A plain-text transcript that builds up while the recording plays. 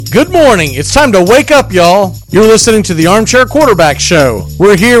Good morning. It's time to wake up, y'all. You're listening to the Armchair Quarterback Show.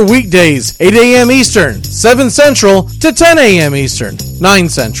 We're here weekdays, 8 a.m. Eastern, 7 Central to 10 a.m. Eastern, 9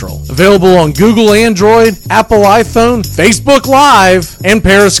 Central. Available on Google Android, Apple iPhone, Facebook Live, and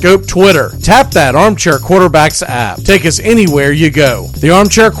Periscope Twitter. Tap that Armchair Quarterbacks app. Take us anywhere you go. The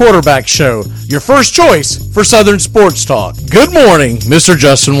Armchair Quarterback Show, your first choice for Southern Sports Talk. Good morning, Mr.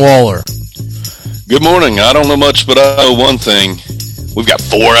 Justin Waller. Good morning. I don't know much, but I know one thing. We've got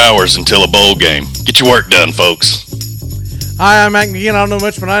 4 hours until a bowl game. Get your work done, folks. Hi, I'm Mac McGee. I don't know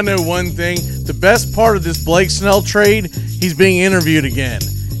much, but I know one thing. The best part of this Blake Snell trade, he's being interviewed again.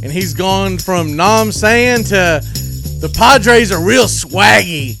 And he's gone from nom saying to the Padres are real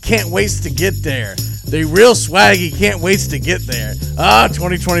swaggy. Can't wait to get there. They real swaggy. Can't wait to get there.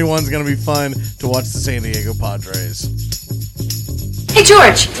 2021 is going to be fun to watch the San Diego Padres. Hey,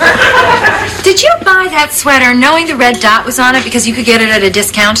 George, did you buy that sweater knowing the red dot was on it because you could get it at a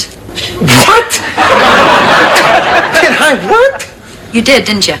discount? What? Did I what? You did,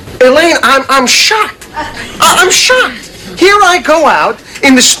 didn't you? Elaine, I'm shocked. I'm shocked. Here I go out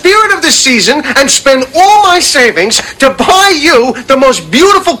in the spirit of the season and spend all my savings to buy you the most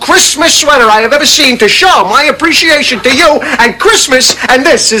beautiful Christmas sweater I have ever seen to show my appreciation to you and Christmas, and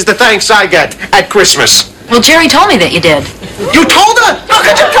this is the thanks I get at Christmas. Well, Jerry told me that you did. You told her? How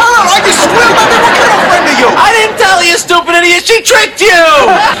could you tell her? I just swear by what kind of friend are you? I didn't tell you, stupid idiot. She tricked you.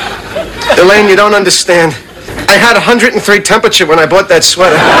 Elaine, you don't understand. I had 103 temperature when I bought that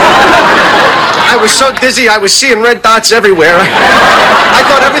sweater. I was so dizzy, I was seeing red dots everywhere. I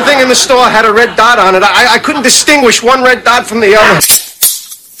thought everything in the store had a red dot on it. I couldn't distinguish one red dot from the other.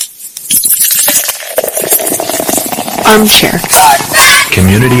 Armchair.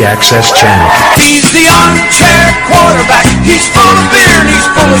 Community Access Channel. He's the armchair quarterback. He's full of beer and he's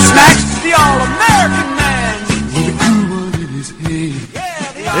full of snacks. The all-American man.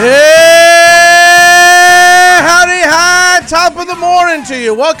 Hey, howdy, hi, top of the morning to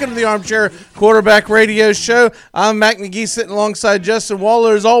you. Welcome to the Armchair Quarterback Radio Show. I'm Mac McGee sitting alongside Justin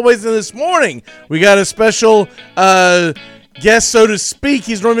Waller as always. And this morning, we got a special guest, so to speak.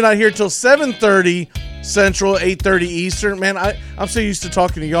 He's normally not here till 7:30 Central, 8:30 Eastern. Man, I'm so used to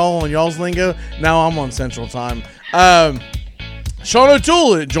talking to y'all on y'all's lingo. Now I'm on Central Time. Sean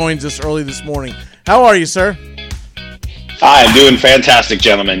O'Toole joins us early this morning. How are you, sir? Hi, I'm doing fantastic,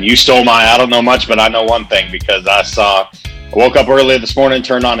 gentlemen. You stole my I don't know much, but I know one thing because I woke up early this morning,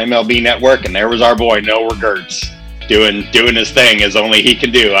 turned on MLB Network, and there was our boy, Noah Gertz, doing his thing as only he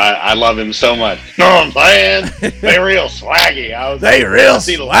can do. I love him so much. Know what I'm saying? They real swaggy.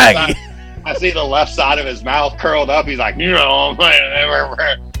 I see the left side of his mouth curled up. He's like, you know,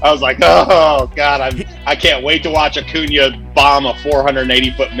 I was like, oh God, I can't wait to watch Acuna bomb a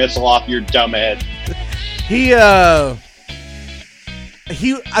 480-foot missile off your dumb head. I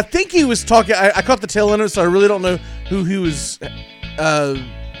think he was talking. I caught the tail end of it, so I really don't know who he was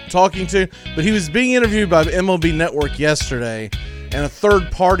talking to. But he was being interviewed by MLB Network yesterday, and a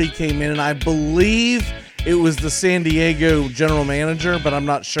third party came in, and I believe it was the San Diego general manager, but I'm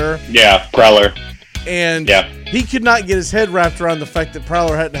not sure. Yeah, Preller. And he could not get his head wrapped around the fact that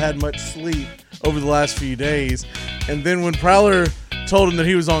Preller hadn't had much sleep over the last few days. And then when Preller told him that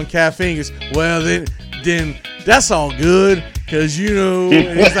he was on caffeine, he goes, well, then that's all good, because, you know,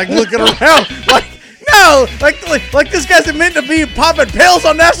 and he's like looking around like, no, like this guy's meant to be popping pills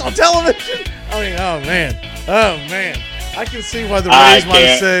on national television. I mean, oh, man. I can see why the Rays might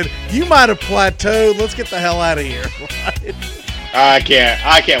have said, you might have plateaued. Let's get the hell out of here. I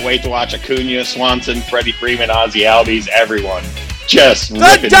can't wait to watch Acuna, Swanson, Freddie Freeman, Ozzie Albies, everyone. Just the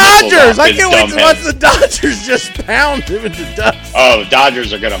Dodgers! I can't wait to watch the Dodgers just pound him into dust. Oh, the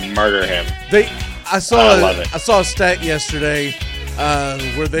Dodgers are going to murder him. I saw a stat yesterday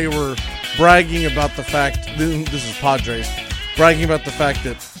where they were bragging about the fact, this is Padres, bragging about the fact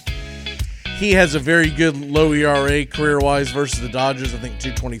that he has a very good low ERA career-wise versus the Dodgers. I think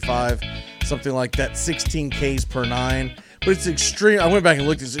 2.25, something like that, 16 Ks per 9. But it's extreme. I went back and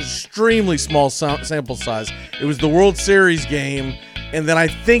looked. It's extremely small sample size. It was the World Series game, and then I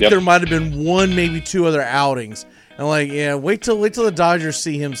think there might have been one, maybe two other outings. And wait till the Dodgers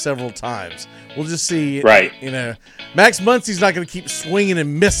see him several times. We'll just see. Right. You know, Max Muncy's not going to keep swinging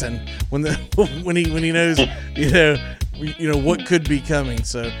and missing when he knows you know what could be coming.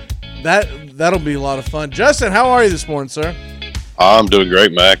 So that'll be a lot of fun. Justin, how are you this morning, sir? I'm doing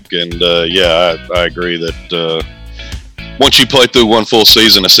great, Mac, and I agree that once you play through one full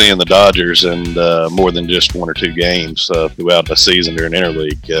season of seeing the Dodgers and more than just one or two games throughout the season during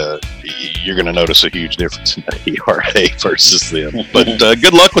interleague, you're going to notice a huge difference in the ERA versus them. But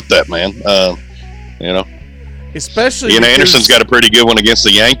good luck with that, man. Especially Ian Anderson's got a pretty good one against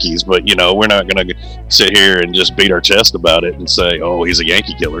the Yankees, but we're not going to sit here and just beat our chest about it and say, "Oh, he's a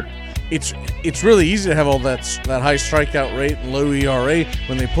Yankee killer." It's really easy to have all that high strikeout rate and low ERA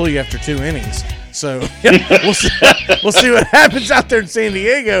when they pull you after 2 innings. So we'll see what happens out there in San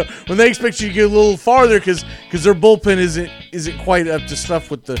Diego when they expect you to go a little farther because their bullpen isn't quite up to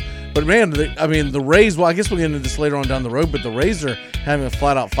stuff with the. But man, the Rays. Well, I guess we'll get into this later on down the road. But the Rays are having a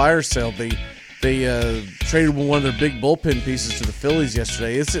flat out fire sale. They traded one of their big bullpen pieces to the Phillies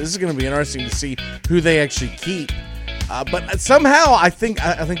yesterday. This is going to be interesting to see who they actually keep. But somehow I think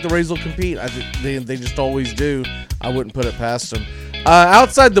the Rays will compete. They just always do. I wouldn't put it past them.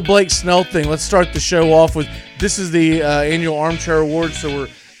 Outside the Blake Snell thing, let's start the show off with this is the annual Armchair Awards. So we're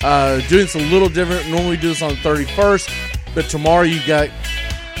doing this a little different. Normally we do this on the 31st, but tomorrow you got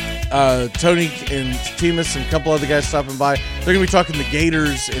Tony and Timus and a couple other guys stopping by. They're going to be talking the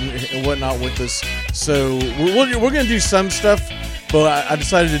Gators and whatnot with us. So we're going to do some stuff, but I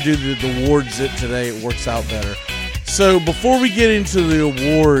decided to do the awards today. It works out better. So before we get into the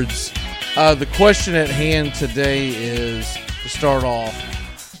awards, the question at hand today is, to start off,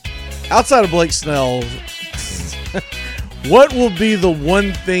 outside of Blake Snell, what will be the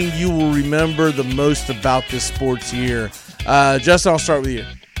one thing you will remember the most about this sports year? Justin, I'll start with you.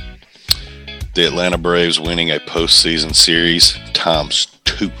 The Atlanta Braves winning a postseason series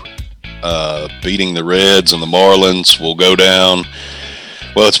 ×2. Beating the Reds and the Marlins will go down.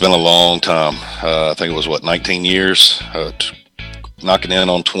 Well, it's been a long time. I think it was, 19 years? Knocking in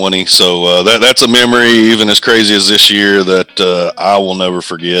on 20. So that's a memory, even as crazy as this year, that I will never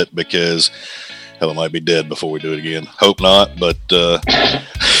forget because, hell, it might be dead before we do it again. Hope not, but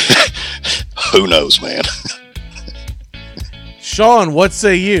who knows, man. Sean, what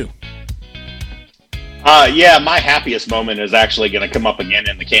say you? Yeah, my happiest moment is actually going to come up again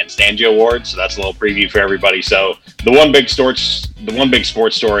in the Can't Stand You Awards. So that's a little preview for everybody. So the one big sports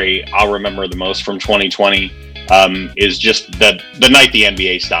story I'll remember the most from 2020 is just the night the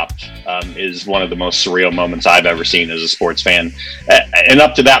NBA stopped. Is one of the most surreal moments I've ever seen as a sports fan. And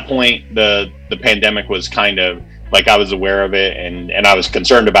up to that point, the pandemic was kind of like, I was aware of it and I was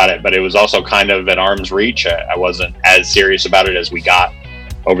concerned about it, but it was also kind of at arm's reach. I wasn't as serious about it as we got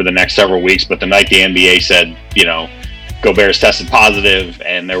over the next several weeks. But the night the NBA said, Go Bears tested positive,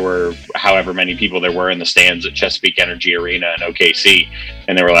 and there were however many people there were in the stands at Chesapeake Energy Arena in OKC,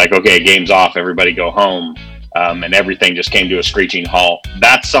 and they were like, okay, game's off, everybody go home. And everything just came to a screeching halt.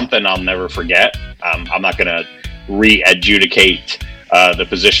 That's something I'll never forget. I'm not going to re-adjudicate the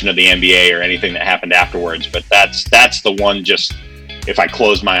position of the NBA or anything that happened afterwards, but that's the one. Just if I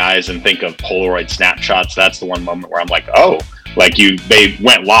close my eyes and think of Polaroid snapshots, that's the one moment where I'm like, oh, they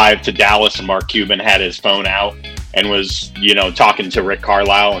went live to Dallas and Mark Cuban had his phone out and was, talking to Rick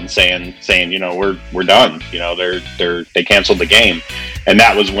Carlisle and saying, we're done. They canceled the game. And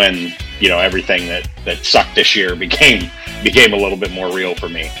that was when, everything that sucked this year became a little bit more real for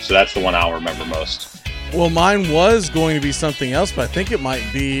me. So that's the one I'll remember most. Well, mine was going to be something else, but I think it might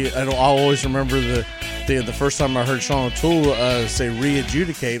be, I'll always remember the first time I heard Sean O'Toole say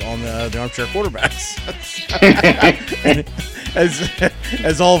re-adjudicate on the Armchair Quarterbacks.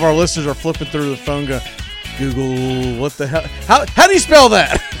 as all of our listeners are flipping through the phone, go, Google, what the hell? How do you spell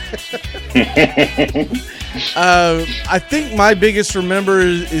that? I think my biggest remember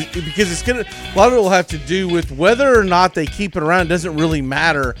is because a lot of it will have to do with whether or not they keep it around. It doesn't really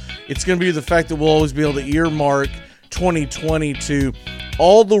matter. It's going to be the fact that we'll always be able to earmark 2020 to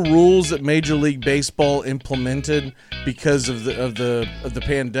all the rules that Major League Baseball implemented because of the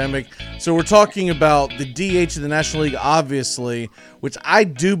pandemic. So we're talking about the DH of the National League, obviously, which I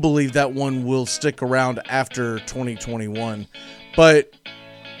do believe that one will stick around after 2021. But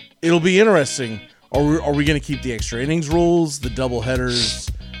it'll be interesting. Are we going to keep the extra innings rules, the double headers,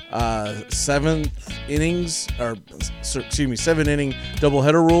 7 inning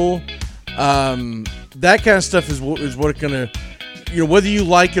doubleheader rule? That kind of stuff is what it's going to, whether you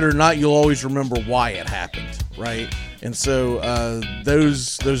like it or not, you'll always remember why it happened, right? And so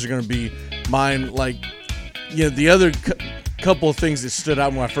those are going to be mine. The other couple of things that stood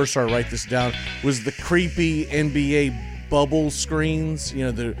out when I first started writing this down was the creepy NBA bubble screens.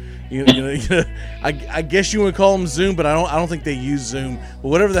 I guess you would call them Zoom, but I don't think they use Zoom. But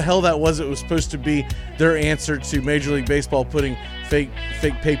whatever the hell that was, it was supposed to be their answer to Major League Baseball putting fake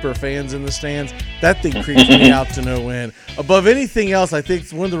paper fans in the stands. That thing creeps me out to no end. Above anything else, I think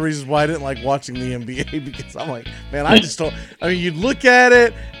it's one of the reasons why I didn't like watching the NBA, because I'm like, man, I just don't. I mean, you'd look at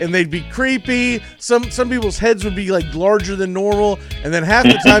it and they'd be creepy. Some people's heads would be like larger than normal, and then half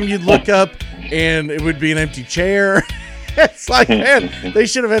the time you'd look up and it would be an empty chair. It's like, man, they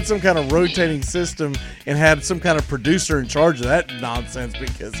should have had some kind of rotating system and had some kind of producer in charge of that nonsense,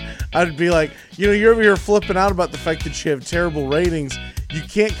 because I'd be like, you're over here flipping out about the fact that you have terrible ratings. You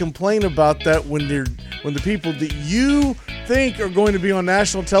can't complain about that when the people that you think are going to be on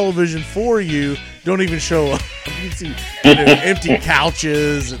national television for you don't even show up. You can see empty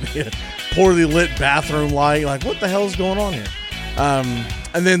couches and poorly lit bathroom light. Like, what the hell is going on here?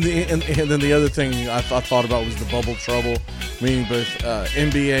 And then the other thing I thought about was the bubble trouble, meaning both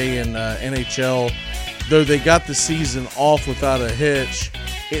NBA and NHL. Though they got the season off without a hitch,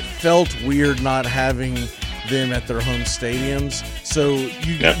 it felt weird not having them at their home stadiums. So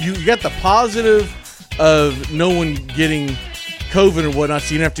you got the positive of no one getting COVID and whatnot,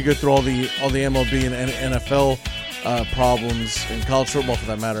 so you didn't have to go through all the MLB and NFL problems, and college football for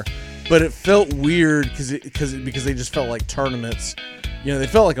that matter. But it felt weird because they just felt like tournaments. They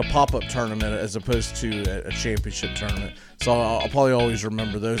felt like a pop-up tournament as opposed to a championship tournament. So I'll probably always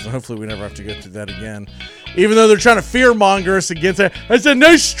remember those, and hopefully we never have to go through that again. Even though they're trying to fear-monger us against it. It's a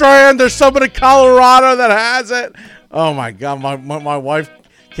new strand. There's someone in Colorado that has it. Oh, my God. My wife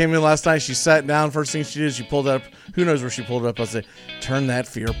came in last night. She sat down. First thing she did, she pulled up. Who knows where she pulled it up? I said, turn that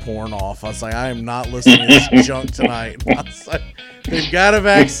fear porn off. I was like, I am not listening to this junk tonight. I was like, they've got a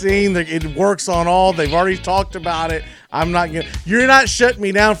vaccine. It works on all. They've already talked about it. I'm not going to. You're not shutting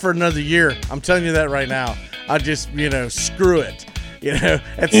me down for another year. I'm telling you that right now. I just, screw it.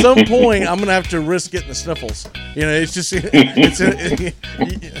 At some point, I'm going to have to risk getting the sniffles. It's just, you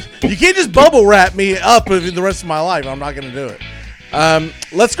can't just bubble wrap me up the rest of my life. I'm not going to do it.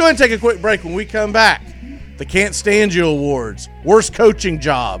 Let's go ahead and take a quick break. When we come back, the Can't Stand You Awards, worst coaching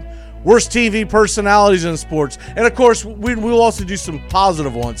job, worst TV personalities in sports, and of course, we'll also do some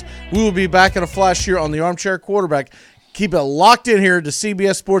positive ones. We will be back in a flash here on the Armchair Quarterback. Keep it locked in here to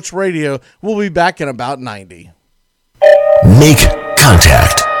CBS Sports Radio. We'll be back in about 90. Make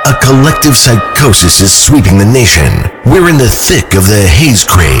contact. A collective psychosis is sweeping the nation. We're in the thick of the haze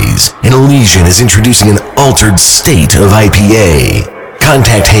craze, and Elysian is introducing an altered state of IPA.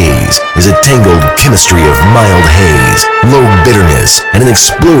 Contact Haze is a tangled chemistry of mild haze, low bitterness, and an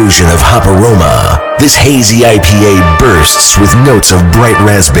explosion of hop aroma. This hazy IPA bursts with notes of bright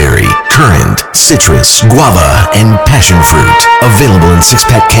raspberry, currant, citrus, guava, and passion fruit. Available in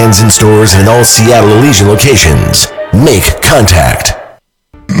 6-pack cans in stores and all Seattle Elysian locations. Make contact.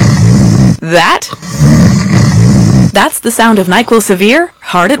 That's the sound of NyQuil Severe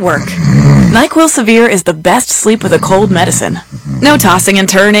hard at work. NyQuil Severe is the best sleep with a cold medicine. No tossing and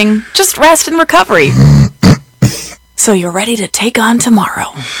turning, just rest and recovery. So you're ready to take on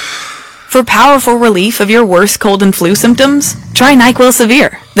tomorrow. For powerful relief of your worst cold and flu symptoms, try NyQuil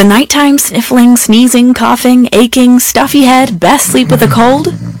Severe. The nighttime sniffling, sneezing, coughing, aching, stuffy head, best sleep with a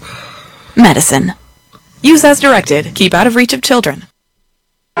cold medicine. Use as directed. Keep out of reach of children.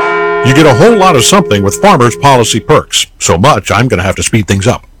 You get a whole lot of something with Farmers Policy Perks. So much, I'm going to have to speed things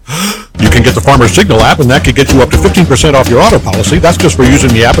up. You can get the Farmers Signal app, and that could get you up to 15% off your auto policy. That's just for using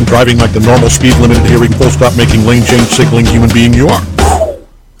the app and driving like the normal speed limit adhering, full stop making lane change signaling human being you are.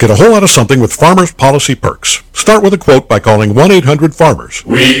 Get a whole lot of something with Farmers Policy Perks. Start with a quote by calling 1-800-FARMERS.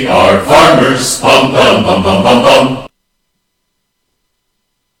 We are farmers. Bum, bum, bum, bum, bum, bum.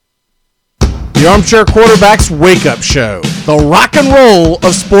 The Armchair Quarterback's Wake-Up Show, the rock and roll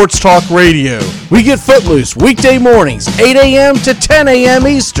of sports talk radio. We get footloose weekday mornings, 8 a.m. to 10 a.m.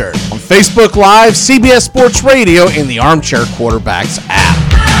 Eastern. On Facebook Live, CBS Sports Radio, and the Armchair Quarterback's app.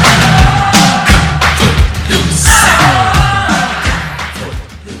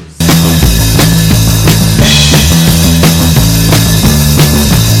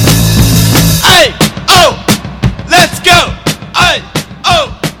 Hey, oh, let's go. Hey,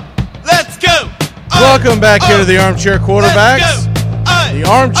 oh, let's go. Welcome back here to the Armchair Quarterbacks, the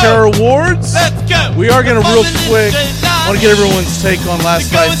Armchair Awards. Let's go. We are going to real quick. I want to get everyone's take on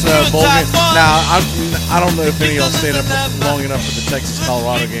last night's bowl game. Now, I don't know if any of y'all stayed up long enough for the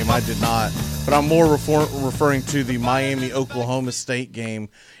Texas-Colorado game. I did not. But I'm more referring to the Miami-Oklahoma State game.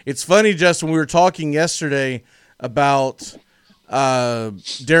 It's funny, Justin, we were talking yesterday about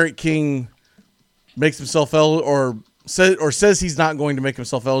Derek King makes himself says he's not going to make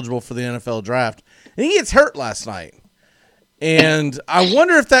himself eligible for the NFL draft. And he gets hurt last night. And I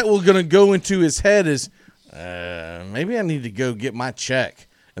wonder if that was going to go into his head as, maybe I need to go get my check,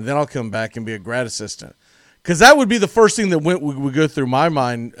 and then I'll come back and be a grad assistant. Because that would be the first thing that would go through my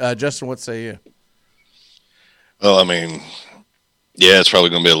mind. Justin, what say you? Well, I mean, yeah, it's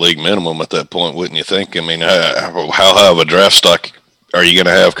probably going to be a league minimum at that point, wouldn't you think? I mean, how high of a draft stock are you going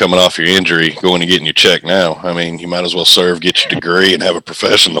to have coming off your injury going and getting your check now? I mean, you might as well serve, get your degree, and have a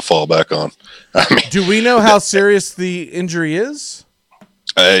profession to fall back on. I mean, do we know how serious the injury is?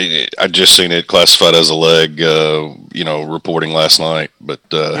 I just seen it classified as a leg, reporting last night, but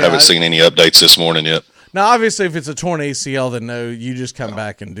haven't seen any updates this morning yet. Now, obviously, if it's a torn ACL, then no, you just come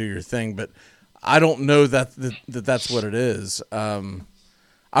back and do your thing. But I don't know that's what it is.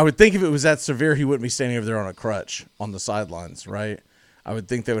 I would think if it was that severe, he wouldn't be standing over there on a crutch on the sidelines, right? I would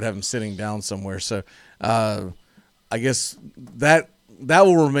think they would have him sitting down somewhere. So I guess that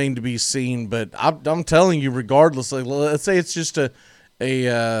will remain to be seen. But I'm telling you, regardless, like, let's say it's just a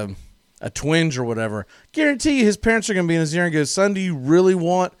twinge or whatever, guarantee you his parents are going to be in his ear and go, son, do you really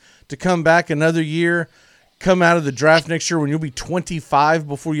want to come back another year, come out of the draft next year when you'll be 25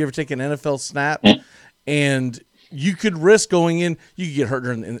 before you ever take an NFL snap? And you could risk going in. You could get hurt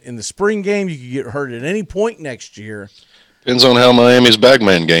in the spring game. You could get hurt at any point next year. Depends on how Miami's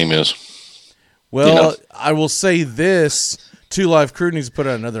bagman game is. Well, I will say this. Two Live Crew needs to put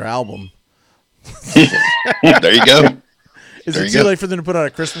out another album. There you go. Is it too late for them to put out a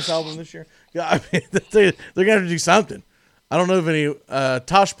Christmas album this year? Yeah, I mean, they're going to have to do something. I don't know if any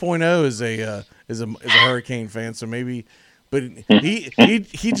Tosh Point O is a Hurricane fan, so maybe, but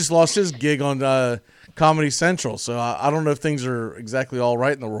he just lost his gig on Comedy Central, so I don't know if things are exactly all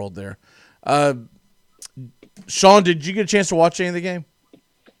right in the world there. Sean, did you get a chance to watch any of the game?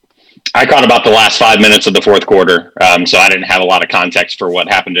 I caught about the last 5 minutes of the fourth quarter, so I didn't have a lot of context for what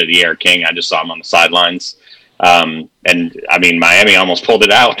happened to the Air King. I just saw him on the sidelines. And I mean, Miami almost pulled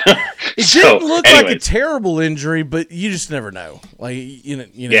it out. It didn't look like a terrible injury, but you just never know. Like, you know.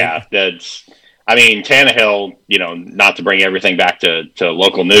 Yeah, I mean, Tannehill, not to bring everything back to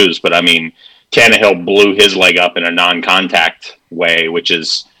local news, but I mean, Tannehill blew his leg up in a non-contact way, which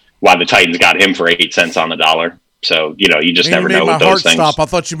is why the Titans got him for 8 cents on the dollar. So, you just never know with those things. Stop. I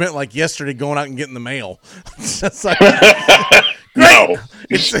thought you meant like yesterday going out and getting the mail. Like, no.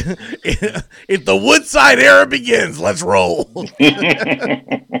 If the Woodside era begins, let's roll.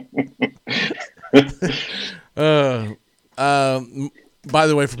 By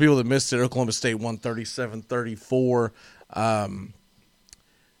the way, for people that missed it, Oklahoma State won 37-34.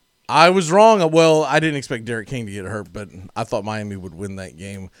 I was wrong. Well, I didn't expect Derek King to get hurt, but I thought Miami would win that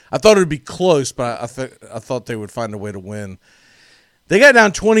game. I thought it would be close, but I thought they would find a way to win. They got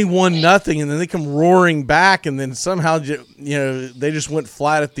down 21-0, and then they come roaring back, and then somehow they just went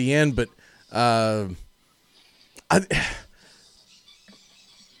flat at the end. But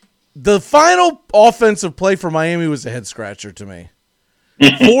the final offensive play for Miami was a head scratcher to me.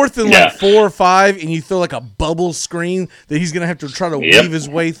 Fourth and 4 or 5, and you throw like a bubble screen that he's going to have to try to weave his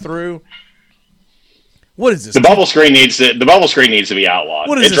way through. What is this? The bubble screen needs to be outlawed.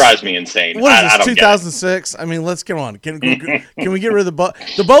 It drives me insane. What is this? 2006? I mean, let's come on. Can we get rid of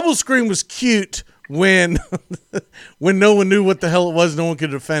the bubble screen? Was cute when no one knew what the hell it was. No one could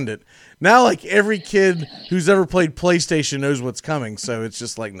defend it. Now, like, every kid who's ever played PlayStation knows what's coming. So it's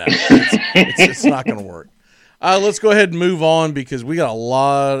just like, no, it's not going to work. Let's go ahead and move on because we got a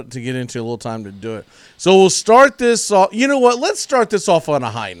lot to get into, a little time to do it. So we'll start this off. You know what? Let's start this off on a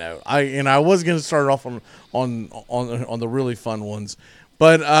high note. I was going to start it off on the really fun ones,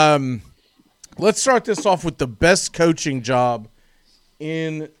 but let's start this off with the best coaching job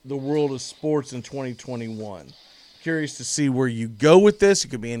in the world of sports in 2021. Curious to see where you go with this. It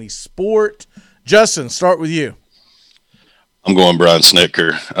could be any sport. Justin, start with you. I'm going Brian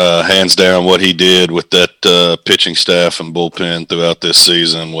Snitker. Hands down, what he did with that pitching staff and bullpen throughout this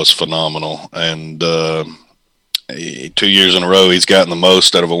season was phenomenal. And 2 years in a row, he's gotten the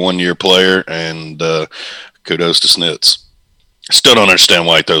most out of a one-year player, and kudos to Snits. Still don't understand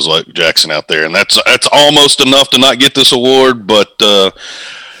why he throws like Jackson out there, and that's almost enough to not get this award, but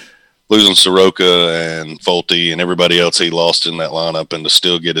losing Soroka and Folty and everybody else he lost in that lineup, and to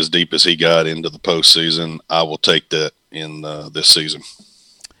still get as deep as he got into the postseason, I will take that in this season.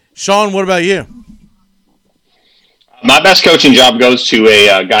 Sean, what about you? My best coaching job goes to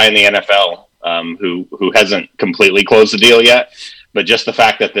a guy in the NFL who hasn't completely closed the deal yet, but just the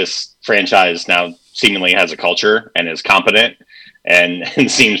fact that this franchise now seemingly has a culture and is competent and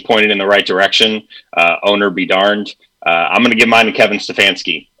seems pointed in the right direction. Owner be darned. I'm going to give mine to Kevin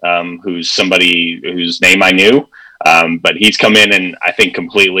Stefanski, who's somebody whose name I knew, but he's come in and I think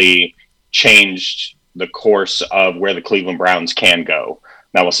completely changed the course of where the Cleveland Browns can go.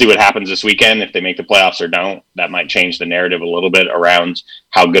 Now we'll see what happens this weekend. If they make the playoffs or don't, that might change the narrative a little bit around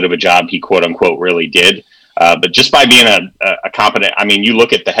how good of a job he quote unquote really did. But just by being a competent, I mean, you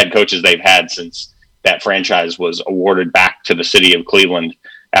look at the head coaches they've had since that franchise was awarded back to the city of Cleveland.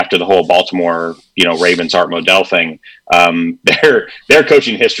 after the whole Baltimore, Ravens Art Modell thing. Their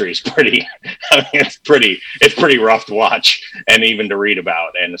coaching history is pretty. I mean, it's pretty rough to watch and even to read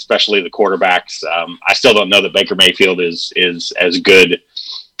about, and especially the quarterbacks. I still don't know that Baker Mayfield is as good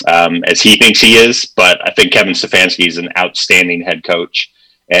as he thinks he is, but I think Kevin Stefanski is an outstanding head coach.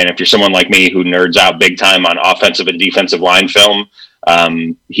 And if you're someone like me who nerds out big time on offensive and defensive line film,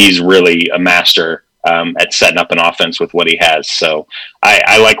 he's really a master at setting up an offense with what he has. So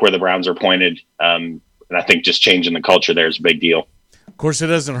I like where the Browns are pointed. And I think just changing the culture there is a big deal. Of course, it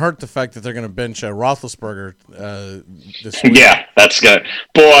doesn't hurt the fact that they're going to bench Roethlisberger this week. Yeah, that's good.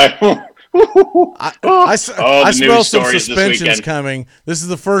 Boy. I smell some suspensions coming. This is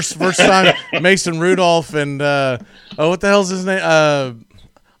the first time Mason Rudolph and what the hell's his name?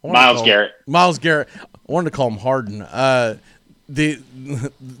 Myles Garrett. Myles Garrett. I wanted to call him Harden.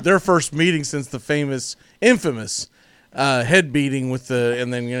 Their first meeting since the infamous head beating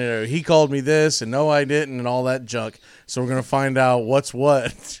and then he called me this and no I didn't and all that junk. So we're gonna find out what's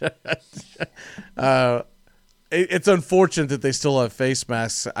what. It's unfortunate that they still have face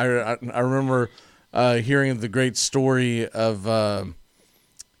masks. I remember hearing the great story of oh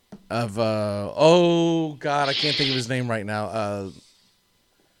God, I can't think of his name right now.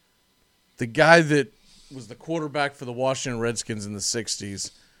 The guy that was the quarterback for the Washington Redskins in the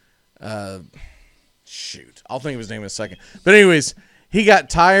 60s. I'll think of his name in a second. But anyways, he got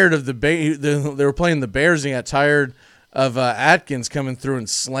tired of they were playing the Bears, and he got tired of Atkins coming through and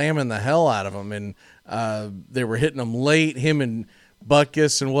slamming the hell out of him. And they were hitting him late, him and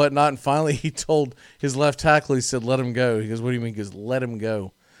Butkus and whatnot. And finally he told his left tackle, he said, let him go. He goes, what do you mean? He goes, let him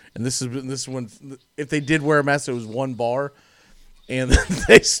go. And this is when, if they did wear a mask, it was one bar. And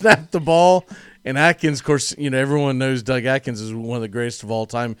they snapped the ball. And Atkins, of course, everyone knows Doug Atkins is one of the greatest of all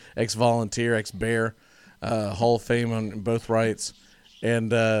time, ex-Volunteer, ex-Bear, Hall of Fame on both rights.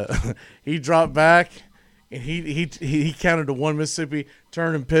 And he dropped back, and he counted to one Mississippi,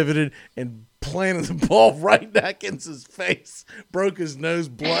 turned and pivoted, and planted the ball right in Atkins' face. Broke his nose,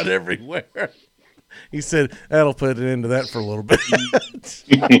 blood everywhere. He said, that'll put an end to that for a little bit.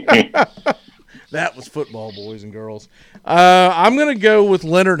 That was football, boys and girls. I'm going to go with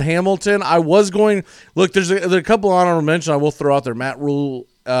Leonard Hamilton. Look, there's a couple honorable mentions I will throw out there. Matt Rule,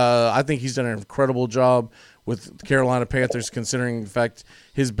 I think he's done an incredible job with the Carolina Panthers, considering the fact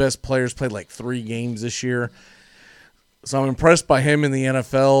his best players played like 3 games this year. So I'm impressed by him in the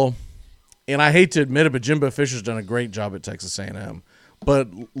NFL. And I hate to admit it, but Jimbo Fisher's done a great job at Texas A&M. But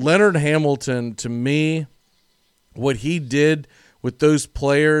Leonard Hamilton, to me, what he did with those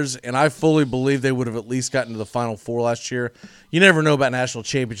players, and I fully believe they would have at least gotten to the Final Four last year. You never know about national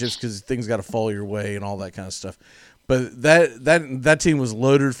championships because things got to fall your way and all that kind of stuff. But that team was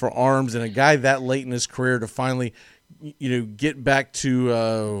loaded for arms, and a guy that late in his career to finally, get back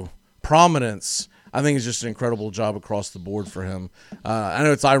to prominence, I think it's just an incredible job across the board for him. I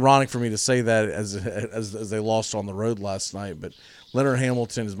know it's ironic for me to say that as they lost on the road last night, but Leonard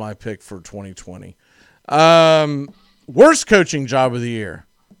Hamilton is my pick for 2020. Worst coaching job of the year.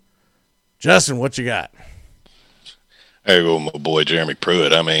 Justin, what you got? There you go, my boy Jeremy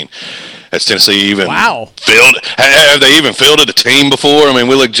Pruitt. I mean, has Tennessee even have they even fielded a team before? I mean,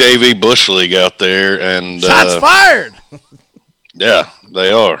 we look JV Bush League out there, and shots fired. Yeah,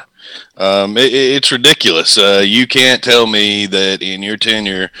 they are. It's ridiculous. You can't tell me that in your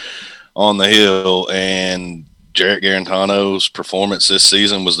tenure on the Hill and Jarrett Garantano's performance this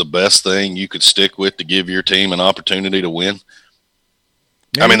season was the best thing you could stick with to give your team an opportunity to win.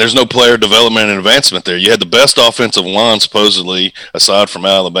 I mean, there's no player development and advancement there. You had the best offensive line, supposedly, aside from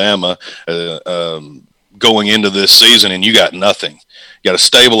Alabama, going into this season, and you got nothing. You got a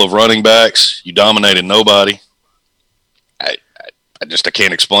stable of running backs. You dominated nobody. I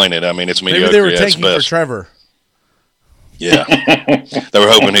can't explain it. I mean, it's mediocre. Maybe they were tanking for Trevor. Yeah. They were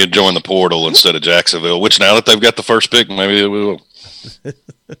hoping he'd join the portal instead of Jacksonville, which now that they've got the first pick, maybe they will.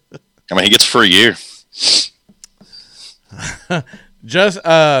 I mean, he gets a free year.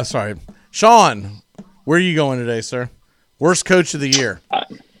 Sean, where are you going today, sir? Worst coach of the year.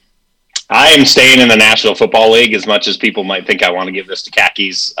 I am staying in the National Football League as much as people might think I want to give this to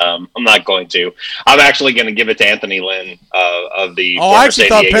khakis. I'm not going to. I'm actually going to give it to Anthony Lynn of the. Oh, I actually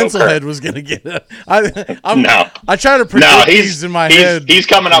thought Pencilhead was going to get it. I try to predict these in my head. He's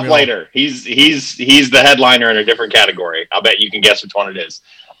coming up later. He's the headliner in a different category. I'll bet you can guess which one it is.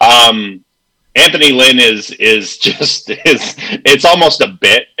 Anthony Lynn is it's almost a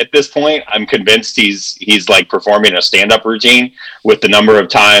bit at this point. I'm convinced he's like performing a stand-up routine with the number of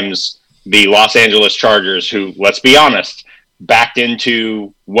times the Los Angeles Chargers, who, let's be honest, backed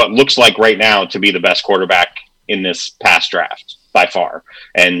into what looks like right now to be the best quarterback in this past draft. by far.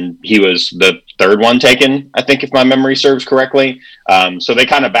 And he was the third one taken, I think, if my memory serves correctly. So they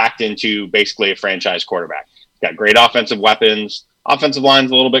kind of backed into basically a franchise quarterback. Got great offensive weapons. Offensive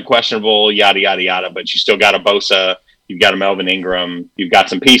line's a little bit questionable, yada, yada, yada, but you still got a Bosa. You've got a Melvin Ingram. You've got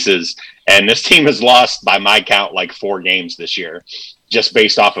some pieces. And this team has lost, by my count, like 4 games this year, just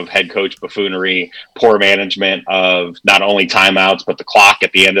based off of head coach buffoonery, poor management of not only timeouts, but the clock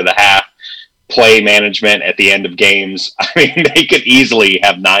at the end of the half, play management at the end of games. I mean, they could easily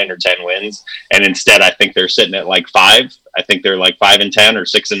have 9 or 10 wins. And instead, I think they're sitting at like 5. I think they're like 5-10 or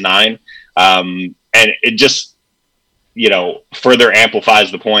 6-9. And it just, further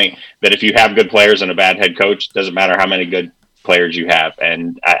amplifies the point that if you have good players and a bad head coach, it doesn't matter how many good players you have.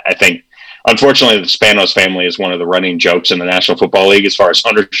 And I think, unfortunately, the Spanos family is one of the running jokes in the National Football League as far as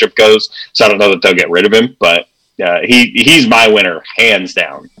ownership goes. So I don't know that they'll get rid of him, but he's my winner, hands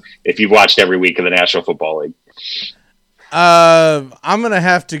down, if you've watched every week of the National Football League. I'm going to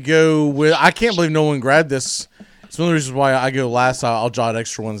have to go with – I can't believe no one grabbed this. It's one of the reasons why I go last. I'll jot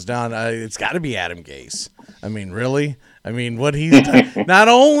extra ones down. It's got to be Adam Gase. I mean, really? I mean, what he's done. Not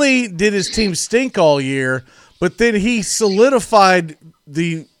only did his team stink all year, but then he solidified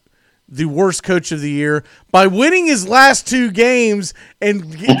the worst coach of the year by winning his last 2 games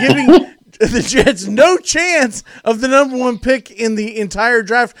and giving the Jets no chance of the number 1 pick in the entire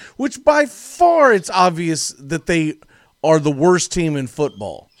draft, which by far it's obvious that they are the worst team in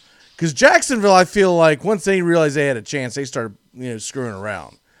football. Because Jacksonville, I feel like once they realized they had a chance, they started screwing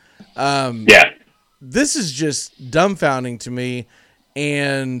around. Yeah. This is just dumbfounding to me,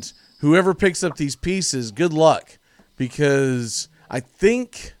 and whoever picks up these pieces, good luck, because I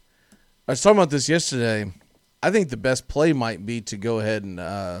think – I was talking about this yesterday. I think the best play might be to go ahead and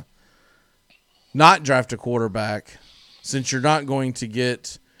not draft a quarterback since you're not going to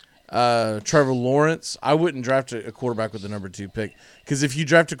get Trevor Lawrence. I wouldn't draft a quarterback with the number 2 pick, because if you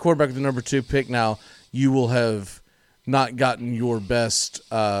draft a quarterback with the number 2 pick now, you will have not gotten your best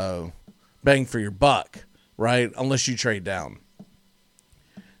bang for your buck, right? Unless you trade down.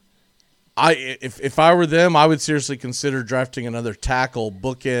 If I were them, I would seriously consider drafting another tackle,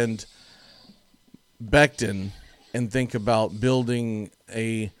 bookend Becton, and think about building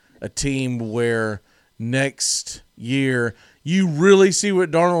a team where next year you really see what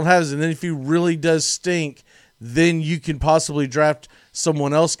Darnold has, and then if he really does stink, then you can possibly draft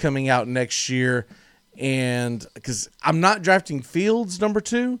someone else coming out next year. And because I'm not drafting Fields number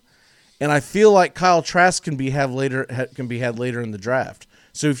 2, and I feel like Kyle Trask can be had later in the draft.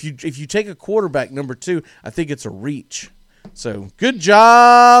 So if you take a quarterback number 2, I think it's a reach. So good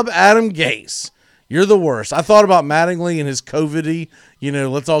job, Adam Gase. You're the worst. I thought about Mattingly and his COVID-y,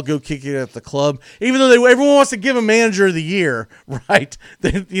 let's all go kick it at the club. Even though everyone wants to give him manager of the year, right?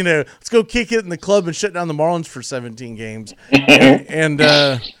 Let's go kick it in the club and shut down the Marlins for 17 games. and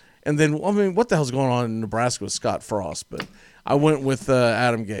then, I mean, what the hell's going on in Nebraska with Scott Frost? But I went with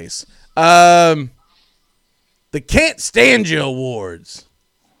Adam Gase. The Can't Stand You Awards.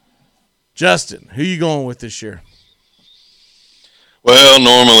 Justin, who you going with this year? Well,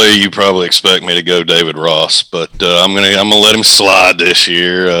 normally you probably expect me to go David Ross, but I'm gonna let him slide this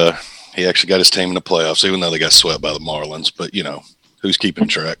year. He actually got his team in the playoffs, even though they got swept by the Marlins. But who's keeping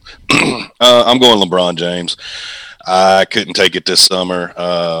track? I'm going LeBron James. I couldn't take it this summer.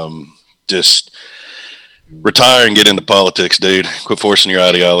 Just retire and get into politics, dude. Quit forcing your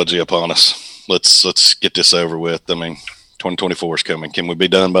ideology upon us. Let's get this over with. I mean, 2024 is coming. Can we be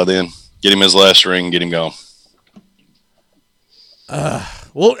done by then? Get him his last ring, get him gone.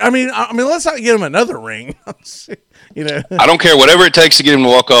 Well, I mean, let's not get him another ring. I don't care. Whatever it takes to get him to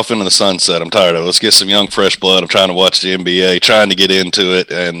walk off into the sunset. I'm tired of it. Let's get some young, fresh blood. I'm trying to watch the NBA, trying to get into it.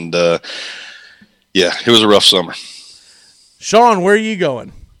 And, yeah, it was a rough summer. Sean, where are you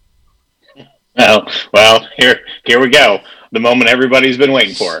going? Well, here we go. The moment everybody's been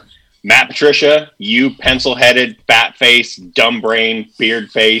waiting for. Matt Patricia, you pencil-headed, fat-face, dumb brain,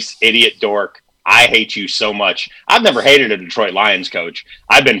 beard face, idiot dork. I hate you so much. I've never hated a Detroit Lions coach.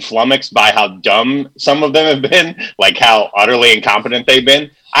 I've been flummoxed by how dumb some of them have been, like how utterly incompetent they've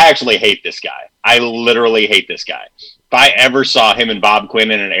been. I actually hate this guy. I literally hate this guy. If I ever saw him and Bob Quinn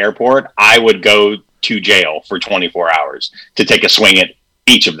in an airport, I would go to jail for 24 hours to take a swing at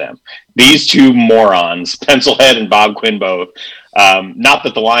each of them. These two morons, Pencilhead and Bob Quinn both, not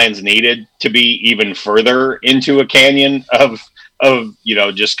that the Lions needed to be even further into a canyon of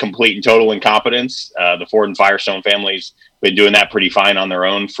just complete and total incompetence. The Ford and Firestone families been doing that pretty fine on their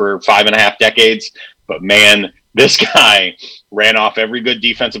own for 5.5 decades. But man, this guy ran off every good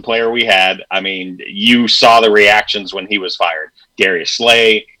defensive player we had. I mean, you saw the reactions when he was fired. Darius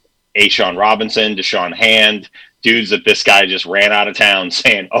Slay, A'Shawn Robinson, Deshaun Hand, dudes that this guy just ran out of town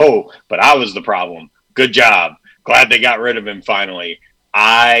saying, "Oh, but I was the problem. Good job. Glad they got rid of him finally."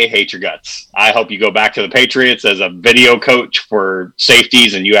 I hate your guts. I hope you go back to the Patriots as a video coach for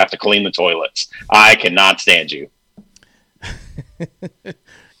safeties and you have to clean the toilets. I cannot stand you.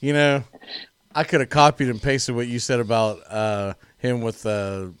 You know, I could have copied and pasted what you said about him with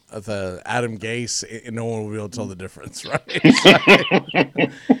Adam Gase, and no one will be able to tell the difference, right?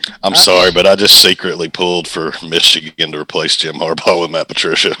 I'm sorry, but I just secretly pulled for Michigan to replace Jim Harbaugh with Matt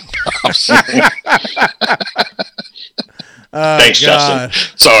Patricia. Thanks, God.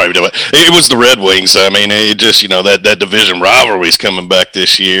 Justin. Sorry, it was the Red Wings. I mean, it just, that division rivalry's coming back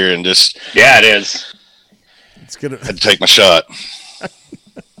this year, and just it is. It's gonna had to take my shot.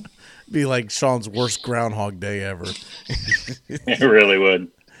 Be like Sean's worst Groundhog Day ever. It really would.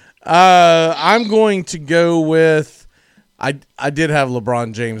 I'm going to go with. I did have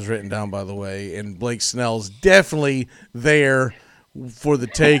LeBron James written down, by the way, and Blake Snell's definitely there for the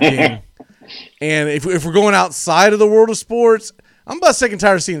taking. And if we're going outside of the world of sports, I'm about sick and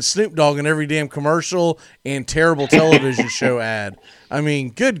tired of seeing Snoop Dogg in every damn commercial and terrible television show ad. I mean,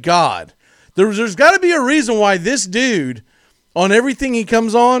 good God. There's got to be a reason why this dude, on everything he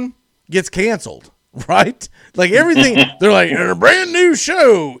comes on, gets canceled, right? Like everything, they're like, a brand new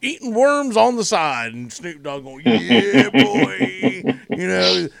show, eating worms on the side, and Snoop Dogg going, yeah, boy,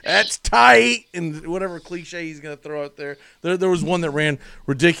 that's tight, and whatever cliche he's going to throw out there. There was one that ran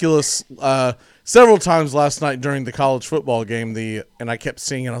ridiculous several times last night during the college football game, and I kept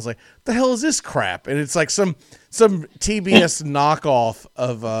seeing it, I was like, the hell is this crap? And it's like some TBS knockoff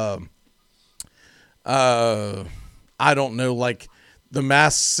of, I don't know, like The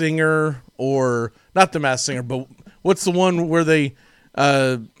Masked Singer, or not The Masked Singer, but what's the one where they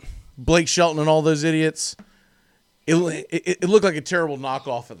Blake Shelton and all those idiots? It looked like a terrible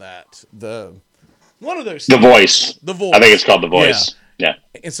knockoff of that. One of those. The Voice. The Voice. I think it's called The Voice. Yeah.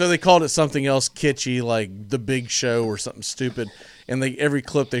 And so they called it something else kitschy, like The Big Show or something stupid. And every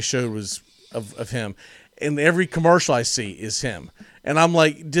clip they showed was of him. And every commercial I see is him. And I'm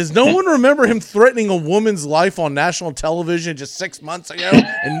like, does no one remember him threatening a woman's life on national television just 6 months ago,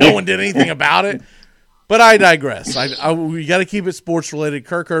 and no one did anything about it? But I digress. We got to keep it sports related.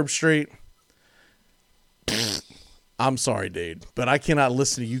 Kirk Herbstreit. I'm sorry, dude, but I cannot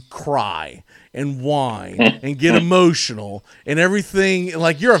listen to you cry and whine and get emotional and everything.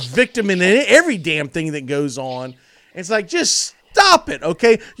 Like you're a victim in every damn thing that goes on. It's like, just stop it,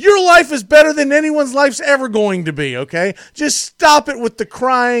 okay? Your life is better than anyone's life's ever going to be, okay? Just stop it with the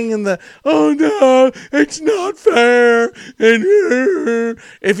crying and the, oh no, it's not fair. And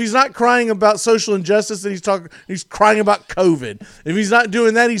if he's not crying about social injustice, then he's crying about COVID. If he's not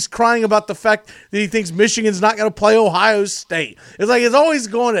doing that, he's crying about the fact that he thinks Michigan's not going to play Ohio State. It's like it's always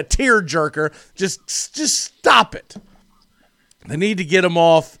going a tearjerker. Just stop it. They need to get him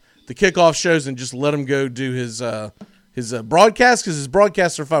off the kickoff shows and just let him go do his broadcast, because his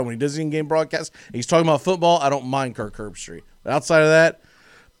broadcasts are fun. When he does the in-game broadcast and he's talking about football, I don't mind Kirk Herbstreit. But outside of that,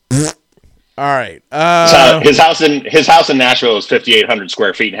 all right. His house in Nashville is 5,800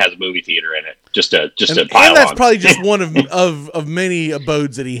 square feet and has a movie theater in it. Just to pile and that's on. probably just one of many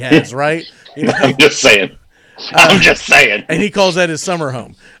abodes that he has, right? I'm just saying. And he calls that his summer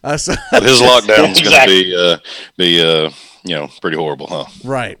home. So his lockdown's going to be pretty horrible, huh?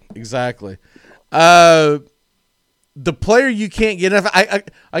 Right. Exactly. The player you can't get enough.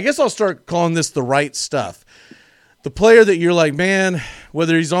 I guess I'll start calling this the right stuff. The player that you're like, man,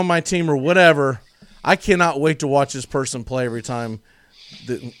 whether he's on my team or whatever, I cannot wait to watch this person play every time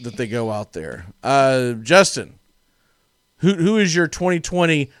that they go out there. Justin, who is your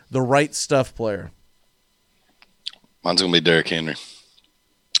 2020 the right stuff player? Mine's going to be Derrick Henry.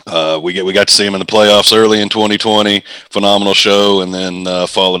 We got to see him in the playoffs early in 2020. Phenomenal show, and then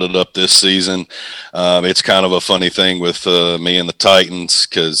followed it up this season. It's kind of a funny thing with me and the Titans,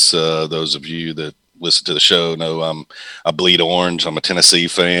 because those of you that listen to the show know I bleed orange. I'm a Tennessee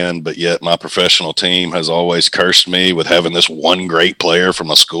fan, but yet my professional team has always cursed me with having this one great player from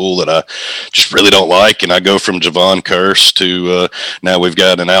a school that I just really don't like. And I go from Javon Curse to now we've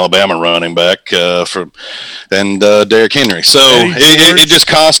got an Alabama running back and Derrick Henry. So it just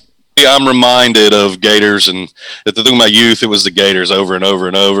constantly, I'm reminded of Gators, and through my youth, it was the Gators over and over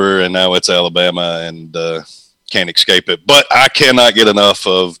and over, and now it's Alabama, and can't escape it. But I cannot get enough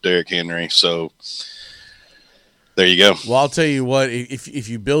of Derrick Henry, so there you go. Well, I'll tell you what, if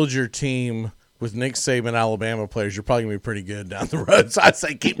you build your team with Nick Saban Alabama players, you're probably going to be pretty good down the road. So I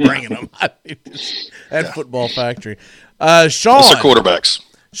say keep bringing them. At Football Factory. Sean. What's their quarterbacks?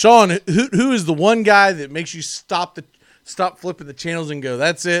 Sean, who is the one guy that makes you stop stop flipping the channels and go,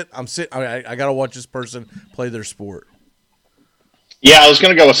 that's it. I got to watch this person play their sport. Yeah, I was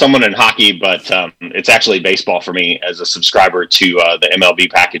going to go with someone in hockey, but it's actually baseball for me as a subscriber to the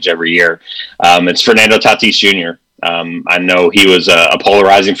MLB package every year. It's Fernando Tatis Jr. I know he was a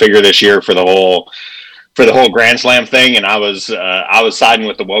polarizing figure this year for the whole Grand Slam thing, and I was siding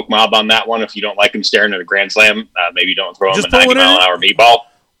with the woke mob on that one. If you don't like him staring at a Grand Slam, maybe don't throw him a 90-mile-an-hour meatball.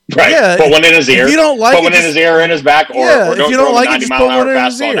 Right, yeah, put one in his ear. If you don't like put one in his ear or in his back, or don't throw him a 90-mile-an-hour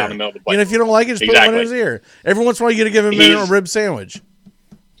fastball down the middle of the plate. And if you don't like it, just put one in his ear. Every once in a while, you got to give him a rib sandwich.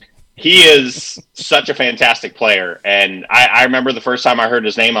 He is such a fantastic player, and I remember the first time I heard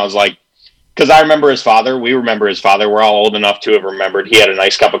his name, I was like, because I remember his father. We remember his father. We're all old enough to have remembered. He had a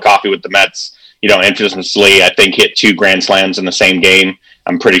nice cup of coffee with the Mets. Infamously, I think hit 2 Grand Slams in the same game.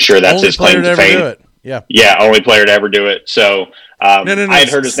 I'm pretty sure that's his claim to fame. Yeah, only player to ever do it. So I had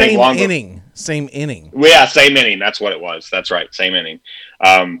heard his name long. Same inning. Well, yeah, same inning. That's what it was. That's right, same inning.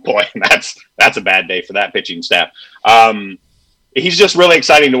 Boy, that's a bad day for that pitching staff. He's just really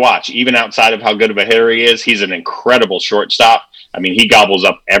exciting to watch, even outside of how good of a hitter he is. He's an incredible shortstop. I mean, he gobbles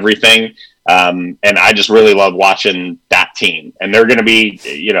up everything. And I just really love watching that team. And they're going to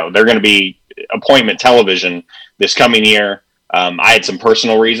be, appointment television this coming year. I had some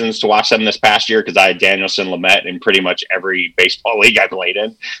personal reasons to watch them this past year because I had Danielson Lamet in pretty much every baseball league I played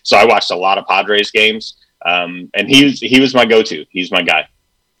in. So I watched a lot of Padres games. And he was my go-to. He's my guy.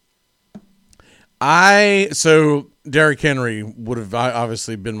 So Derrick Henry would have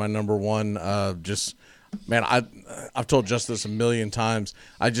obviously been my number one. I've told just this a million times.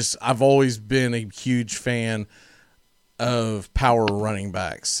 I've always been a huge fan of power running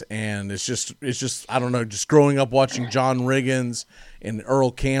backs, and it's just I don't know, just growing up watching John Riggins and Earl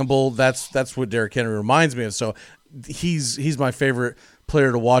Campbell, that's what Derrick Henry reminds me of. So he's my favorite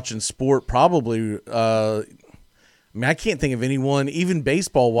player to watch in sport, probably. I I can't think of anyone, even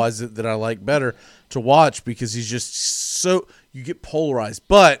baseball wise, that I like better to watch, because he's just so, you get polarized.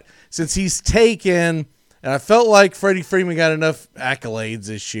 But since he's taken, and I felt like Freddie Freeman got enough accolades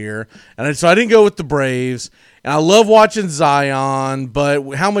this year, and so I didn't go with the Braves. And I love watching Zion,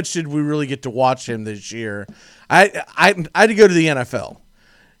 but how much did we really get to watch him this year? I had to go to the NFL,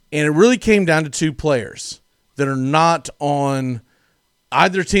 and it really came down to 2 players that are not on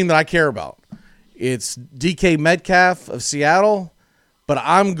either team that I care about. It's DK Metcalf of Seattle, but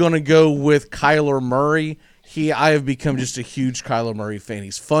I'm going to go with Kyler Murray. I have become just a huge Kyler Murray fan.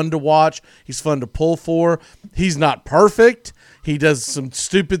 He's fun to watch. He's fun to pull for. He's not perfect. He does some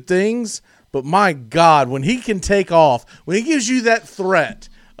stupid things. But my God, when he can take off, when he gives you that threat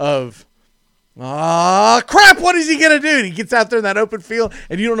of, crap, what is he going to do? And he gets out there in that open field,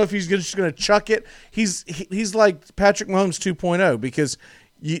 and you don't know if he's just going to chuck it. He's like Patrick Mahomes 2.0, because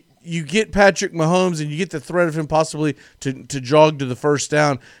you get Patrick Mahomes and you get the threat of him possibly to jog to the first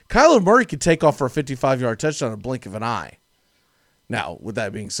down. Kyler Murray could take off for a 55-yard touchdown in a blink of an eye. Now, with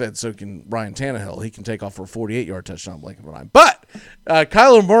that being said, so can Ryan Tannehill. He can take off for a 48-yard touchdown in a blink of an eye. But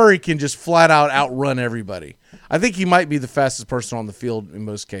Kyler Murray can just flat out outrun everybody. I think he might be the fastest person on the field in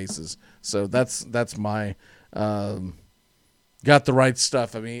most cases. So that's my got the right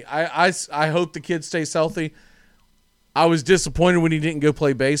stuff. I mean, I hope the kid stays healthy. I was disappointed when he didn't go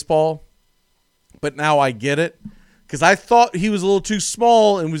play baseball, but now I get it, because I thought he was a little too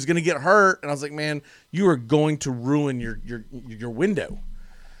small and was going to get hurt, and I was like, man, you are going to ruin your window.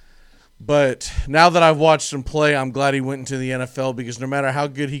 But now that I've watched him play, I'm glad he went into the NFL, because no matter how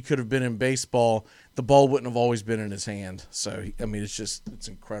good he could have been in baseball, the ball wouldn't have always been in his hand. So, I mean, it's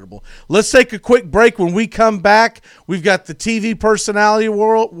incredible. Let's take a quick break. When we come back, we've got the TV Personality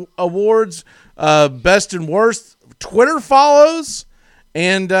Awards, Best and Worst, Twitter follows,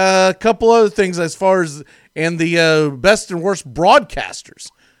 and a couple other things as far as, and the best and worst broadcasters,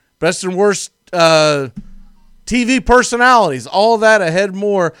 best and worst TV personalities, all of that ahead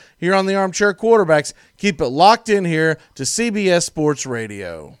more here on the Armchair Quarterbacks. Keep it locked in here to CBS Sports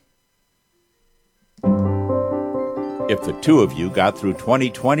Radio. If the two of you got through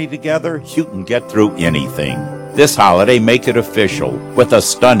 2020 together, you can get through anything. This holiday, make it official with a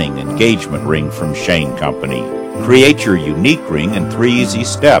stunning engagement ring from Shane Company. Create your unique ring in 3 easy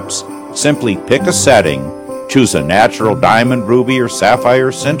steps. Simply pick a setting, choose a natural diamond, ruby, or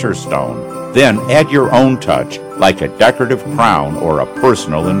sapphire center stone. Then add your own touch, like a decorative crown or a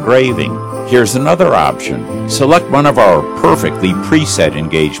personal engraving. Here's another option. Select one of our perfectly preset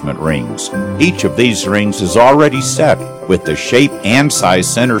engagement rings. Each of these rings is already set with the shape and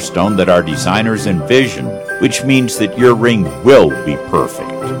size center stone that our designers envisioned, which means that your ring will be perfect.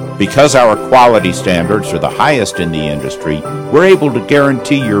 Because our quality standards are the highest in the industry, we're able to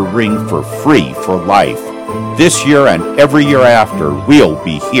guarantee your ring for free for life. This year and every year after, we'll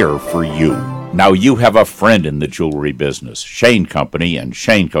be here for you. Now you have a friend in the jewelry business. Shane Company and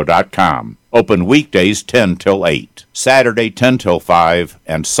ShaneCo.com. Open weekdays 10 till 8, Saturday 10 till 5,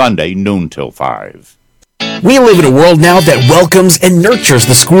 and Sunday noon till 5. We live in a world now that welcomes and nurtures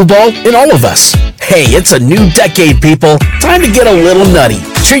the screwball in all of us. Hey, it's a new decade, people. Time to get a little nutty.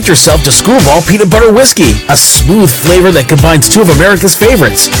 Treat yourself to Screwball Peanut Butter Whiskey, a smooth flavor that combines two of America's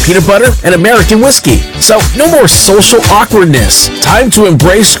favorites, peanut butter and American whiskey. So, no more social awkwardness. Time to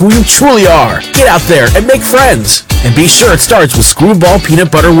embrace who you truly are. Get out there and make friends. And be sure it starts with Screwball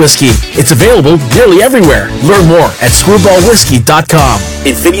Peanut Butter Whiskey. It's available nearly everywhere. Learn more at screwballwhiskey.com.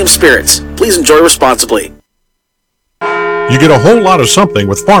 Infinium Spirits. Please enjoy responsibly. You get a whole lot of something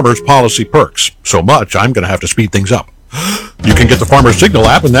with Farmers Policy Perks. So much, I'm going to have to speed things up. You can get the Farmers Signal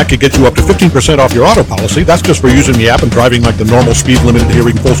app, and that could get you up to 15% off your auto policy. That's just for using the app and driving like the normal speed limited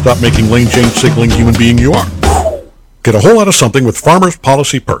hearing, full stop, making lane change, signaling human being you are. Get a whole lot of something with Farmers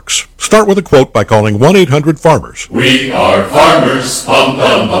Policy Perks. Start with a quote by calling 1-800-FARMERS. We are farmers. Bum,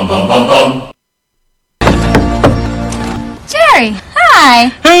 bum, bum, bum, bum, bum. Jerry,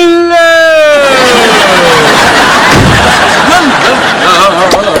 hi.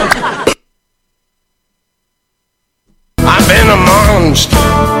 I've been a monster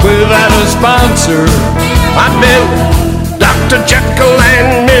without a sponsor. I've been Dr. Jekyll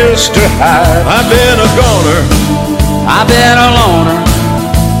and Mr. Hyde. I've been a goner. I've been a loner.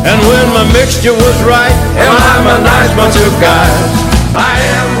 And when my mixture was right, and I'm a nice bunch of guys. I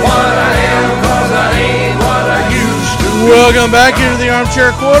am what I am, 'cause I ain't what I used to be. Welcome back into the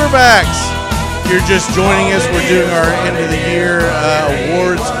Armchair Quarterbacks. If you're just joining us, we're doing our end of the year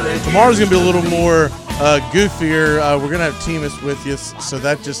awards. Tomorrow's going to be a little more goofier. We're going to have Teamus with you, so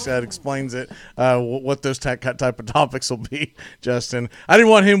that just explains it, what those type of topics will be, Justin. I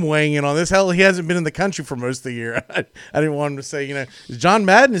didn't want him weighing in on this. Hell, he hasn't been in the country for most of the year. I didn't want him to say, is John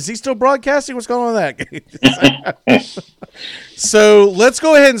Madden, is he still broadcasting? What's going on with that? So let's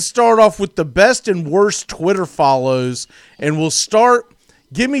go ahead and start off with the best and worst Twitter follows, and we'll start.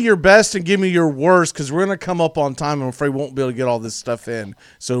 Give me your best and give me your worst, because we're going to come up on time. I'm afraid we won't be able to get all this stuff in.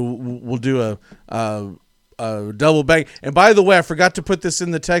 So we'll do a double bang. And by the way, I forgot to put this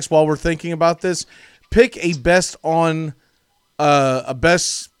in the text while we're thinking about this. Pick a best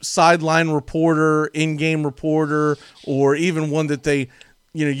sideline reporter, in-game reporter, or even one that they,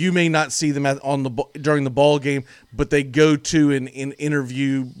 you may not see them during the ball game, but they go to an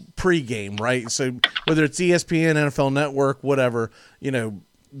interview pregame, right? So whether it's ESPN, NFL Network, whatever,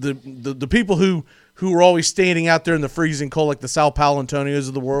 the people who are always standing out there in the freezing cold, like the Sal Palantonios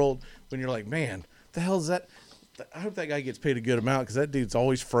of the world, when you're like, man, the hell is that? I hope that guy gets paid a good amount, because that dude's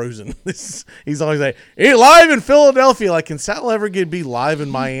always frozen. He's always like, hey, live in Philadelphia. Like, can Sal ever be live in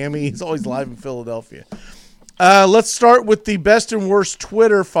Miami? He's always live in Philadelphia. Let's start with the best and worst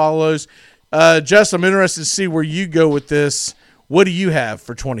Twitter follows. Jess, I'm interested to see where you go with this. What do you have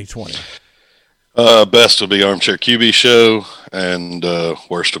for 2020? Best would be Armchair QB Show, and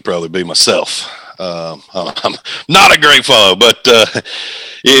worst would probably be myself. I'm not a great follow, but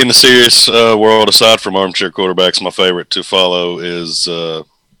in the serious world, aside from Armchair Quarterbacks, my favorite to follow is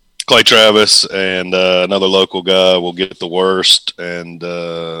Clay Travis, and another local guy will get the worst, and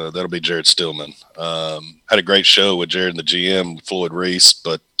that'll be Jared Stillman. Had a great show with Jared and the GM, Floyd Reese,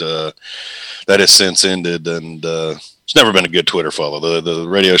 but that has since ended, and it's never been a good Twitter follow. The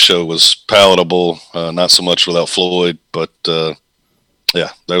radio show was palatable, not so much without Floyd, but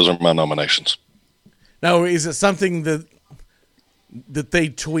yeah, those are my nominations. Now, is it something that they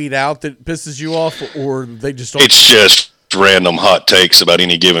tweet out that pisses you off, or they just don't? It's just random hot takes about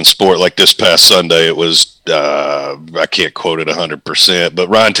any given sport. Like this past Sunday, it was I can't quote it 100%, but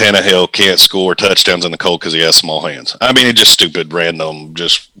Ryan Tannehill can't score touchdowns in the cold because he has small hands. I mean, it's just stupid, random,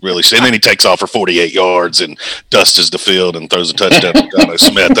 just really. And then he takes off for 48 yards and dusts the field and throws a touchdown to Jono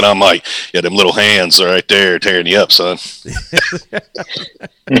Smith, and I'm like, yeah, them little hands are right there tearing you up, son.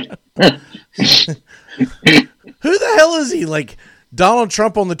 Who the hell is he? Like Donald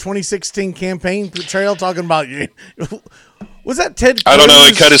Trump on the 2016 campaign trail talking about you. Was that Ted Cruz? I don't know.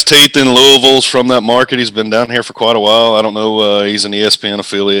 He cut his teeth in Louisville's from that market. He's been down here for quite a while. I don't know. He's an ESPN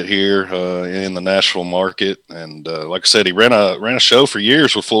affiliate here in the Nashville market. And like I said, he ran a show for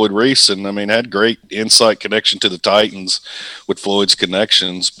years with Floyd Reese, and I mean, had great insight connection to the Titans with Floyd's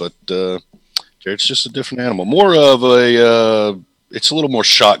connections. But Jared's just a different animal. More of a it's a little more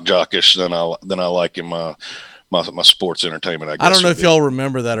shock jockish than I like in my sports entertainment, I guess. I don't know if y'all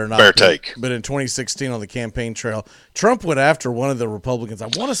remember that or not. Fair take. But in 2016 on the campaign trail, Trump went after one of the Republicans. I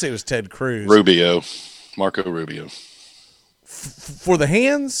want to say it was Ted Cruz. Marco Rubio. For the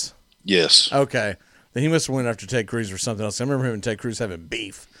hands? Yes. Okay. Then he must have went after Ted Cruz or something else. I remember him and Ted Cruz having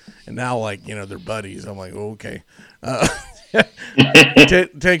beef, and now like they're buddies. I'm like, okay.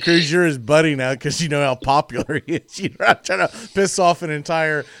 Ted Cruz, you're his buddy now because you know how popular he is. You're not trying to piss off an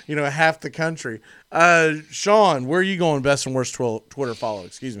entire half the country. Sean, where are you going? Best and worst Twitter follow?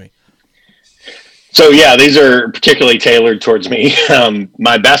 Excuse me. So yeah, these are particularly tailored towards me.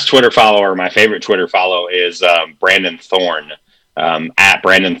 My best Twitter follow, my favorite Twitter follow, is Brandon Thorn, at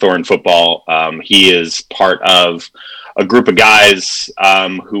Brandon Thorn Football. He is part of a group of guys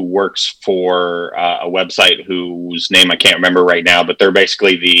who works for a website whose name I can't remember right now, but they're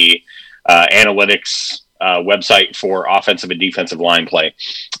basically the analytics website for offensive and defensive line play.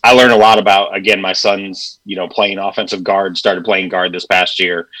 I learned a lot about, again, my son's, playing offensive guard, started playing guard this past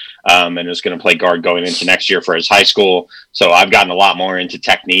year, and is going to play guard going into next year for his high school. So I've gotten a lot more into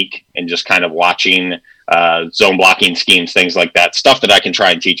technique and just kind of watching zone blocking schemes, things like that, stuff that I can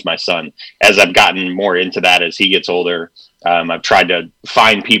try and teach my son. As I've gotten more into that as he gets older, I've tried to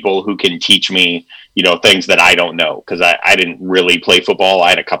find people who can teach me, things that I don't know, because I didn't really play football. I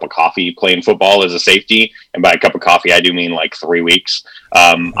had a cup of coffee playing football as a safety, and by a cup of coffee, I do mean like 3 weeks.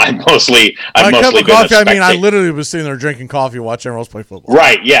 I've mostly been a spectator. I literally was sitting there drinking coffee, watching everyone else play football.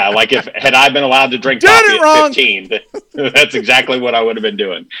 Right? Yeah. Like had I been allowed to drink coffee at 15, that's exactly what I would have been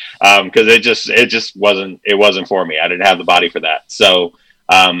doing. Because it just wasn't for me. I didn't have the body for that. So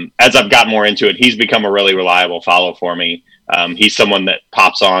as I've got more into it, he's become a really reliable follow for me. He's someone that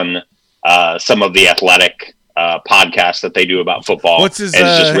pops on some of the athletic podcasts that they do about football. What's his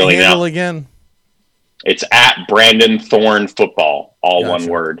handle again? It's at Brandon Thorn Football, all one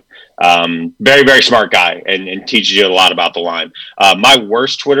word. Very, very smart guy and teaches you a lot about the line. My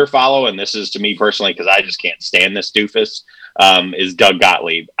worst Twitter follow, and this is to me personally because I just can't stand this doofus, is Doug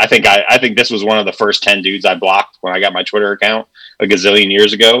Gottlieb. I think this was one of the first 10 dudes I blocked when I got my Twitter account a gazillion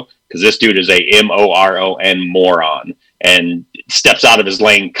years ago, because this dude is a moron moron and steps out of his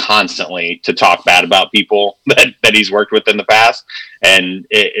lane constantly to talk bad about people that he's worked with in the past. And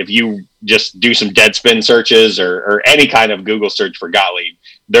if you just do some Deadspin searches or any kind of Google search for Gottlieb,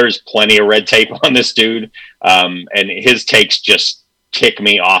 there's plenty of red tape on this dude. And his takes just tick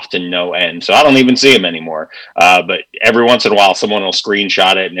me off to no end. So I don't even see him anymore. But every once in a while, someone will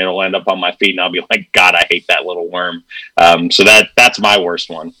screenshot it and it'll end up on my feed and I'll be like, God, I hate that little worm. So that's my worst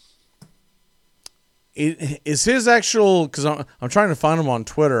one. Is his actual, because I'm trying to find him on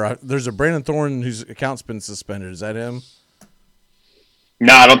Twitter. There's a Brandon Thorn whose account's been suspended. Is that him?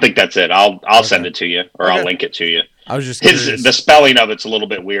 No, I don't think that's it. I'll send it to you, or I'll link it to you. I was just the spelling of it's a little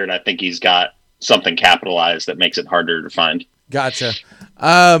bit weird. I think he's got something capitalized that makes it harder to find. Gotcha.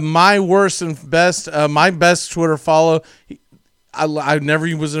 My worst and best, my best Twitter follow. I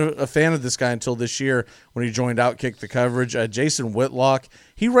never was a fan of this guy until this year when he joined Outkick the Coverage. Jason Whitlock.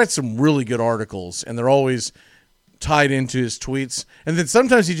 He writes some really good articles, and they're always tied into his tweets. And then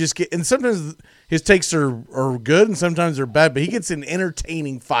sometimes sometimes his takes are good, and sometimes they're bad. But he gets in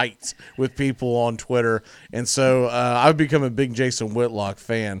entertaining fights with people on Twitter, and so I've become a big Jason Whitlock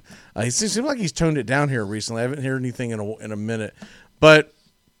fan. He seems like he's toned it down here recently. I haven't heard anything in a minute, but.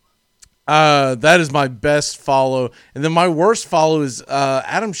 That is my best follow. And then my worst follow is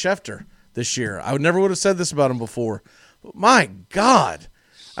Adam Schefter this year. I never would have said this about him before. But my God.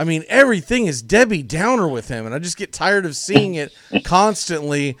 I mean, everything is Debbie Downer with him, and I just get tired of seeing it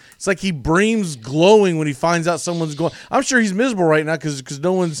constantly. It's like he breams glowing when he finds out someone's going. I'm sure he's miserable right now because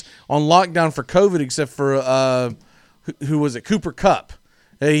no one's on lockdown for COVID except for, who was it, Cooper Kupp.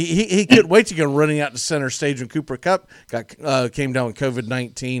 He couldn't wait to go running out to center stage when Cooper Kupp came down with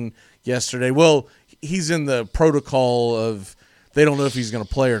COVID-19 yesterday. Well, he's in the protocol of they don't know if he's going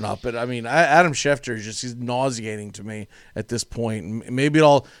to play or not. But I mean, Adam Schefter he's nauseating to me at this point. Maybe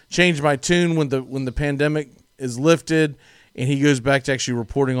I'll change my tune when the pandemic is lifted and he goes back to actually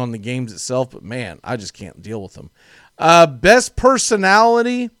reporting on the games itself. But man, I just can't deal with him. Best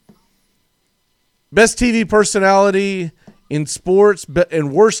personality, best TV personality in sports,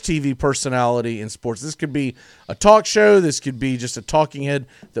 and worst TV personality in sports. This could be a talk show. This could be just a talking head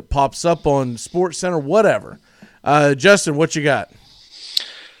that pops up on Sports Center, whatever. Justin, what you got?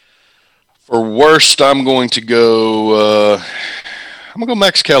 For worst, I'm going to go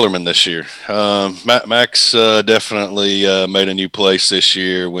Max Kellerman this year. Max definitely made a new place this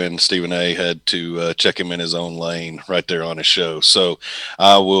year when Stephen A. had to check him in his own lane right there on his show. So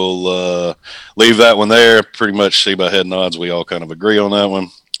I will leave that one there. Pretty much see by head nods we all kind of agree on that one.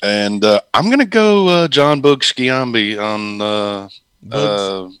 And I'm going to go John Boog Sciambi on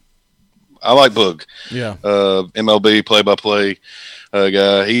I like Boog. Yeah. MLB play-by-play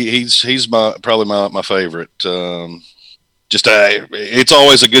guy. He's probably my favorite. it's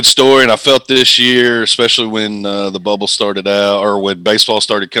always a good story, and I felt this year, especially when the bubble started out, or when baseball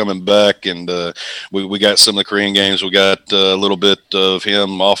started coming back, and we got some of the Korean games. We got a little bit of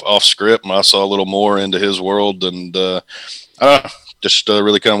him off script, and I saw a little more into his world, and just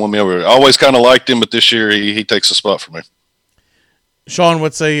really kind of won me over. I always kind of liked him, but this year he takes a spot for me. Sean,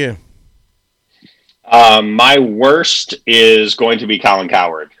 what say you? My worst is going to be Colin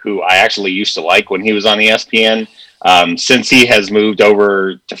Cowherd, who I actually used to like when he was on ESPN. Since he has moved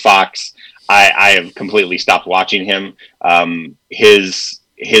over to Fox, I have completely stopped watching him. His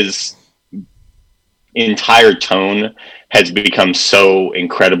entire tone has become so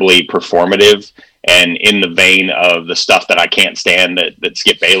incredibly performative and in the vein of the stuff that I can't stand that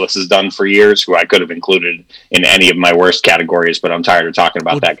Skip Bayless has done for years, who I could have included in any of my worst categories, but I'm tired of talking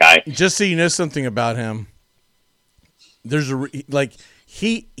about that guy. Just so you know something about him, there's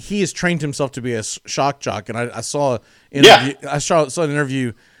he has trained himself to be a shock jock, and I saw an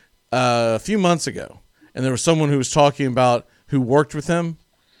interview a few months ago, and there was someone who was talking about who worked with him,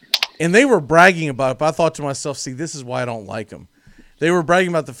 and they were bragging about it, but I thought to myself, see, this is why I don't like him. They were bragging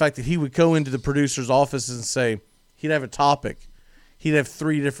about the fact that he would go into the producer's office and say, he'd have a topic. He'd have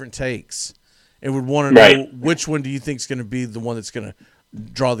 3 different takes and would want to know which one do you think is going to be the one that's going to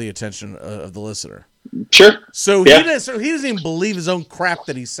draw the attention of the listener. Sure. So he doesn't even believe his own crap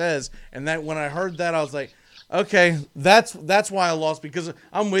that he says. And that when I heard that, I was like, okay, that's why I lost, because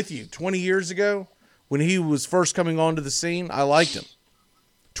I'm with you. 20 years ago, when he was first coming onto the scene, I liked him.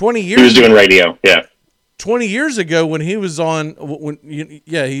 20 years he was doing radio, 20 years ago when he was on,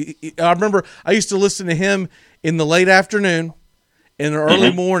 I remember I used to listen to him in the late afternoon, in the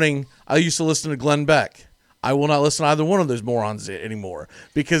early morning. I used to listen to Glenn Beck. I will not listen to either one of those morons anymore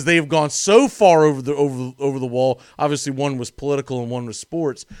because they have gone so far over the wall. Obviously, one was political and one was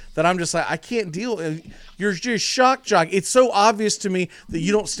sports, that I'm just like, I can't deal. You're just shock jock. It's so obvious to me that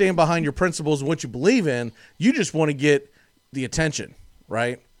you don't stand behind your principles and what you believe in. You just want to get the attention,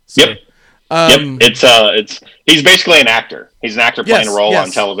 right? So, yep. He's basically an actor. He's an actor playing a role on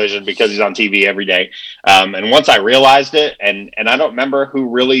television because he's on TV every day. And once I realized it, and I don't remember who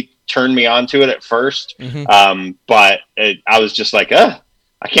really turned me on to it at first, but I was just like, I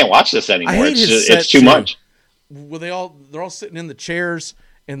can't watch this anymore. It's too much. Well, they're all sitting in the chairs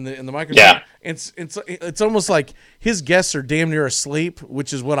in the microphone. Yeah. It's almost like his guests are damn near asleep,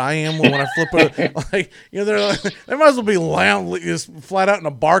 which is what I am when I flip it. They might as well be just flat out in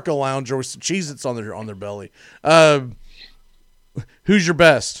a Barca lounger with some Cheez-Its on their belly. Who's your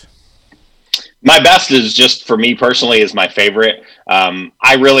best? My best is just, for me personally, is my favorite.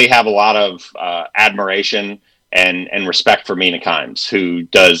 I really have a lot of admiration and respect for Mina Kimes, who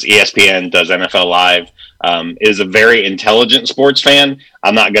does ESPN, does NFL Live, is a very intelligent sports fan.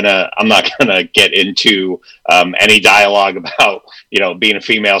 I'm not gonna get into any dialogue about being a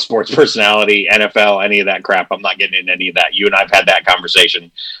female sports personality, NFL, any of that crap. I'm not getting into any of that. You and I've had that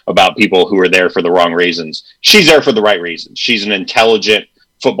conversation about people who are there for the wrong reasons. She's there for the right reasons. She's an intelligent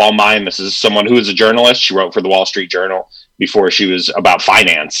football mind. This is someone who is a journalist. She wrote for the Wall Street Journal before she was, about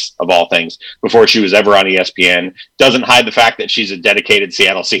finance of all things, before she was ever on ESPN. Doesn't hide the fact that she's a dedicated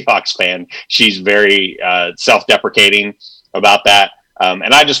Seattle Seahawks fan. She's very self-deprecating about that.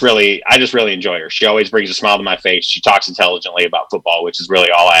 And I just really enjoy her. She always brings a smile to my face. She talks intelligently about football, which is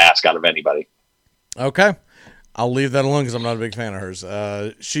really all I ask out of anybody. Okay. I'll leave that alone because I'm not a big fan of hers.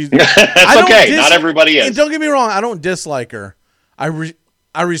 That's okay. Not everybody is. Don't get me wrong. I don't dislike her.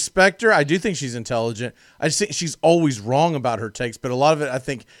 I respect her. I do think she's intelligent. I just think she's always wrong about her takes, but a lot of it, I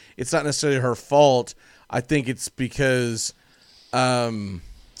think it's not necessarily her fault. I think it's because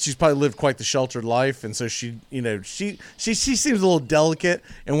she's probably lived quite the sheltered life, and so she seems a little delicate.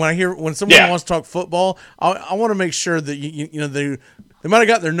 And when someone wants to talk football, I want to make sure that they might have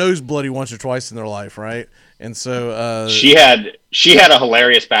got their nose bloody once or twice in their life, right? And so she had a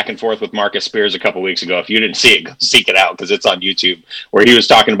hilarious back and forth with Marcus Spears a couple weeks ago. If you didn't see it, go seek it out because it's on YouTube, where he was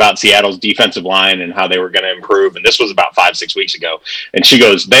talking about Seattle's defensive line and how they were going to improve. And this was about 5-6 weeks ago. And she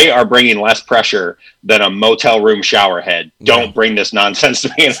goes, "They are bringing less pressure than a motel room shower head. Don't bring this nonsense to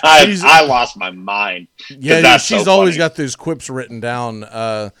me." And I lost my mind. Yeah, she's always got those quips written down.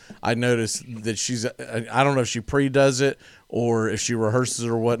 I noticed that I don't know if she pre-does it or if she rehearses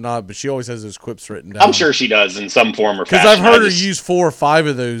or whatnot, but she always has those quips written down. I'm sure she does in some form or fashion. Because I've heard her use 4 or 5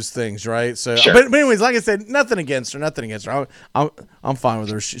 of those things, right? So, sure. But anyways, like I said, nothing against her. I'm fine with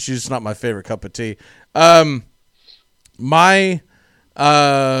her. She's just not my favorite cup of tea. My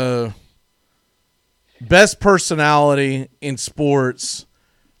best personality in sports,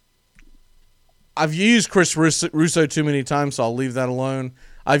 I've used Chris Russo too many times, so I'll leave that alone.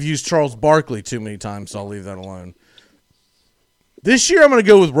 I've used Charles Barkley too many times, so I'll leave that alone. This year I'm going to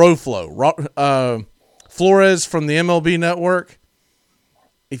go with Roflo. Flores from the MLB Network.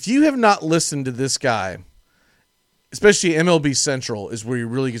 If you have not listened to this guy, especially MLB Central is where he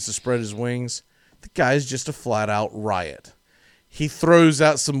really gets to spread his wings, the guy is just a flat-out riot. He throws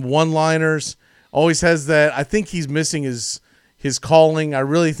out some one-liners, always has that. I think he's missing his calling. I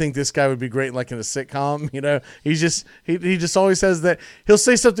really think this guy would be great like in a sitcom. He just always has that. He'll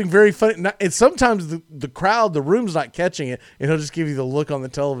say something very funny, and sometimes the crowd, the room's not catching it, and he'll just give you the look on the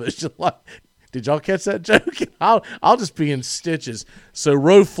television like, did y'all catch that joke? I'll just be in stitches. So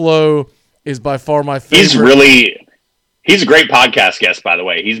Roflo is by far my favorite. He's a great podcast guest, by the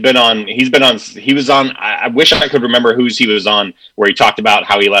way. He was on, I wish I could remember whose he was on, where he talked about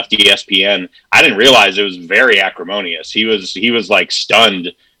how he left ESPN. I didn't realize it was very acrimonious. He was like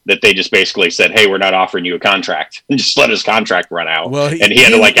stunned that they just basically said, hey, we're not offering you a contract, and just let his contract run out. Well, he had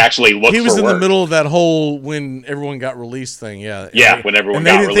to like actually look for work. He was in the middle of that whole when everyone got released thing. Yeah. When everyone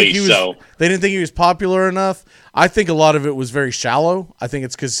got released. They didn't think he was popular enough. I think a lot of it was very shallow. I think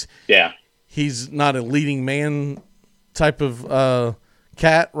it's because he's not a leading man type of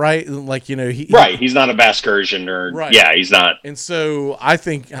cat, right? Like, he's not a Baskersian or he's not. And so I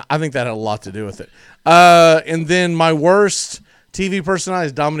think that had a lot to do with it. And then my worst TV personality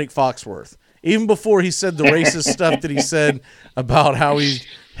is Dominic Foxworth. Even before he said the racist stuff that he said about how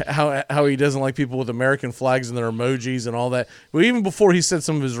he doesn't like people with American flags and their emojis and all that. But even before he said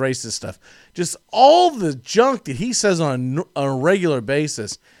some of his racist stuff, just all the junk that he says on a regular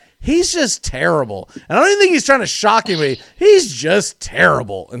basis. He's just terrible. And I don't even think he's trying to shock anybody. He's just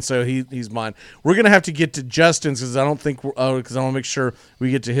terrible. And so he's mine. We're going to have to get to Justin's because I want to make sure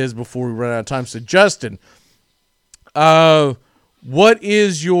we get to his before we run out of time. So Justin, what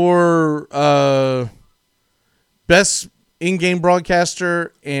is your best in-game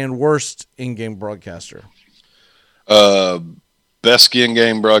broadcaster and worst in-game broadcaster? Best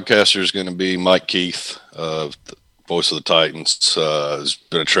in-game broadcaster is going to be Mike Keith, voice of the Titans. Has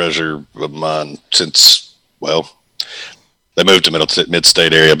been a treasure of mine since, they moved to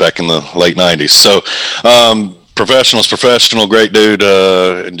mid-state area back in the late 90s. So professional, great dude,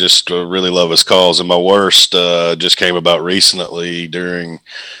 and just really love his calls. And my worst just came about recently during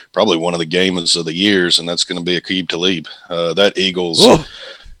probably one of the games of the years, and that's going to be Aqib Talib. That Eagles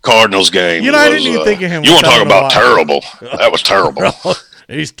Cardinals game. I didn't even think of him. You want to talk about terrible? That was terrible.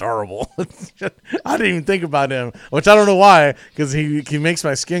 He's terrible. I didn't even think about him, which I don't know why, because he makes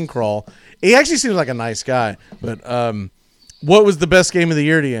my skin crawl. He actually seems like a nice guy. But what was the best game of the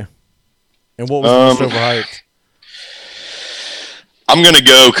year to you? And what was the most overhyped? I'm going to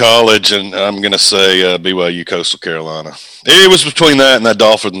go college, and I'm going to say BYU Coastal Carolina. It was between that and that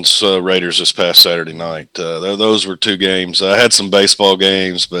Dolphins Raiders this past Saturday night. Those were two games. I had some baseball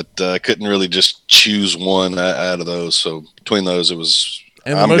games, but I couldn't really just choose one out of those. So between those, it was.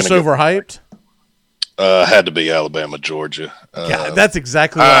 And the most overhyped? Had to be Alabama, Georgia. Yeah, that's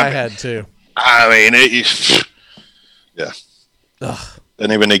exactly what I had too. I mean, yeah. Ugh.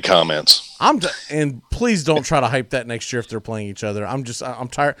 Didn't even need comments. And please don't try to hype that next year if they're playing each other. I'm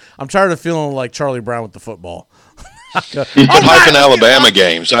tired. I'm tired of feeling like Charlie Brown with the football. Hyping Alabama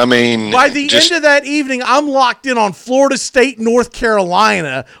games. I mean, by the end of that evening, I'm locked in on Florida State, North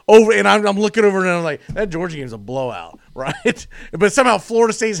Carolina and I'm looking over and I'm like, that Georgia game's a blowout, right? But somehow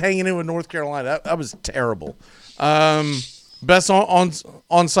Florida State's hanging in with North Carolina. That was terrible. Best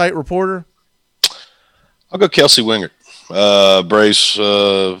on-site reporter? I'll go Kelsey Wingert. Braves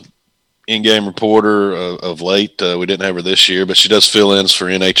in-game reporter of late. We didn't have her this year, but she does fill-ins for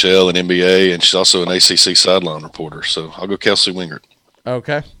NHL and NBA, and she's also an ACC sideline reporter. So I'll go Kelsey Wingert.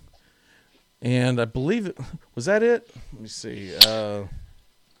 Okay. And I believe was that it? Let me see.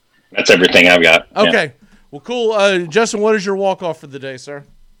 That's everything I've got. Okay. Yeah. Well, cool. Justin, what is your walk-off for the day, sir?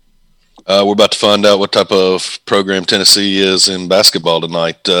 We're about to find out what type of program Tennessee is in basketball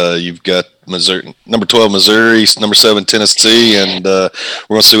tonight. You've got Missouri, number 12 Missouri, number 7 Tennessee, and we're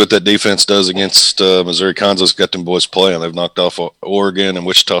going to see what that defense does against Missouri. Konzo's got them boys playing. They've knocked off Oregon and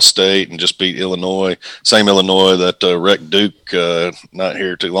Wichita State and just beat Illinois, same Illinois that wrecked Duke not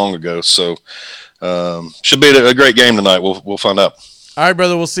here too long ago. So should be a great game tonight. We'll find out. All right,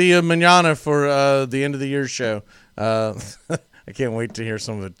 brother. We'll see you mañana for the end of the year show. I can't wait to hear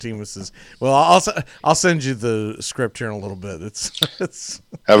some of the teams. Well, I'll send you the script here in a little bit. It's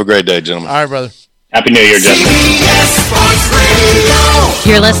Have a great day, gentlemen. All right, brother. Happy New Year, Justin.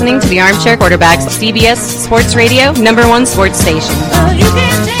 You're listening to the Armchair Quarterbacks, CBS Sports Radio, #1 sports station.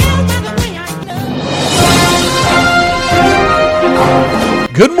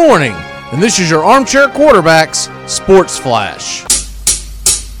 Good morning, and this is your Armchair Quarterbacks Sports Flash.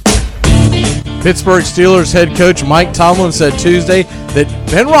 Pittsburgh Steelers head coach Mike Tomlin said Tuesday that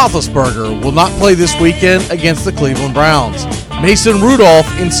Ben Roethlisberger will not play this weekend against the Cleveland Browns. Mason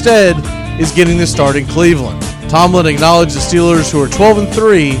Rudolph instead is getting the start in Cleveland. Tomlin acknowledged the Steelers, who are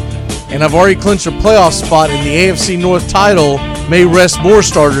 12-3 and have already clinched a playoff spot in the AFC North title, may rest more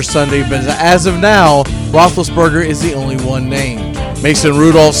starters Sunday, but as of now, Roethlisberger is the only one named. Mason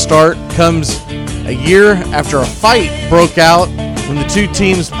Rudolph's start comes a year after a fight broke out when the two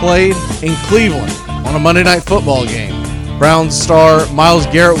teams played in Cleveland on a Monday Night Football game. Browns star Myles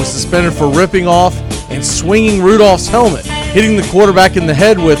Garrett was suspended for ripping off and swinging Rudolph's helmet, hitting the quarterback in the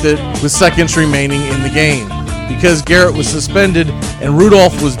head with it with seconds remaining in the game. Because Garrett was suspended and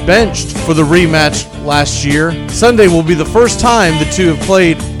Rudolph was benched for the rematch last year, Sunday will be the first time the two have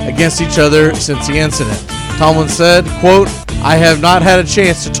played against each other since the incident. Tomlin said, quote, "I have not had a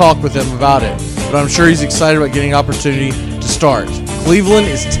chance to talk with him about it, but I'm sure he's excited about getting an opportunity to start." Cleveland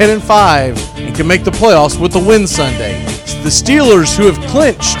is 10-5 and can make the playoffs with a win Sunday. The Steelers, who have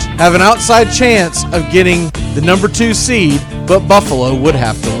clinched, have an outside chance of getting the number 2 seed, but Buffalo would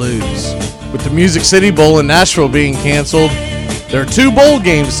have to lose. With the Music City Bowl in Nashville being canceled, there are 2 bowl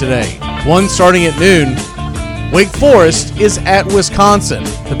games today, one starting at noon. Wake Forest is at Wisconsin.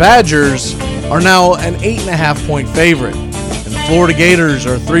 The Badgers are now an 8.5-point favorite, and the Florida Gators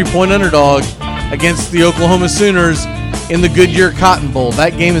are a 3-point underdog against the Oklahoma Sooners in the Goodyear Cotton Bowl.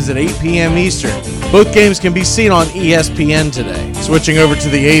 That game is at 8 p.m. Eastern. Both games can be seen on ESPN today. Switching over to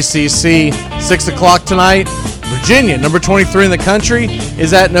the ACC, 6 o'clock tonight, Virginia, number 23 in the country,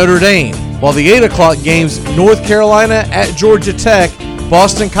 is at Notre Dame. While the 8 o'clock games, North Carolina at Georgia Tech,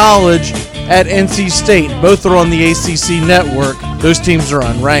 Boston College at NC State. Both are on the ACC network. Those teams are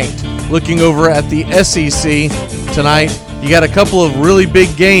unranked. Looking over at the SEC tonight, you got a couple of really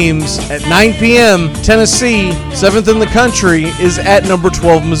big games. At 9 p.m., Tennessee, 7th in the country, is at number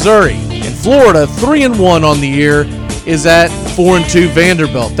 12 Missouri. And Florida, 3-1 on the year, is at 4-2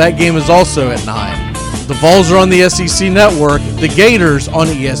 Vanderbilt. That game is also at 9. The Vols are on the SEC network, the Gators on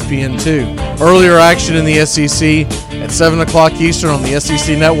ESPN2. Earlier action in the SEC at 7 o'clock Eastern on the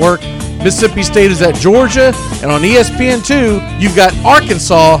SEC network. Mississippi State is at Georgia, and on ESPN2, you've got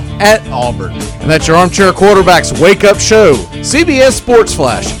Arkansas at Auburn. And that's your Armchair Quarterbacks Wake Up Show, CBS Sports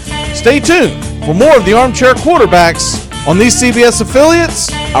Flash. Stay tuned for more of the Armchair Quarterbacks on these CBS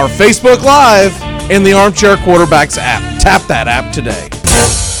affiliates, our Facebook Live, and the Armchair Quarterbacks app. Tap that app today.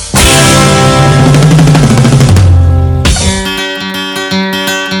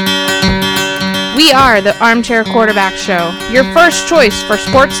 We are the Armchair Quarterback Show, your first choice for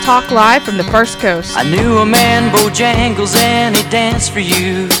sports talk live from the First Coast. I knew a man, Bojangles, and he danced for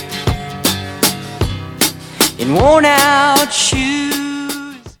you in worn out shoes.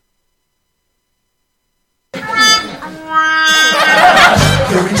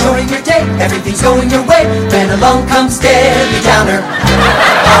 You're enjoying your day, everything's going your way. Then along comes Debbie Downer.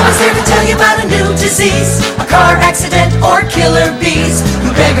 Always there to tell you about a new disease, a car accident or killer bees.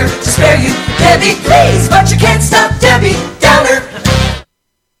 You beg her to spare you, Debbie, please, but you can't stop Debbie Downer.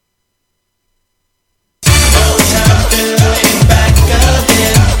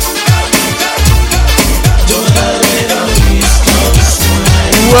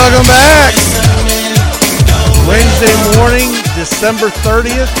 Welcome back. Wednesday morning, December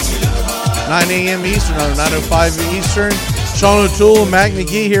 30th, 9 a.m. Eastern, 9:05 Eastern. Sean O'Toole and Mac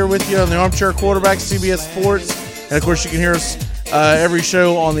McGee here with you on the Armchair Quarterbacks, CBS Sports. And, of course, you can hear us every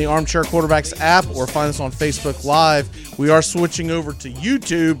show on the Armchair Quarterbacks app or find us on Facebook Live. We are switching over to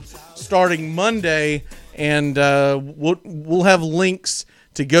YouTube starting Monday, and we'll have links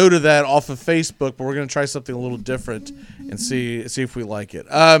to go to that off of Facebook, but we're going to try something a little different and see if we like it.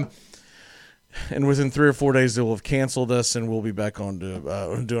 And within 3 or 4 days, they will have canceled us, and we'll be back on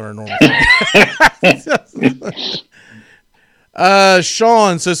to doing our normal thing.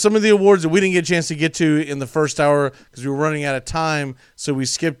 Sean, so some of the awards that we didn't get a chance to get to in the first hour because we were running out of time, so we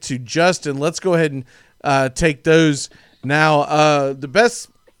skipped to Justin. Let's go ahead and take those now. The best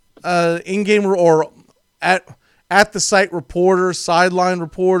in-game or at the site reporter, sideline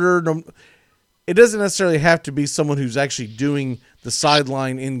reporter. It doesn't necessarily have to be someone who's actually doing the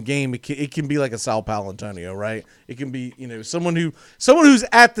sideline in game. It can be like a Sal Paolantonio, right? It can be, someone who's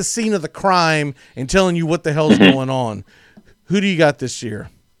at the scene of the crime and telling you what the hell's going on. Who do you got this year?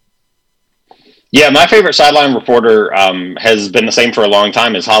 Yeah, my favorite sideline reporter has been the same for a long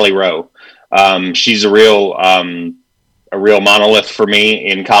time, is Holly Rowe. She's a real monolith for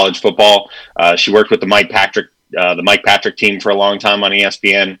me in college football. She worked with the Mike the Mike Patrick team for a long time on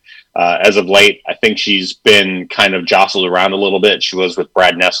ESPN. As of late, I think she's been kind of jostled around a little bit. She was with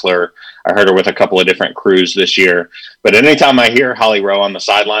Brad Nessler. I heard her with a couple of different crews this year. But anytime I hear Holly Rowe on the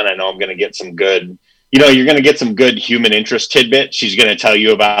sideline, I know I'm going to get some good, you're going to get some good human interest tidbit. She's going to tell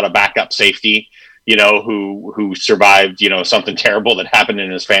you about a backup safety, who survived, something terrible that happened in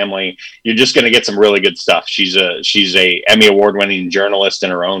his family. You're just going to get some really good stuff. She's a Emmy Award-winning journalist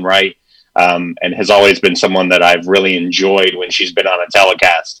in her own right, and has always been someone that I've really enjoyed when she's been on a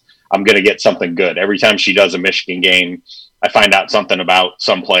telecast. I'm going to get something good. Every time she does a Michigan game, I find out something about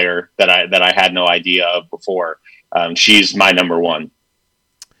some player that I had no idea of before. She's my number one.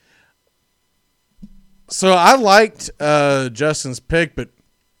 So I liked Justin's pick, but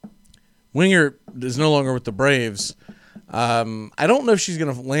Wingert is no longer with the Braves. I don't know if she's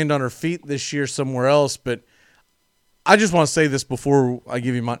going to land on her feet this year somewhere else, but I just want to say this before I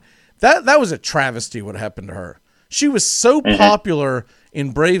give you mine. That was a travesty what happened to her. She was so popular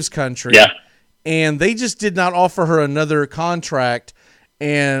in Braves country, and they just did not offer her another contract,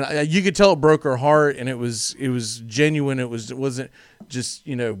 and you could tell it broke her heart, and it was genuine. It wasn't just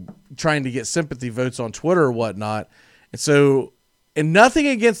trying to get sympathy votes on Twitter or whatnot. And nothing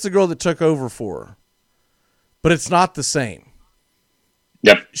against the girl that took over for her, but it's not the same.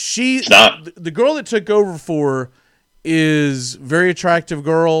 Yep, it's not. The girl that took over for her is a very attractive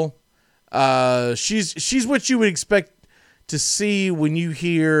girl. She's what you would expect to see when you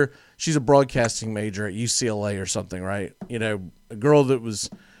hear she's a broadcasting major at UCLA or something, right? A girl that was,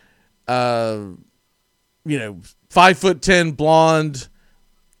 5'10", blonde,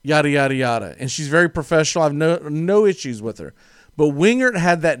 yada yada yada, and she's very professional. I have no issues with her, but Wingert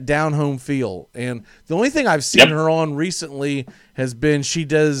had that down home feel, and the only thing I've seen her on recently has been she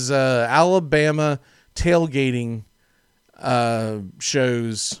does Alabama tailgating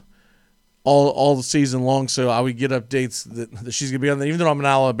shows all the season long, so I would get updates that she's gonna be on there. Even though I'm an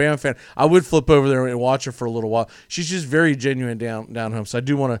Alabama fan, I would flip over there and watch her for a little while. She's just very genuine down home, so I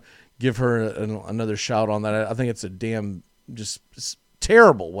do want to give her another shout on that. I think it's a damn it's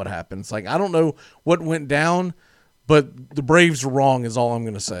terrible what happened. It's like I don't know what went down, but the Braves are wrong is all I'm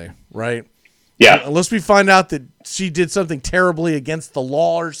gonna say, right? Yeah. Unless we find out that she did something terribly against the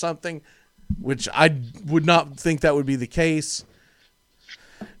law or something, which I would not think that would be the case.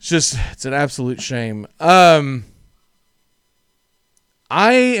 It's an absolute shame. I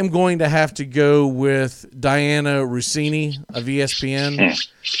am going to have to go with Diana Rossini of ESPN.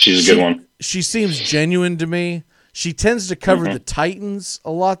 She's a good one. She seems genuine to me. She tends to cover the Titans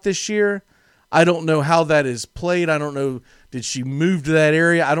a lot this year. I don't know how that is played. I don't know. Did she move to that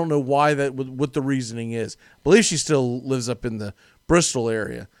area? I don't know why what the reasoning is. I believe she still lives up in the Bristol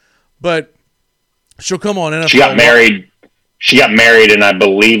area, but she'll come on NFL. She got married and I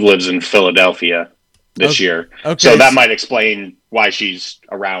believe lives in Philadelphia this year. Okay. So that might explain why she's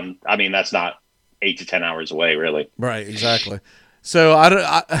around. I mean, that's not 8 to 10 hours away, really. Right, exactly. So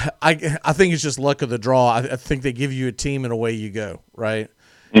I think it's just luck of the draw. I think they give you a team and away you go, right?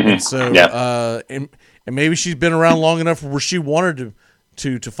 Mm-hmm. And so and maybe she's been around long enough where she wanted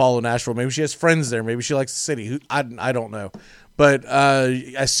to follow Nashville. Maybe she has friends there. Maybe she likes the city. I don't know. But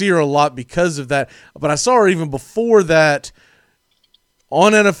I see her a lot because of that. But I saw her even before that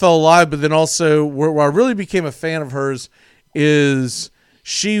on NFL Live, but then also where I really became a fan of hers is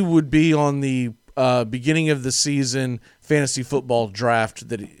she would be on the beginning of the season fantasy football draft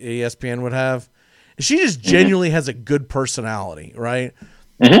that ESPN would have. She just genuinely has a good personality, right?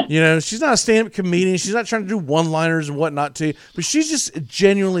 Mm-hmm. She's not a stand-up comedian. She's not trying to do one-liners and whatnot too, but she's just a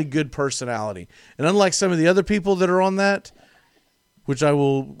genuinely good personality. And unlike some of the other people that are on that, which I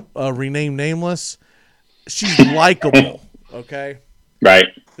will rename nameless, she's likable, okay? Right.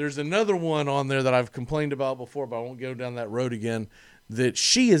 There's another one on there that I've complained about before, but I won't go down that road again, that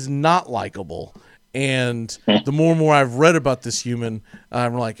she is not likable. And the more and more I've read about this human,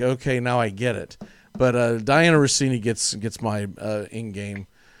 I'm like, okay, now I get it. But Diana Rossini gets my in-game.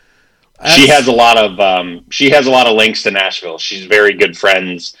 She has a lot of links to Nashville. She's very good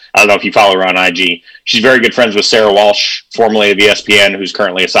friends. I don't know if you follow her on IG. She's very good friends with Sarah Walsh, formerly of ESPN, who's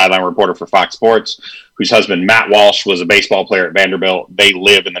currently a sideline reporter for Fox Sports, whose husband, Matt Walsh, was a baseball player at Vanderbilt. They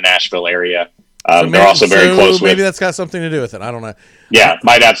live in the Nashville area. They're also very close with. Maybe that's got something to do with it. I don't know. Yeah,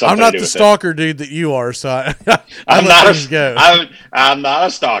 might have something to do with it. I'm not the stalker dude that you are, so I'm not a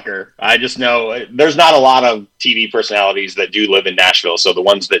stalker. I just know there's not a lot of TV personalities that do live in Nashville, so the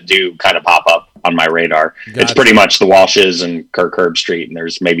ones that do kind of pop up on my radar. Gotcha. It's pretty much the Walshes and Kirk Herbstreit, and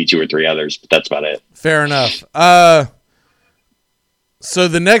there's maybe 2 or 3 others, but that's about it. Fair enough. So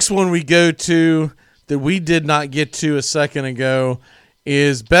the next one we go to that we did not get to a second ago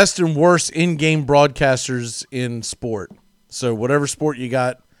is best and worst in-game broadcasters in sport. So whatever sport you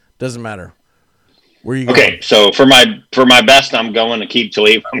got, doesn't matter. Where you going? Okay, so for my best, I'm going to Aqib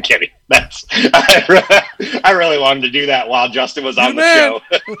Talib. I'm kidding. I really wanted to do that while Justin was on the show.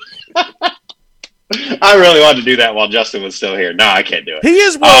 I really wanted to do that while Justin was still here. No, I can't do it. He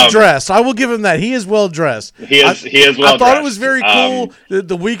is well dressed. I will give him that. He is well dressed. He is well dressed. I thought it was very cool.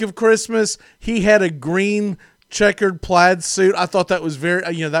 The week of Christmas, he had a green checkered plaid suit. I thought that was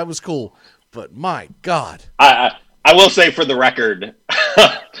that was cool. But my God. I will say for the record,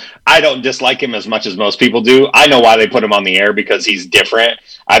 I don't dislike him as much as most people do. I know why they put him on the air, because he's different.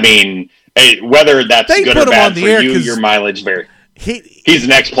 I mean, whether that's good or bad for you, your mileage varies. He's the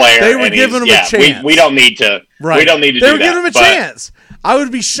next player. They were giving him a chance. We don't need to. Right. We don't need to. They were giving him a chance. I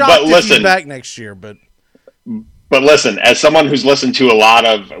would be shocked if he's back next year. But listen, as someone who's listened to a lot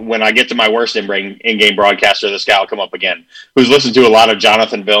of, when I get to my worst in-game broadcaster, this guy will come up again, who's listened to a lot of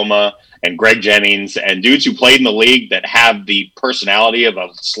Jonathan Vilma and Greg Jennings and dudes who played in the league that have the personality of a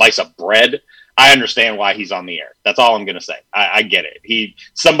slice of bread. I understand why he's on the air. That's all I'm going to say. I get it.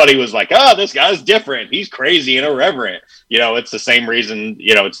 Somebody was like, oh, this guy's different. He's crazy and irreverent. It's the same reason,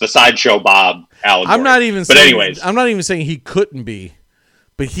 it's the Sideshow Bob allegory. I'm not even saying he couldn't be,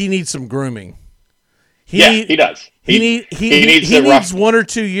 but he needs some grooming. He does. He needs 1 or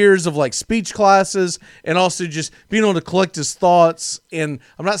 2 years of like speech classes, and also just being able to collect his thoughts. And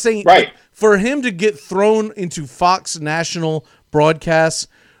I'm not saying for him to get thrown into Fox national broadcasts,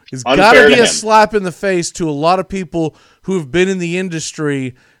 it's got to be a slap in the face to a lot of people who have been in the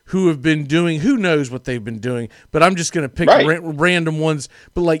industry, who have been doing, who knows what they've been doing. But I'm just going to pick random ones,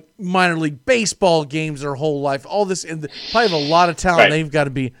 but like minor league baseball games their whole life, all this, and probably have a lot of talent. They've got to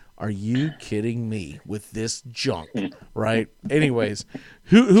be, are you kidding me with this junk? Right? Anyways,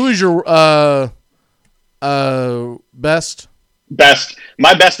 who is your best?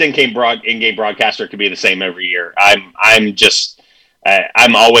 My best in-game broadcaster could be the same every year. I'm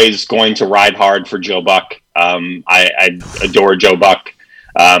always going to ride hard for Joe Buck. I adore Joe Buck.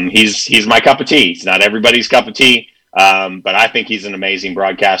 He's my cup of tea. He's not everybody's cup of tea, but I think he's an amazing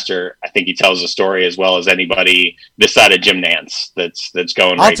broadcaster. I think he tells a story as well as anybody this side of Jim Nantz that's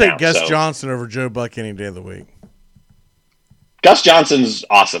going right now. I'll take Gus Johnson over Joe Buck any day of the week. Gus Johnson's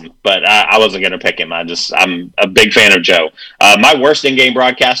awesome, but I wasn't going to pick him. I'm a big fan of Joe. My worst in-game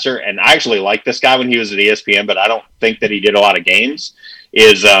broadcaster, and I actually liked this guy when he was at ESPN, but I don't think that he did a lot of games,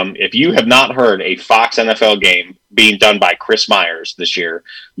 is if you have not heard a Fox NFL game being done by Chris Myers this year,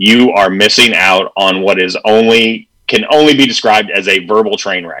 you are missing out on what can only be described as a verbal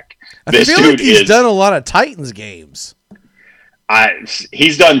train wreck. I feel like he's done a lot of Titans games.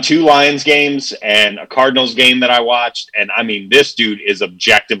 He's done 2 Lions games and a Cardinals game that I watched, and I mean, this dude is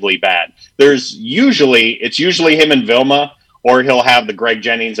objectively bad. It's usually him and Vilma, or he'll have the Greg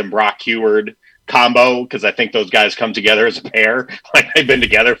Jennings and Brock Heward combo, because I think those guys come together as a pair. Like, they've been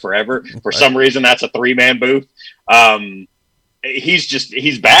together forever. For some reason, that's a 3-man booth.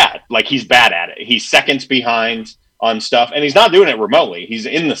 He's bad. Like, he's bad at it. He's seconds behind on stuff, and he's not doing it remotely. He's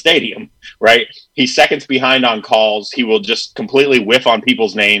in the stadium, right? He's seconds behind on calls. He will just completely whiff on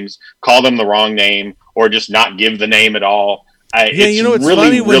people's names, call them the wrong name, or just not give the name at all. It's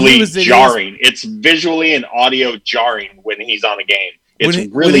really jarring. It's visually and audio jarring when he's on a game. It's when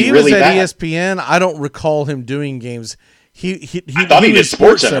he really was at bad. ESPN, I don't recall him doing games. I thought he did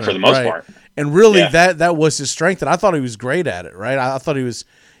SportsCenter for the most part. And really, that was his strength, and I thought he was great at it, right? I thought he's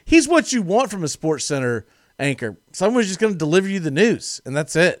what you want from a SportsCenter anchor. Someone's just going to deliver you the news, and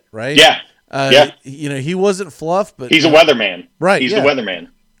that's it, right? Yeah. He wasn't fluff, but he's a weatherman. Right. He's the weatherman.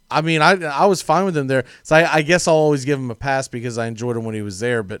 I mean, I was fine with him there. So I guess I'll always give him a pass because I enjoyed him when he was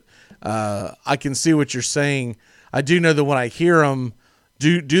there, but I can see what you're saying. I do know that when I hear him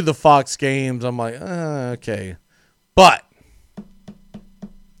do the Fox games, I'm like, okay. But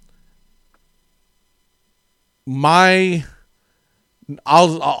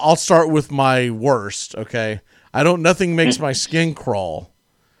I'll start with my worst, okay? Nothing makes my skin crawl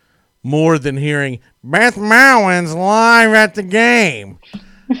more than hearing Beth Mowins live at the game.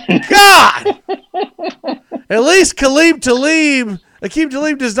 God! At least Aqib Talib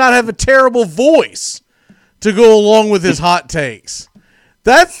does not have a terrible voice to go along with his hot takes.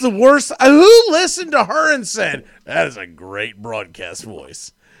 That's the worst. Who listened to her and said, that is a great broadcast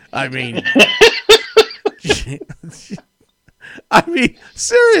voice? I mean...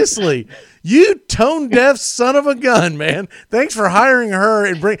 seriously, you tone-deaf son of a gun, man. Thanks for hiring her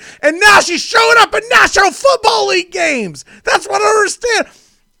and now she's showing up at National Football League games. That's what I understand.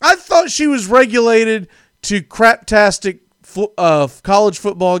 I thought she was regulated to craptastic college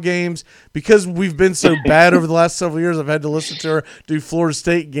football games. Because we've been so bad over the last several years, I've had to listen to her do Florida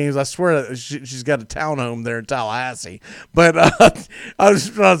State games. I swear that she's got a townhome there in Tallahassee. But I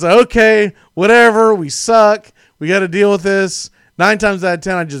was like, okay, whatever. We suck. We got to deal with this. 9 times out of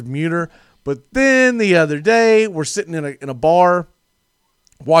 10, I just mute her. But then the other day, we're sitting in a bar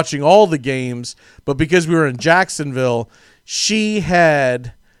watching all the games. But because we were in Jacksonville, she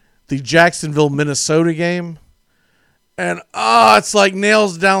had the Jacksonville, Minnesota game. And, it's like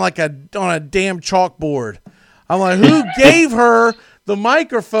nails down like on a damn chalkboard. I'm like, who gave her the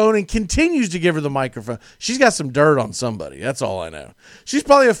microphone and continues to give her the microphone? She's got some dirt on somebody. That's all I know. She's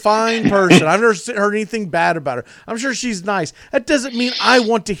probably a fine person. I've never heard anything bad about her. I'm sure she's nice. That doesn't mean I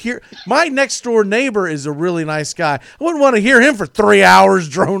want to hear. My next door neighbor is a really nice guy. I wouldn't want to hear him for 3 hours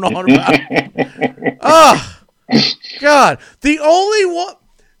drone on about it. Oh, God. The only one.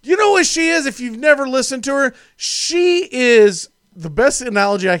 You know what she is? If you've never listened to her, she is the best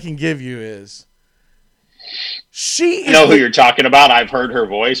analogy I can give you is she. I know who you're talking about. I've heard her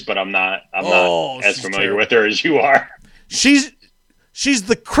voice, but I'm not as familiar with her as you are. She's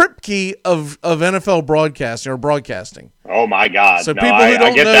the Kripke of NFL broadcasting or broadcasting. Oh my God! So no, people who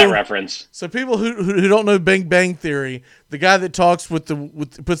don't I get know, that reference. So people who don't know Big Bang Theory, the guy that talks puts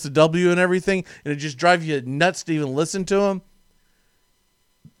the W and everything, and it just drives you nuts to even listen to him.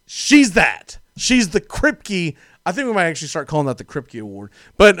 She's that. She's the Kripke. I think we might actually start calling that the Kripke Award.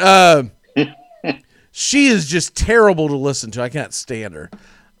 But she is just terrible to listen to. I can't stand her.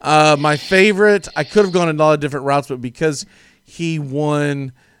 My favorite, I could have gone in a lot of different routes, but because he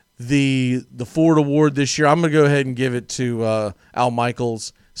won the Ford Award this year, I'm going to go ahead and give it to Al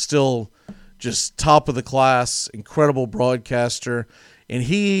Michaels. Still just top of the class, incredible broadcaster. And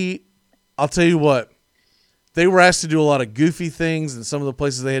I'll tell you what, they were asked to do a lot of goofy things in some of the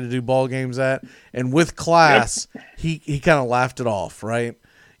places they had to do ball games at. And with class, he kind of laughed it off, right?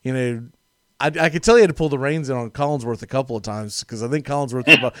 You know, I could tell he had to pull the reins in on Collinsworth a couple of times because I think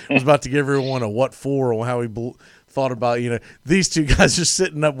Collinsworth was about to give everyone a what for on how he thought about, these two guys just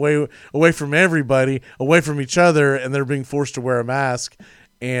sitting up way away from everybody, away from each other, and they're being forced to wear a mask.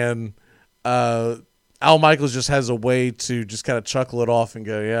 And Al Michaels just has a way to just kind of chuckle it off and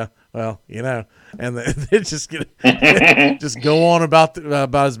go, yeah, well, and they just just go on about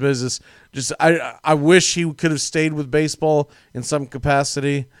his business. Just I wish he could have stayed with baseball in some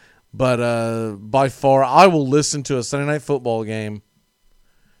capacity, but by far I will listen to a Sunday Night Football game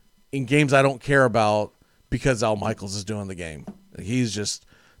in games I don't care about because Al Michaels is doing the game. He's just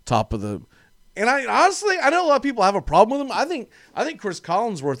top of the. And I honestly know a lot of people have a problem with him. I think Chris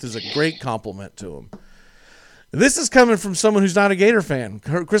Collinsworth is a great compliment to him. This is coming from someone who's not a Gator fan.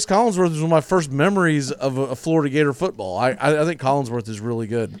 Chris Collinsworth is one of my first memories of a Florida Gator football. I think Collinsworth is really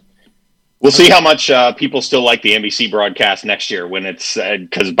good. We'll see how much people still like the NBC broadcast next year when it's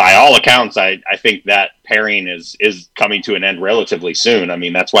because by all accounts, I think that pairing is coming to an end relatively soon. I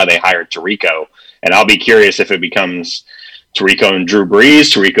mean, that's why they hired Tirico. And I'll be curious if it becomes Tirico and Drew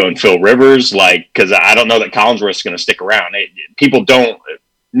Brees, Tirico and Phil Rivers, because I don't know that Collinsworth is going to stick around.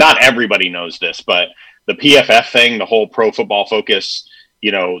 Not everybody knows this, but the PFF thing, the whole Pro Football Focus,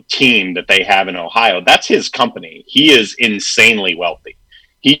 team that they have in Ohio, that's his company. He is insanely wealthy.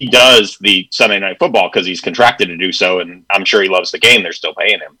 He does the Sunday Night Football because he's contracted to do so, and I'm sure he loves the game. They're still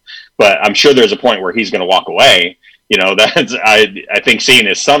paying him. But I'm sure there's a point where he's going to walk away. I think seeing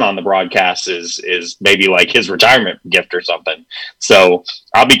his son on the broadcast is maybe like his retirement gift or something. So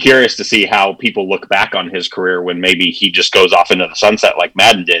I'll be curious to see how people look back on his career when maybe he just goes off into the sunset like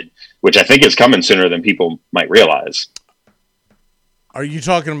Madden did, which I think is coming sooner than people might realize. Are you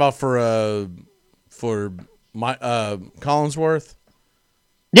talking about for Collinsworth?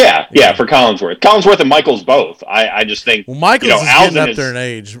 Yeah, for Collinsworth. Collinsworth and Michaels both. I just think Michaels is getting up there in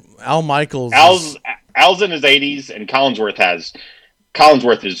age. Al Michaels Al's in his 80s, and Collinsworth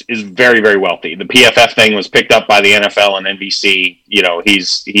is very, very wealthy. The PFF thing was picked up by the NFL and NBC.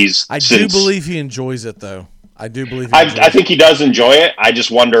 He's. I do believe he enjoys it, though. I do believe. I think he does enjoy it. I just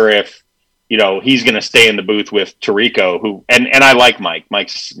wonder if he's going to stay in the booth with Tirico, who and I like Mike.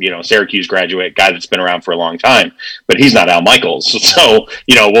 Mike's Syracuse graduate, guy that's been around for a long time, but he's not Al Michaels. So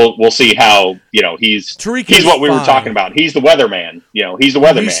we'll see how he's what we were talking about. He's the weatherman. He's the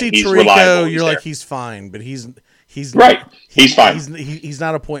weatherman. You see he's Tirico, reliable. you're like he's fine, but he's right. He's fine. He's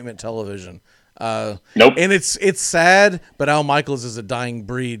not appointment television. Nope. And it's sad, but Al Michaels is a dying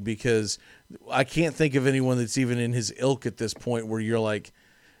breed because I can't think of anyone that's even in his ilk at this point where you're like.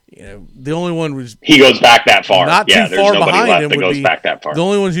 the only one was he goes back that far. Not yeah, too there's far nobody behind left him that would goes be, back that far. The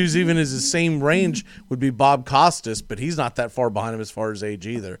only one who's even is the same range would be Bob Costas, but he's not that far behind him as far as age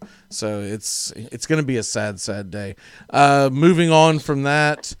either. So it's going to be a sad day. Moving on from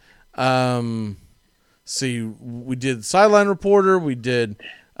that, see, we did Sideline Reporter, we did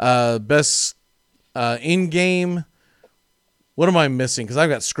best in-game. What am I missing? Because I've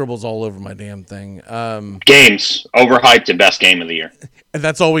got scribbles all over my damn thing. Games, overhyped and best game of the year. And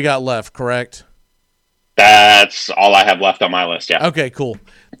that's all we got left, correct? That's all I have left on my list, yeah. Okay, cool.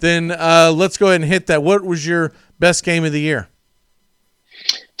 Then let's go ahead and hit that. What was your best game of the year?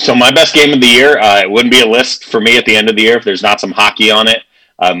 So my best game of the year, it wouldn't be a list for me at the end of the year if there's not some hockey on it.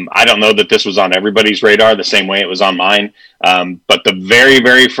 I don't know that this was on everybody's radar the same way it was on mine. But the very,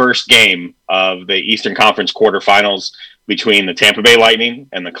 very first game of the Eastern Conference quarterfinals between the Tampa Bay Lightning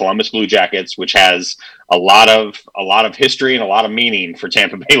and the Columbus Blue Jackets, which has a lot of history and a lot of meaning for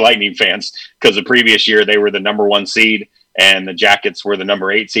Tampa Bay Lightning fans, because the previous year they were the number 1 seed and the Jackets were the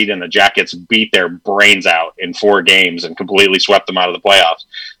number 8 seed, and the Jackets beat their brains out in 4 games and completely swept them out of the playoffs.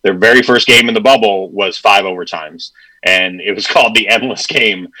 Their very first game in the bubble was 5 overtimes, and it was called the Endless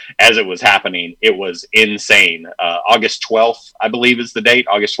Game as it was happening. It was insane. August 12th, I believe is the date,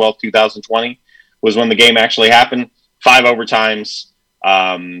 August 12th, 2020 was when the game actually happened. 5 overtimes.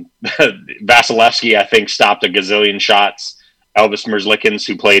 Vasilevsky, I think, stopped a gazillion shots. Elvis Merzlikins,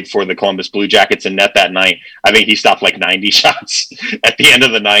 who played for the Columbus Blue Jackets in net that night, I think he stopped like 90 shots at the end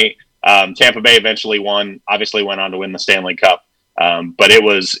of the night. Tampa Bay eventually won, obviously went on to win the Stanley Cup. But it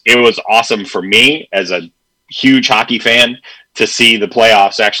was awesome for me as a huge hockey fan to see the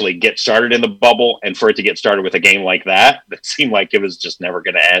playoffs actually get started in the bubble, and for it to get started with a game like that seemed like it was just never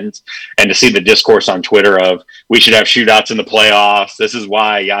going to end. And to see the discourse on Twitter of we should have shootouts in the playoffs, this is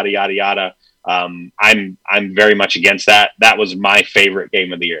why, yada, yada, yada. I'm very much against that. That was my favorite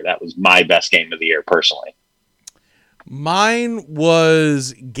game of the year. That was my best game of the year personally. Mine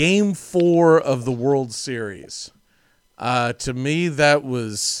was Game 4 of the World Series. To me, that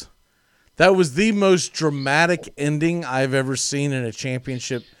was the most dramatic ending I've ever seen in a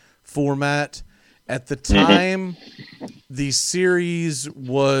championship format. At the time, the series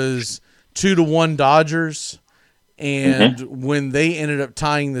was 2-1 Dodgers, and when they ended up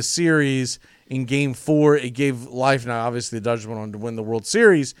tying the series in Game 4, it gave life. Now, obviously, the Dodgers went on to win the World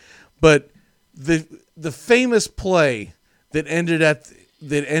Series, but the famous play that ended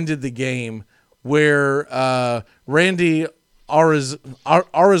the game where Randy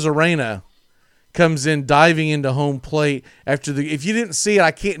Arozarena comes in diving into home plate after if you didn't see it,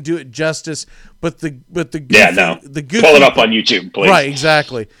 I can't do it justice, but the goofy, the goofy, pull it up on YouTube, please. Right,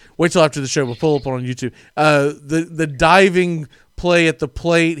 exactly. Wait till after the show, we'll pull it up on YouTube. The diving play at the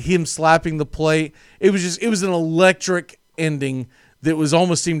plate, him slapping the plate. It was an electric ending that was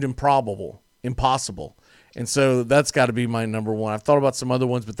almost seemed impossible. And so that's got to be my number one. I've thought about some other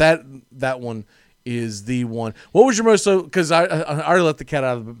ones, but that one is the one. What was your most? Because I already let the cat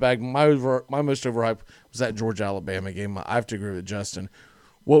out of the bag. My most overhyped was that Georgia-Alabama game. I have to agree with Justin.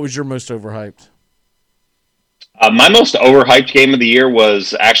 What was your most overhyped? My most overhyped game of the year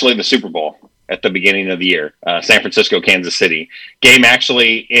was actually the Super Bowl at the beginning of the year. San Francisco, Kansas City game.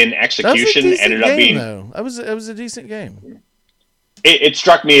 Actually, in execution, ended up being. It was a decent game. It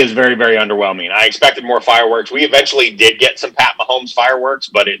struck me as very, very underwhelming. I expected more fireworks. We eventually did get some Pat Mahomes fireworks,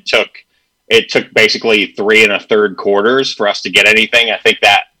 but it took basically 3 1/3 quarters for us to get anything. I think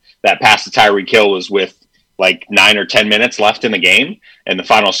that pass to Tyreek Hill was with like 9 or 10 minutes left in the game, and the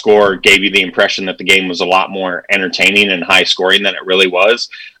final score gave you the impression that the game was a lot more entertaining and high scoring than it really was.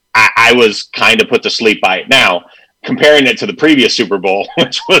 I was kind of put to sleep by it. Now, comparing it to the previous Super Bowl,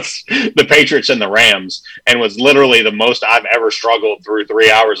 which was the Patriots and the Rams, and was literally the most I've ever struggled through 3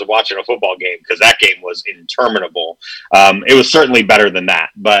 hours of watching a football game, because that game was interminable. It was certainly better than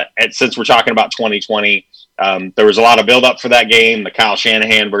that. But since we're talking about 2020, there was a lot of buildup for that game, the Kyle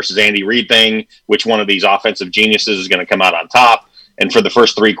Shanahan versus Andy Reid thing, which one of these offensive geniuses is going to come out on top. And for the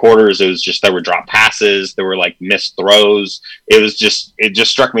first 3 quarters, it was just, there were drop passes, there were like missed throws. It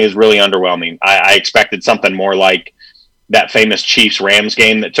just struck me as really underwhelming. I expected something more like that famous Chiefs-Rams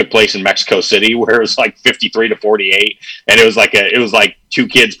game that took place in Mexico City, where it was like 53-48, and it was like 2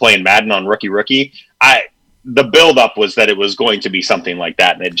 kids playing Madden on rookie. The build-up was that it was going to be something like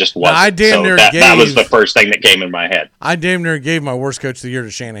that, and it just wasn't. That was the first thing that came in my head. I damn near gave my worst coach of the year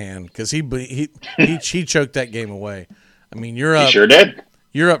to Shanahan, because he choked that game away. I mean, you're up. He sure did.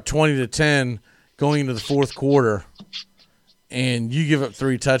 You're up 20-10 going into the fourth quarter, and you give up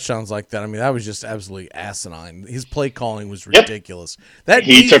 3 touchdowns like that. I mean, that was just absolutely asinine. His play calling was ridiculous. Yep.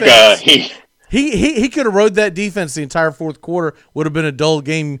 He could have rode that defense the entire fourth quarter. Would have been a dull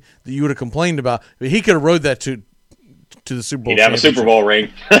game that you would have complained about. But he could have rode that to the Super Bowl. He'd have a Super Bowl ring.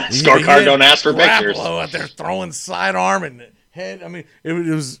 Scorecard don't ask for pictures. Garoppolo out there throwing sidearm and head. I mean,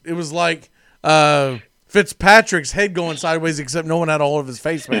 it was like Fitzpatrick's head going sideways, except no one had all of his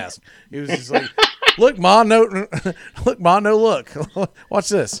face mask. It was just like, look, Ma, no, look. Watch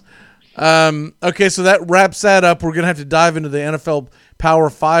this. Okay, so that wraps that up. We're gonna have to dive into the NFL Power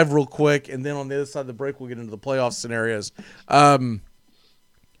 5 real quick, and then on the other side of the break, we'll get into the playoff scenarios.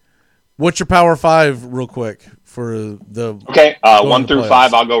 What's your Power 5 real quick for the? Okay, 1 through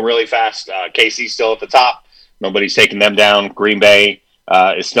 5. I'll go really fast. KC's still at the top. Nobody's taking them down. Green Bay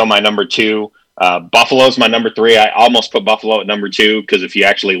is still my number 2. Buffalo's my number 3. I almost put Buffalo at number 2 because if you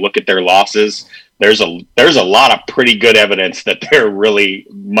actually look at their losses, there's a lot of pretty good evidence that they're really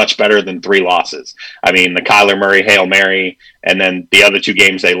much better than 3 losses. I mean, the Kyler Murray Hail Mary, and then the other 2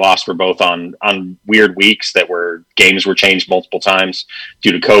 games they lost were both on weird weeks that were games were changed multiple times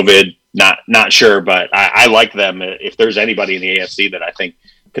due to COVID. Not sure, but I like them. If there's anybody in the AFC that I think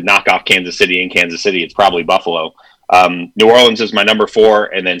could knock off Kansas City in Kansas City, it's probably Buffalo. New Orleans is my number 4,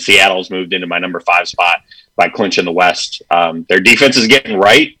 and then Seattle's moved into my number 5 spot by clinching the West. Their defense is getting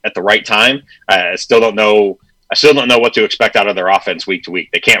right at the right time. I still don't know what to expect out of their offense week to week.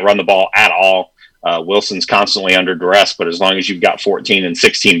 They can't run the ball at all. Wilson's constantly under duress, but as long as you've got 14 and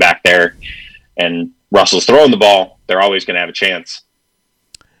 16 back there and Russell's throwing the ball, they're always going to have a chance.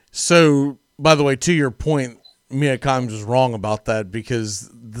 So, by the way, to your point, Mia Kimes was wrong about that because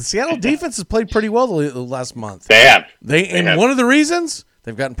the Seattle defense has played pretty well the last month. They have. And one of the reasons,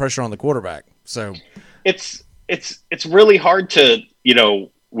 they've gotten pressure on the quarterback. So it's really hard to,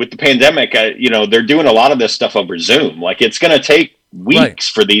 with the pandemic, they're doing a lot of this stuff over Zoom. Like, it's going to take weeks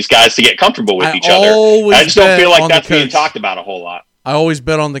for these guys to get comfortable with each other. I just don't feel like that's being talked about a whole lot. I always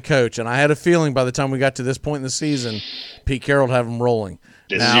bet on the coach, and I had a feeling by the time we got to this point in the season, Pete Carroll would have him rolling.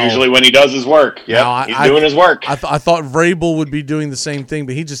 This is usually when he does his work. Yeah, he's doing his work. I thought Vrabel would be doing the same thing,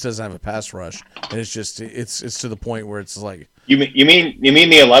 but he just doesn't have a pass rush. And it's just it's to the point where it's like you mean the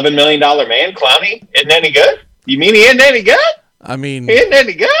 $11 million man, Clowney, isn't any good? You mean he isn't any good? I mean, he isn't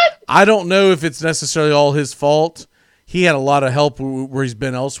any good? I don't know if it's necessarily all his fault. He had a lot of help where he's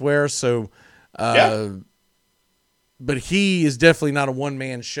been elsewhere, so. But he is definitely not a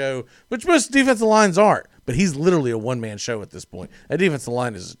one-man show, which most defensive lines aren't. But he's literally a one-man show at this point. That defensive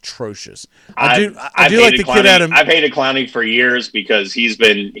line is atrocious. I do like the kid Adam. I've hated Clowney for years because he's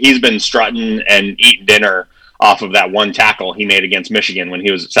been strutting and eating dinner off of that one tackle he made against Michigan when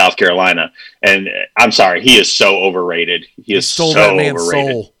he was at South Carolina. And I'm sorry, he is so overrated. He stole that man's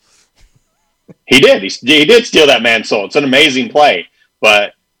soul. He did. He did steal that man's soul. It's an amazing play.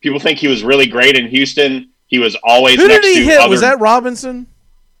 But people think he was really great in Houston. He was always Who next did he to hit? other... Was that Robinson?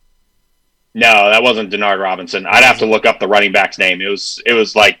 No, that wasn't Denard Robinson. I'd have to look up the running back's name. It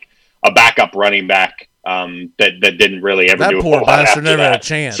was like a backup running back that didn't really ever do a whole lot after never that, had a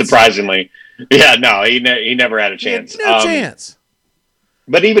chance. Surprisingly. Yeah, no, he never had a chance. No chance.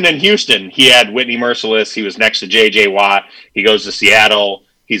 But even in Houston, he had Whitney Merciless. He was next to J.J. Watt. He goes to Seattle.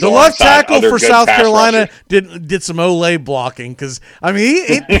 He's the left tackle for South Carolina did some Olay blocking because I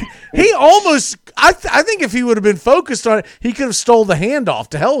mean he almost I think if he would have been focused on it he could have stole the handoff.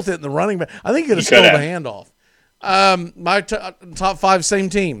 To hell with it in the running back. I think he could have stole the handoff. My top 5 same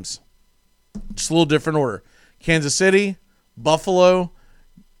teams, just a little different order: Kansas City, Buffalo,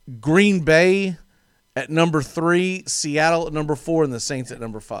 Green Bay at number 3, Seattle at number 4, and the Saints at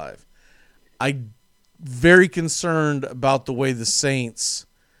number 5. I'm very concerned about the way the Saints,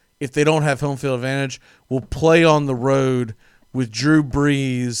 if they don't have home field advantage, will play on the road with Drew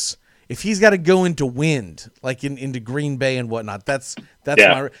Brees. If he's got to go into wind, like into Green Bay and whatnot, that's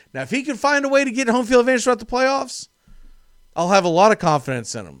my. Now, if he can find a way to get home field advantage throughout the playoffs, I'll have a lot of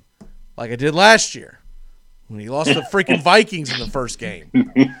confidence in him, like I did last year when he lost the freaking Vikings in the first game.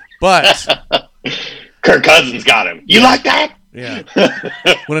 But Kirk Cousins got him. You like that? Yeah.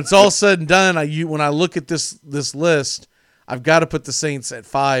 When it's all said and done, when I look at this list, I've got to put the Saints at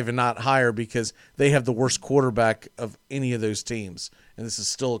 5 and not higher because they have the worst quarterback of any of those teams. And this is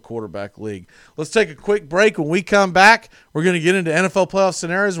still a quarterback league. Let's take a quick break. When we come back, we're going to get into NFL playoff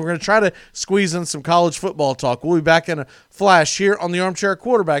scenarios. We're going to try to squeeze in some college football talk. We'll be back in a flash here on the Armchair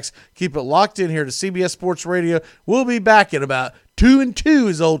Quarterbacks. Keep it locked in here to CBS Sports Radio. We'll be back in about 2 and 2,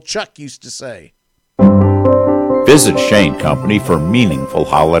 as old Chuck used to say. Visit Shane Company for meaningful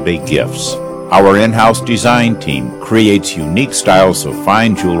holiday gifts. Our in-house design team creates unique styles of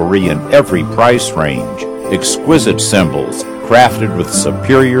fine jewelry in every price range. Exquisite symbols crafted with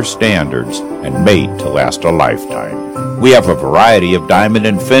superior standards and made to last a lifetime. We have a variety of diamond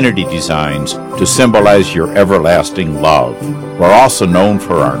infinity designs to symbolize your everlasting love. We're also known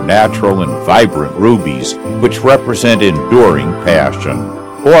for our natural and vibrant rubies, which represent enduring passion.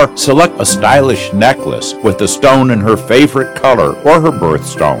 Or select a stylish necklace with the stone in her favorite color or her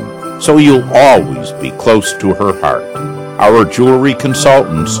birthstone, so you'll always be close to her heart. Our jewelry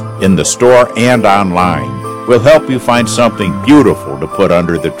consultants in the store and online will help you find something beautiful to put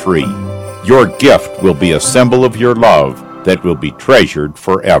under the tree. Your gift will be a symbol of your love that will be treasured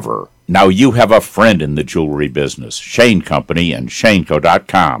forever. Now you have a friend in the jewelry business. Shane Company and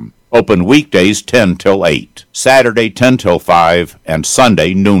Shaneco.com. Open weekdays 10 till 8, Saturday 10 till 5, and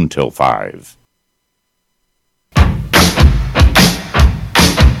Sunday noon till 5.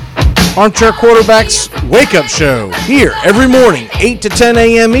 Armchair Quarterback's Wake Up Show, here every morning, 8 to 10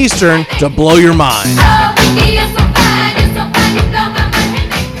 a.m. Eastern, to blow your mind.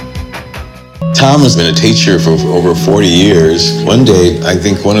 Tom has been a teacher for over 40 years. One day, I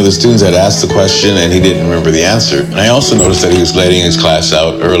think one of the students had asked the question and he didn't remember the answer. And I also noticed that he was letting his class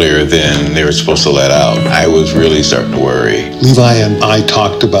out earlier than they were supposed to let out. I was really starting to worry. Levi and I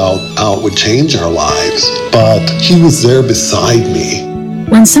talked about how it would change our lives, but he was there beside me.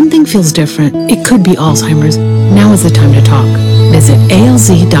 When something feels different, it could be Alzheimer's. Now is the time to talk. Visit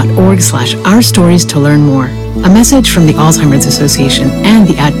alz.org/ourstories to learn more. A message from the Alzheimer's Association and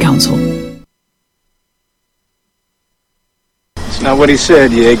the Ad Council. It's not what he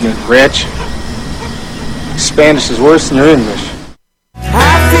said, you ignorant wretch. Spanish is worse than your English.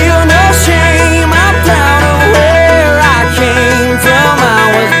 I feel no shame, I'm proud of where I came from.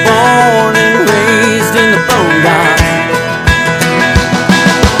 I was born and raised in the Boondocks.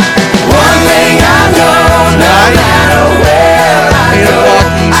 One thing I know, no matter where I go,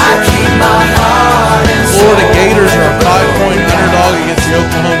 I keep my heart and soul. Florida Gators are a 5-point underdog against the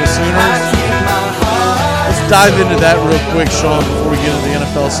Oklahoma Sooners. Let's dive into that real quick, Sean, before we get into the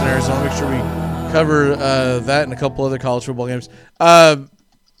NFL scenarios. I want to make sure we cover that and a couple other college football games.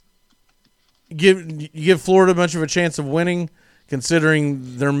 Give Florida much of a chance of winning,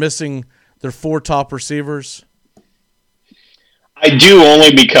 considering they're missing their 4 top receivers? I do,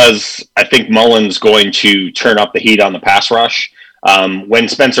 only because I think Mullen's going to turn up the heat on the pass rush. When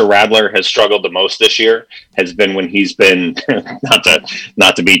Spencer Rattler has struggled the most this year has been when he's been,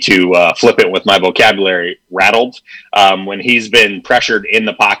 not to be too flippant with my vocabulary, rattled. When he's been pressured in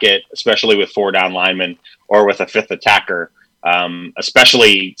the pocket, especially with 4 down linemen or with a 5th attacker,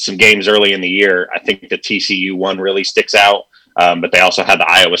 especially some games early in the year. I think the TCU one really sticks out, but they also had the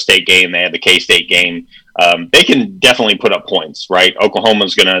Iowa State game. They had the K-State game. They can definitely put up points, right?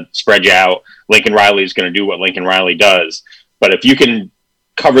 Oklahoma's going to spread you out. Lincoln Riley is going to do what Lincoln Riley does. But if you can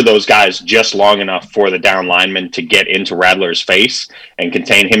cover those guys just long enough for the down lineman to get into Rattler's face and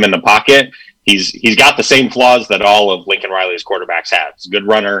contain him in the pocket, he's got the same flaws that all of Lincoln Riley's quarterbacks have. He's a good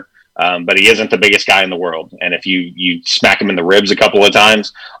runner, but he isn't the biggest guy in the world. And if you smack him in the ribs a couple of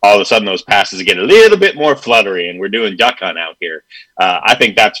times, all of a sudden those passes get a little bit more fluttery, and we're doing duck hunt out here. I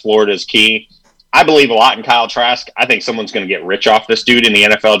think that's Florida's key. I believe a lot in Kyle Trask. I think someone's going to get rich off this dude in the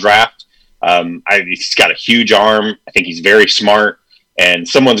NFL draft. He's got a huge arm. I think he's very smart, and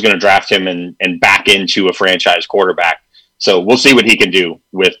someone's going to draft him and back into a franchise quarterback. So we'll see what he can do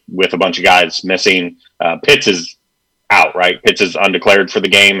with a bunch of guys missing. Pitts is out, right? Pitts is undeclared for the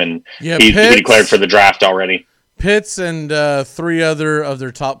game, and he declared for the draft already. Pitts and 3 other of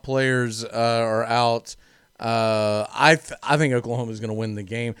their top players are out. I think Oklahoma is going to win the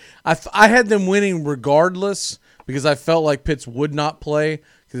game. I had them winning regardless because I felt like Pitts would not play.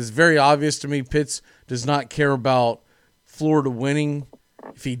 Because it's very obvious to me Pitts does not care about Florida winning.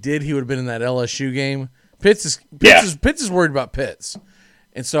 If he did, he would have been in that LSU game. Pitts is worried about Pitts,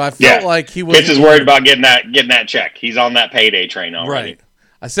 and so I felt like he was. Pitts is worried about getting that check. He's on that payday train already. Right.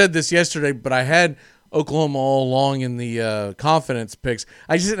 I said this yesterday, but I had Oklahoma all along in the confidence picks.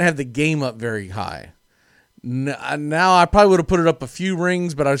 I just didn't have the game up very high. Now I probably would have put it up a few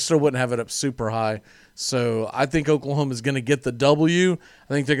rings, but I still wouldn't have it up super high. So I think Oklahoma is going to get the W. I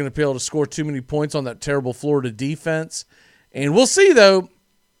think they're going to be able to score too many points on that terrible Florida defense. And we'll see, though.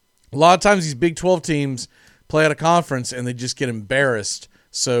 A lot of times these Big 12 teams play at a conference and they just get embarrassed.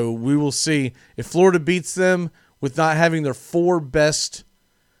 So we will see. If Florida beats them with not having their 4 best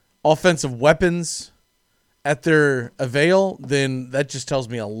offensive weapons at their avail, then that just tells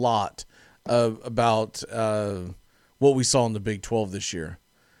me a lot about what we saw in the Big 12 this year.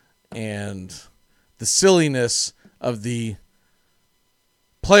 And the silliness of the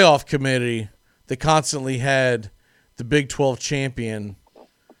playoff committee that constantly had the Big 12 champion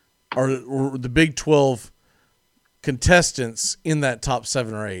or the Big 12 contestants in that top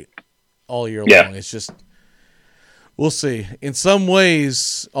 7 or 8 all year long. It's just We'll see. In some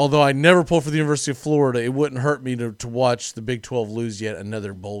ways, although I never pulled for the University of Florida, it wouldn't hurt me to watch the Big 12 lose yet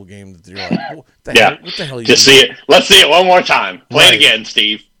another bowl game. That you're like, what the hell? What the hell are you Just doing? see it. Let's see it one more time. Play it again,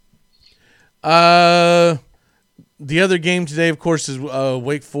 Steve. The other game today, of course, is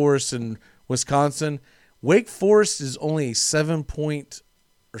Wake Forest and Wisconsin. Wake Forest is only a 7-point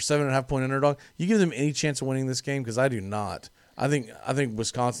or 7.5 point underdog. You give them any chance of winning this game? Because I do not. I think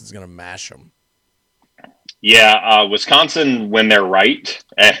Wisconsin's going to mash them. Yeah, Wisconsin when they're right,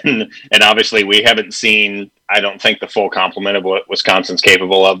 and obviously we haven't seen, I don't think, the full complement of what Wisconsin's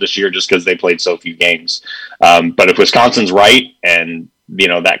capable of this year, just because they played so few games. But if Wisconsin's right, and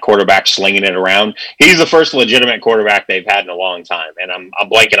that quarterback slinging it around, he's the first legitimate quarterback they've had in a long time, and I'm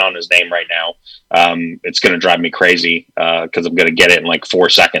blanking on his name right now. It's going to drive me crazy because I'm going to get it in like 4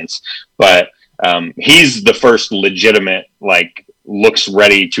 seconds. But he's the first legitimate looks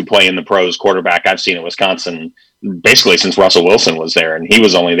ready to play in the pros quarterback I've seen at Wisconsin basically since Russell Wilson was there, and he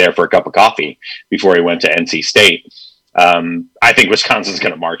was only there for a cup of coffee before he went to NC State. I think Wisconsin's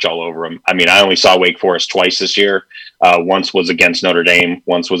going to march all over him. I mean, I only saw Wake Forest twice this year. Once was against Notre Dame,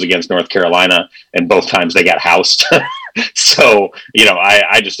 once was against North Carolina, and both times they got housed. So,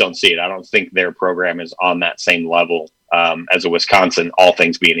 I just don't see it. I don't think their program is on that same level as a Wisconsin, all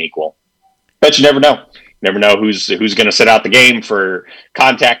things being equal. But you never know. Never know who's going to sit out the game for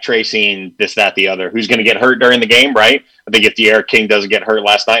contact tracing, this, that, the other. Who's going to get hurt during the game, right? I think if D'Eriq King doesn't get hurt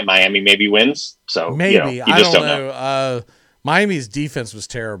last night, Miami maybe wins. So maybe you I just don't know. Miami's defense was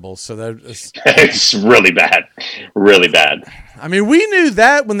terrible, so it's really bad, really bad. I mean, we knew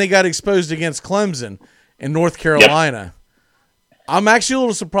that when they got exposed against Clemson in North Carolina. Yep. I'm actually a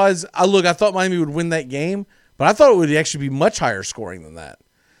little surprised. I thought Miami would win that game, but I thought it would actually be much higher scoring than that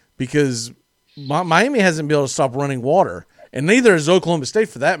because Miami hasn't been able to stop running water, and neither has Oklahoma State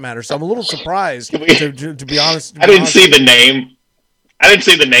for that matter. So I'm a little surprised, to be honest. I didn't see the name. I didn't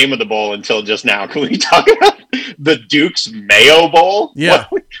see the name of the bowl until just now. Can we talk about the Duke's Mayo Bowl? Yeah.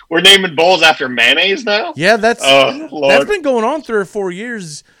 What? We're naming bowls after mayonnaise now? Yeah, that's been going on 3 or 4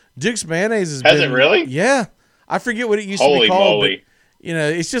 years. Duke's Mayonnaise has it really? Yeah. I forget what it used to be called. Holy moly.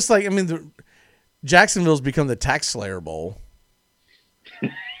 But, it's just like, Jacksonville's become the Tax Slayer Bowl.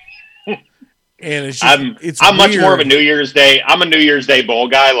 And it's just, I'm much more of a New Year's Day. I'm a New Year's Day bowl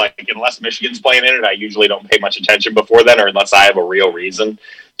guy. Like, unless Michigan's playing in it, I usually don't pay much attention before then, or unless I have a real reason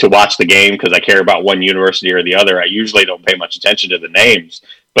to watch the game because I care about one university or the other. I usually don't pay much attention to the names.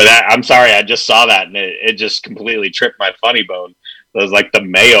 But I'm sorry, I just saw that and it just completely tripped my funny bone. It was like the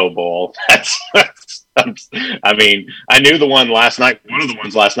Mayo Bowl. I knew the one last night. One of the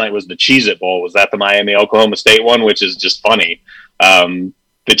ones last night was the Cheez-It Bowl. Was that the Miami Oklahoma State one, which is just funny?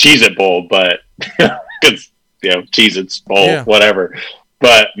 The Cheez-It Bowl, but because Cheez-Its Bowl, whatever.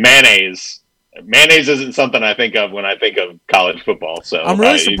 But mayonnaise isn't something I think of when I think of college football. So I'm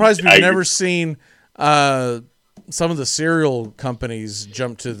really surprised we've never seen some of the cereal companies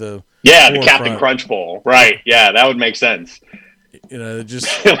jump to the the Captain Crunch Bowl, right? Yeah, that would make sense.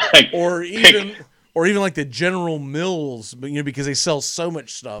 Just or even like the General Mills, but because they sell so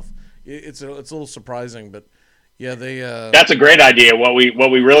much stuff, it's a little surprising, but. Yeah, that's a great idea. What we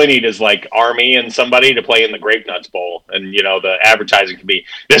really need is like Army and somebody to play in the Grape Nuts Bowl, and the advertising could be,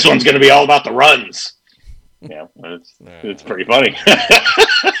 this one's going to be all about the runs. Yeah, it's pretty funny.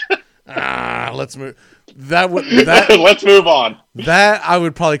 Let's move. Let's move on. That I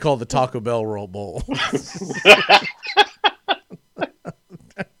would probably call the Taco Bell Roll Bowl.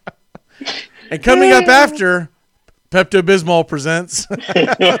 And coming up after. Pepto-Bismol presents.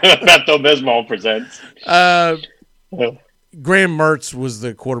 Pepto-Bismol presents. Graham Mertz was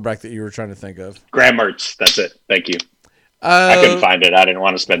the quarterback that you were trying to think of. Graham Mertz. That's it. Thank you. I couldn't find it. I didn't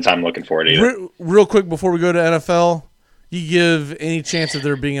want to spend time looking for it either. Real quick before we go to NFL, you give any chance of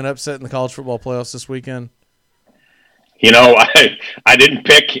there being an upset in the college football playoffs this weekend? I didn't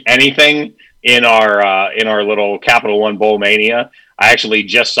pick anything in our little Capital One Bowl Mania. I actually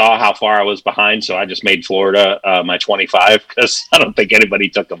just saw how far I was behind, so I just made Florida my 25 because I don't think anybody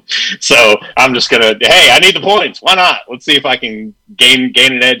took them. So I'm just gonna, I need the points. Why not? Let's see if I can gain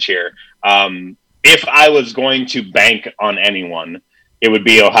an edge here. If I was going to bank on anyone, it would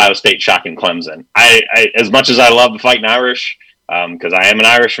be Ohio State shocking Clemson. I as much as I love the Fighting Irish, because I am an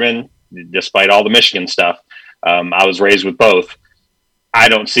Irishman, despite all the Michigan stuff. I was raised with both. I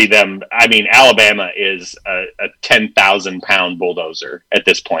don't see them. Alabama is a 10,000-pound bulldozer at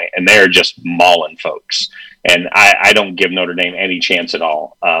this point, and they're just mauling folks. And I don't give Notre Dame any chance at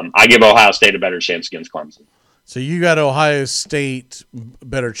all. I give Ohio State a better chance against Clemson. So you got Ohio State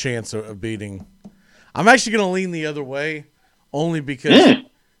better chance of beating. I'm actually going to lean the other way, only because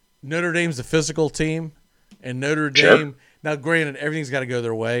Notre Dame's a physical team, And Notre Dame, now granted, everything's got to go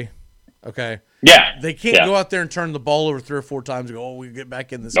their way. Okay. Yeah. They can't go out there and turn the ball over 3 or 4 times and go, oh, we get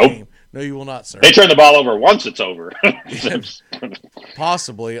back in this Nope. game. No, you will not, sir. They turn the ball over once it's over.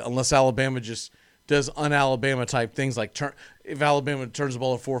 Possibly, unless Alabama just does un-Alabama type things like if Alabama turns the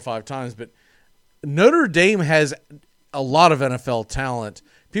ball over 4 or 5 times. But Notre Dame has a lot of NFL talent.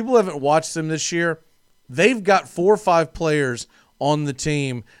 People haven't watched them this year. They've got 4 or 5 players on the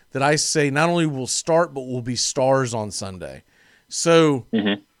team that I say not only will start but will be stars on Sunday. So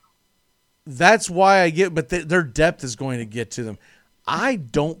that's why but their depth is going to get to them. I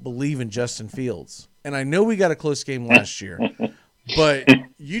don't believe in Justin Fields. And I know we got a close game last year, but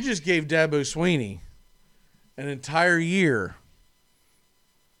you just gave Dabo Swinney an entire year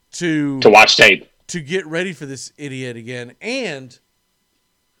to watch tape, to get ready for this idiot again. And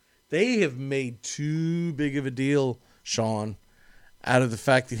they have made too big of a deal, Sean, out of the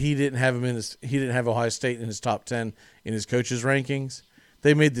fact that he didn't have Ohio State in his top 10 in his coaches' rankings.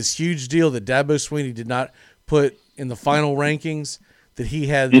 They made this huge deal that Dabo Swinney did not put in the final rankings, that he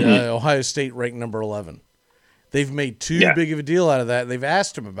had Ohio State ranked number 11. They've made too big of a deal out of that. They've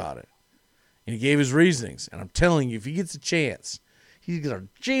asked him about it, and he gave his reasonings. And I'm telling you, if he gets a chance, he's going to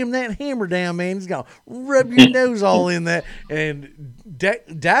jam that hammer down, man. He's going to rub your nose all in that. And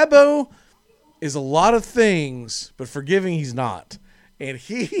Dabo is a lot of things, but forgiving he's not. And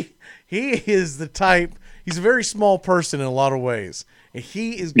he is the type. He's a very small person in a lot of ways. And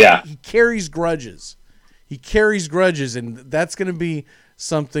he carries grudges. He carries grudges, and that's going to be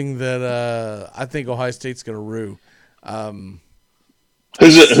something that I think Ohio State's going to rue.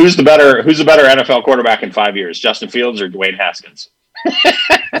 Who's the better NFL quarterback in 5 years, Justin Fields or Dwayne Haskins?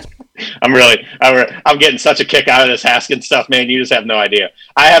 I'm getting such a kick out of this Haskins stuff, man. You just have no idea.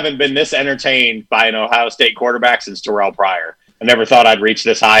 I haven't been this entertained by an Ohio State quarterback since Terrell Pryor. I never thought I'd reach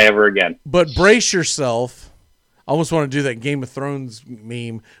this high ever again. But brace yourself. I almost want to do that Game of Thrones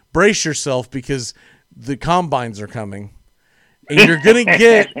meme. Brace yourself, because the combines are coming, and you're going to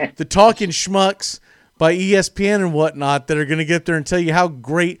get the talking schmucks by ESPN and whatnot that are going to get there and tell you how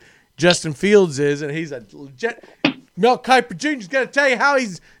great Justin Fields is, and he's a legit. Mel Kiper Jr.'s going to tell you how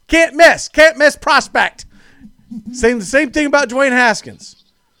he's can't miss prospect. Saying the same thing about Dwayne Haskins.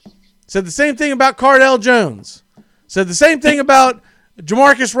 Said the same thing about Cardell Jones. Said the same thing about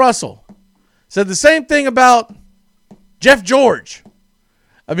Jamarcus Russell. Said the same thing about Jeff George.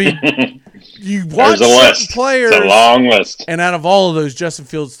 I mean, you watch certain players. It's a long list. And out of all of those, Justin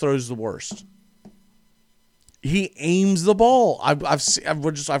Fields throws the worst. He aims the ball. I've seen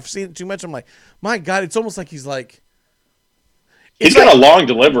it too much. I'm like, my God, it's almost like he's like. He's got a long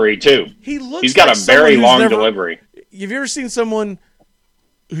delivery too. He's got a very long delivery. Have you ever seen someone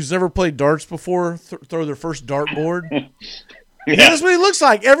who's never played darts before throw their first dartboard? That's what he looks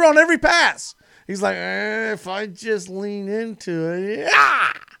like on every pass. He's like, if I just lean into it,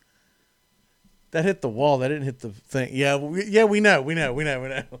 that hit the wall. That didn't hit the thing. Yeah, we know.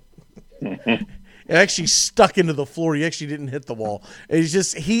 It actually stuck into the floor. He actually didn't hit the wall. It's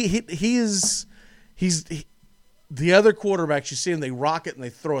just he's the other quarterbacks. You see them, they rock it and they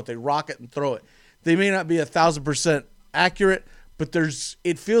throw it. They rock it and throw it. They may not be 1,000% accurate, but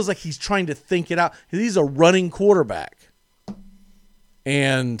it feels like he's trying to think it out. He's a running quarterback,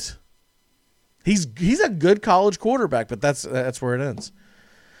 and he's a good college quarterback, but that's where it ends.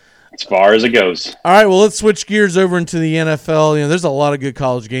 As far as it goes. All right, well, let's switch gears over into the NFL. There's a lot of good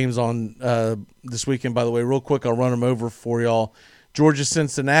college games on this weekend, by the way. Real quick, I'll run them over for y'all. Georgia,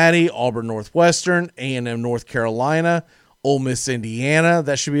 Cincinnati, Auburn, Northwestern, A&M, North Carolina, Ole Miss, Indiana.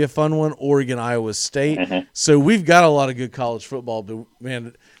 That should be a fun one. Oregon, Iowa State. Mm-hmm. So we've got a lot of good college football, but,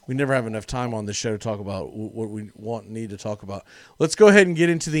 man, we never have enough time on this show to talk about what we want and need to talk about. Let's go ahead and get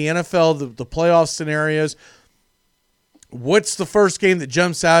into the NFL, the playoff scenarios. What's the first game that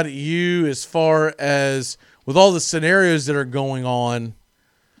jumps out at you as far as, with all the scenarios that are going on,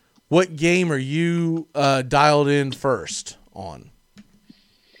 what game are you dialed in first on?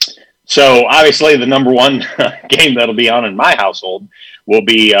 So, obviously, the number one game that'll be on in my household will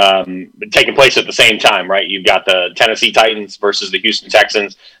be taking place at the same time, right? You've got the Tennessee Titans versus the Houston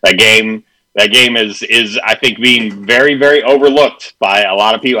Texans. That game is I think, being very, very overlooked by a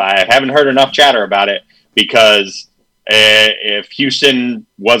lot of people. I haven't heard enough chatter about it because if Houston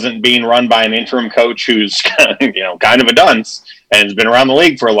wasn't being run by an interim coach who's kind of a dunce and has been around the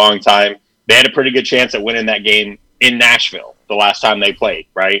league for a long time, they had a pretty good chance at winning that game in Nashville the last time they played,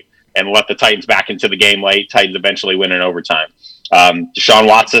 right? And let the Titans back into the game late. Titans eventually win in overtime. Deshaun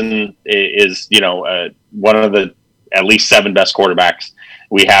Watson is, one of the at least 7 best quarterbacks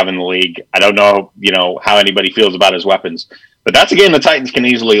we have in the league. I don't know, how anybody feels about his weapons, But that's a game the Titans can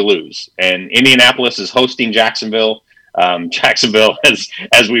easily lose. And Indianapolis is hosting Jacksonville. Jacksonville,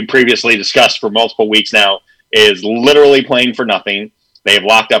 as we previously discussed for multiple weeks now, is literally playing for nothing. They have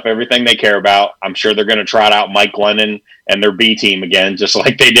locked up everything they care about. I'm sure they're going to trot out Mike Glennon and their B team again, just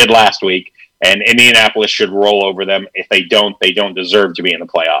like they did last week. And Indianapolis should roll over them. If they don't deserve to be in the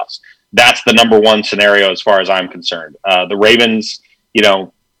playoffs. That's the number one scenario as far as I'm concerned. The Ravens,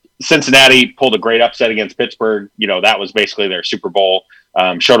 Cincinnati pulled a great upset against Pittsburgh. That was basically their Super Bowl.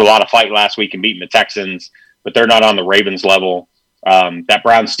 Showed a lot of fight last week and beating the Texans, but they're not on the Ravens level. That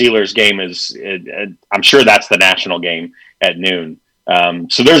Browns-Steelers game I'm sure that's the national game at noon.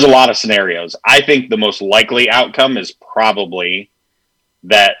 So there's a lot of scenarios. I think the most likely outcome is probably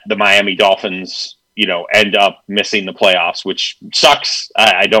that the Miami Dolphins, end up missing the playoffs, which sucks.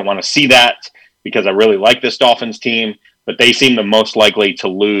 I don't want to see that because I really like this Dolphins team, but they seem the most likely to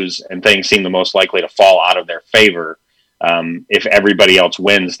lose and things seem the most likely to fall out of their favor. If everybody else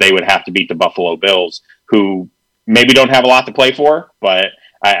wins, they would have to beat the Buffalo Bills, who maybe don't have a lot to play for, but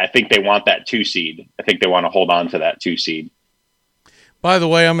I think they want that 2 seed. I think they want to hold on to that 2 seed. By the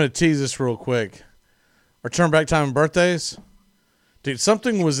way, I'm going to tease this real quick. Our turn back time and birthdays. Dude,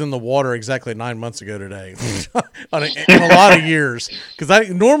 something was in the water exactly 9 months ago today in a lot of years.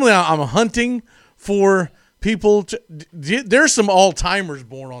 Because normally I'm hunting for people. There's some all-timers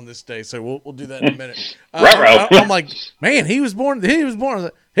born on this day, so we'll do that in a minute. I'm like, man, he was born. He was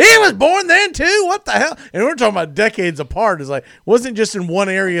born then too. What the hell? And we're talking about decades apart. It's like wasn't just in one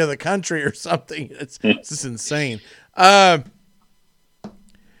area of the country or something. It's just insane.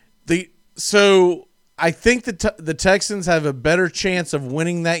 So I think the Texans have a better chance of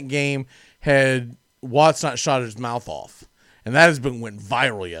winning that game had Watts not shot his mouth off, and that went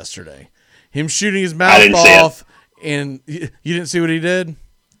viral yesterday. Him shooting his mouth off, and you didn't see what he did?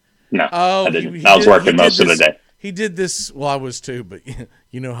 No, I didn't. I was working most of the day. He did this. Well, I was too, but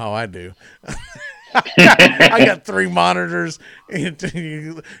you know how I do. I got 3 monitors, and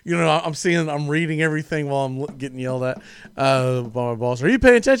I'm reading everything while I'm getting yelled at by my boss. Are you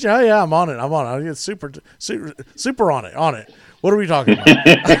paying attention? Oh yeah, I'm on it. I get super on it. What are we talking about?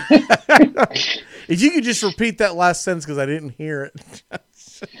 If you could just repeat that last sentence because I didn't hear it.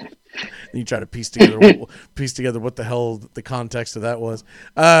 You try to piece together what the hell the context of that was.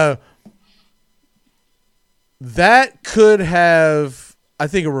 That could have, I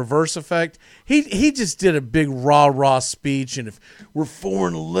think, a reverse effect. He just did a big rah-rah speech, and if we're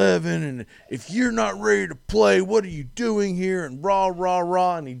 4-11, and if you're not ready to play, what are you doing here? And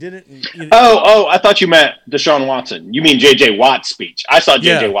rah-rah-rah, and he did it. And, I thought you meant Deshaun Watson. You mean J.J. Watt's speech. I saw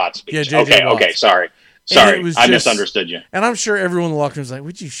J.J. Watt's speech. Yeah, J.J. Watts. Okay, sorry. I misunderstood you. And I'm sure everyone in the locker room is like,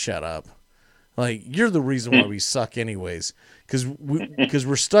 would you shut up? Like, you're the reason why we suck anyways, because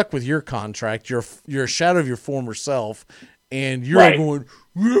we're stuck with your contract. You're a shadow of your former self, and you're right. Going,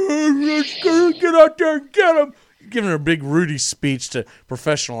 let's go get out there and get him. Giving a big Rudy speech to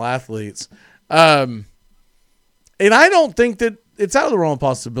professional athletes. And I don't think that it's out of the realm of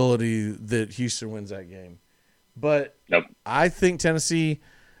possibility that Houston wins that game. But nope. I think Tennessee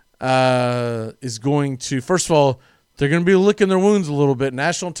is going to, first of all, they're going to be licking their wounds a little bit.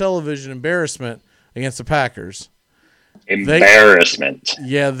 National television embarrassment against the Packers. Embarrassment.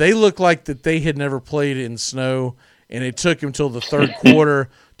 They look like that they had never played in snow, and it took until the third quarter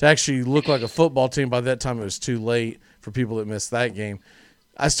to actually look like a football team. By that time, it was too late for people that missed that game.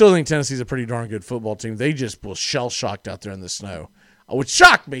 I still think Tennessee's a pretty darn good football team. They just was shell-shocked out there in the snow. Which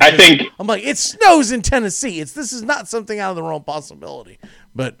shocked me. I'm like, it snows in Tennessee. This is not something out of the realm of possibility.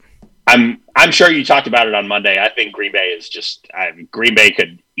 But I'm sure you talked about it on Monday. I think Green Bay is Green Bay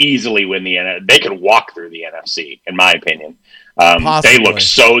could easily win the NFC. They could walk through the NFC, in my opinion. They look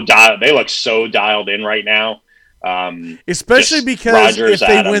so dialed in right now. Especially because Rodgers, if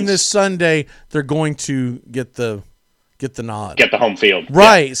they win this Sunday, they're going to get the nod, get the home field,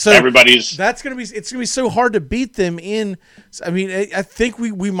 right? Yeah. So it's gonna be so hard to beat them in. I mean, I think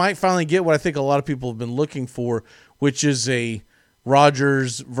we might finally get what I think a lot of people have been looking for, which is a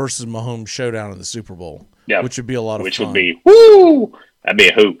Rodgers versus Mahomes showdown in the Super Bowl. Yeah, which would be a lot of fun. Which would be woo. That'd be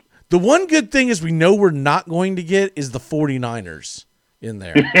a hoop. The one good thing is we know we're not going to get is the 49ers in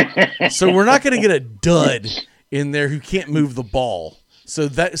there, so we're not going to get a dud in there who can't move the ball. So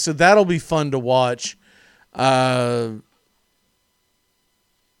that'll be fun to watch.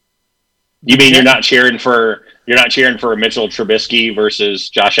 You mean you're not cheering for a Mitchell Trubisky versus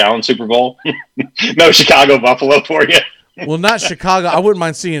Josh Allen Super Bowl? No Chicago Buffalo for you. Well, not Chicago. I wouldn't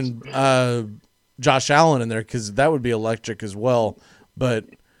mind seeing Josh Allen in there because that would be electric as well. But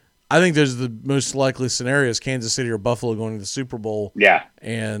I think there's the most likely scenarios: Kansas City or Buffalo going to the Super Bowl. Yeah,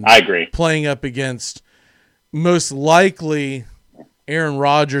 and I agree. Playing up against most likely Aaron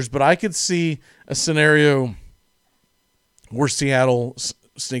Rodgers, but I could see a scenario where Seattle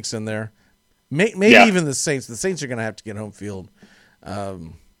sneaks in there. Maybe even the Saints. The Saints are going to have to get home field.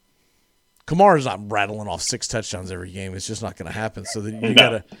 Kamara's not rattling off 6 touchdowns every game. It's just not going to happen. So that you got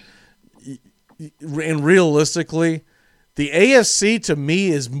to – and realistically, the AFC to me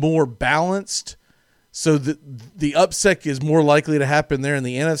is more balanced. So the upset is more likely to happen there. In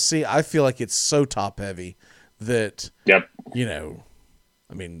the NFC, I feel like it's so top-heavy that, you know,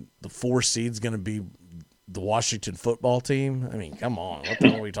 I mean, the 4 seed's going to be the Washington football team. I mean, come on. What the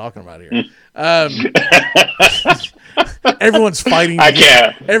hell are we talking about here? Everyone's fighting.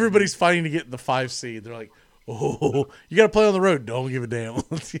 Everybody's fighting to get the 5 seed. They're like, oh, you got to play on the road. Don't give a damn.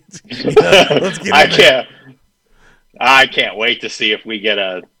 Let's get I can't wait to see if we get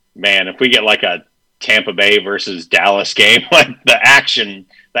like a Tampa Bay versus Dallas game. Like the action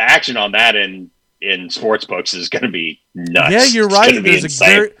on that in sports books is going to be nuts. Yeah, you're right.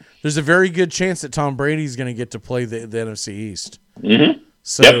 There's a very good chance that Tom Brady's going to get to play the NFC East. Mm-hmm.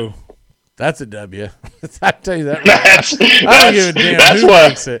 So that's a W. I tell you that. Right. I don't give a damn who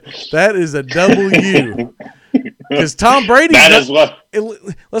makes it. That is a W. Because Tom Brady.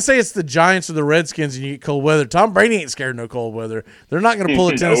 Let's say it's the Giants or the Redskins and you get cold weather. Tom Brady ain't scared of no cold weather. They're not going to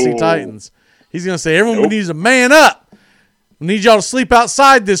pull the Tennessee Titans. He's going to say, everyone needs to man up. We need y'all to sleep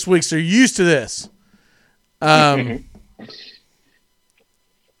outside this week, so you're used to this. Don't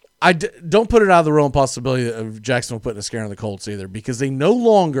put it out of the realm of possibility of Jacksonville putting a scare on the Colts either, because they no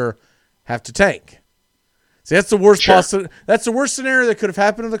longer have to tank. See, that's the worst that's the worst scenario that could have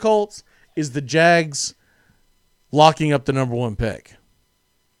happened to the Colts, is the Jags locking up the number 1 pick.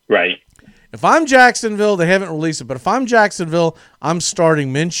 Right. If I'm Jacksonville, they haven't released it, but if I'm Jacksonville, I'm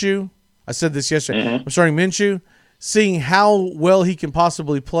starting Minshew. I said this yesterday. Mm-hmm. I'm starting Minshew, seeing how well he can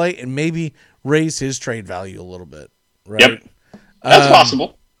possibly play and maybe raise his trade value a little bit. Right? Yep. That's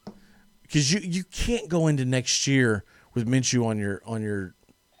possible. Because you can't go into next year with Minshew on your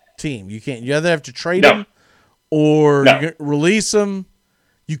team. You can't. You either have to trade him or release him.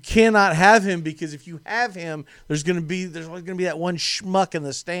 You cannot have him, because if you have him, there's always going to be that one schmuck in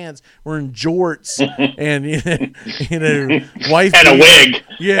the stands wearing jorts and wife and a wig,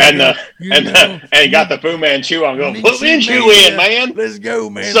 and got the Fu Manchu on. Going, put Minshew in, man. Let's go,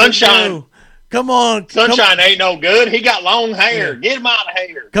 man. Sunshine. Go. Come on. Sunshine ain't no good. He got long hair. Get him out of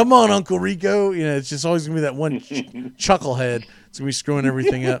here. Come on, Uncle Rico. It's just always going to be that one chucklehead. It's going to be screwing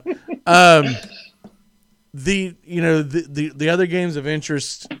everything up. The other games of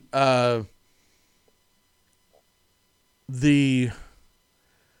interest, even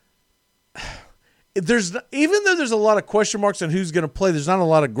though there's a lot of question marks on who's going to play, there's not a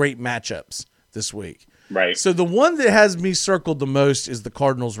lot of great matchups this week. Right. So the one that has me circled the most is the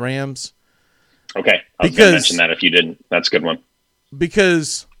Cardinals-Rams. Okay. I was going to mention that if you didn't. That's a good one.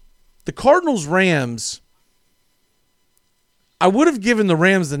 Because the Cardinals-Rams, I would have given the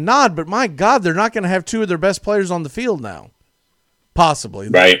Rams the nod, but my God, they're not going to have 2 of their best players on the field now. Possibly.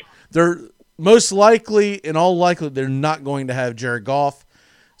 Right. They're most likely, in all likelihood, they're not going to have Jared Goff.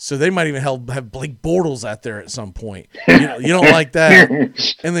 So they might even have Blake Bortles out there at some point. You don't like that.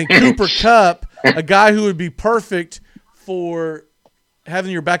 And then Cooper Kupp, a guy who would be perfect for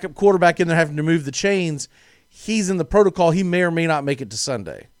having your backup quarterback in there having to move the chains. He's in the protocol. He may or may not make it to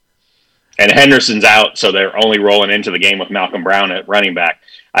Sunday. And Henderson's out, so they're only rolling into the game with Malcolm Brown at running back.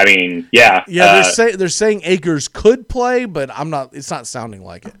 I mean, yeah. Yeah, they're saying Akers could play, but it's not sounding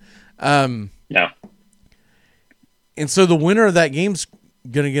like it. No. And so the winner of that game's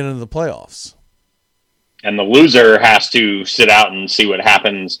going to get into the playoffs. And the loser has to sit out and see what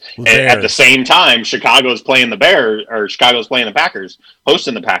happens. At the same time, Chicago's playing the Packers,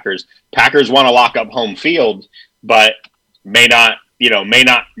 hosting the Packers. Packers want to lock up home field, but may not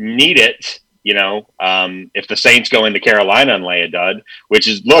need it, if the Saints go into Carolina and lay a dud, which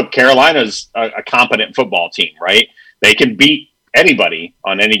is, look, Carolina's a competent football team, right? They can beat anybody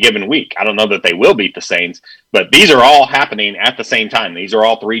on any given week. I don't know that they will beat the Saints, but these are all happening at the same time. These are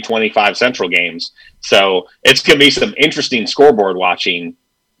all 3:25 Central games. So it's going to be some interesting scoreboard watching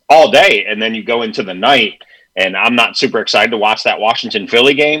all day. And then you go into the night, and I'm not super excited to watch that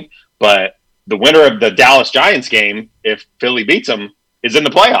Washington-Philly game, but the winner of the Dallas Giants game, if Philly beats them, is in the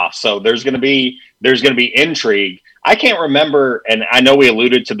playoffs. So there's going to be intrigue. I can't remember, and I know we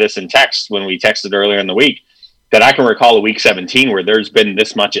alluded to this in text when we texted earlier in the week, that I can recall a week 17 where there's been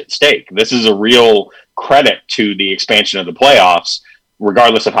this much at stake. This is a real credit to the expansion of the playoffs,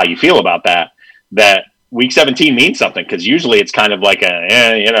 regardless of how you feel about that week 17 means something, because usually it's kind of like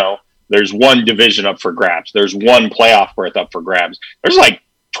there's one division up for grabs. There's one playoff berth up for grabs. There's like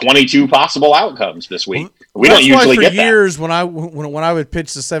 22 possible outcomes this week. We That's don't usually why get for that. years when I would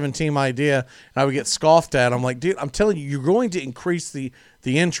pitch the 7-team idea and I would get scoffed at, I'm like, dude, I'm telling you, you're going to increase the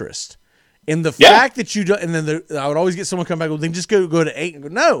interest. And the fact that you don't, and then I would always get someone come back, well, then just go to 8 and go,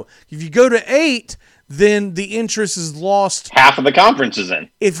 no, if you go to 8, then the interest is lost. Half of the conference is in.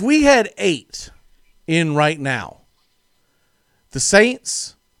 If we had 8 in right now, the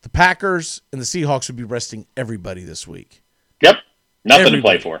Saints, the Packers, and the Seahawks would be resting everybody this week. Yep. Nothing to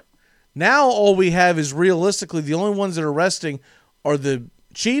play for. Now all we have is realistically the only ones that are resting are the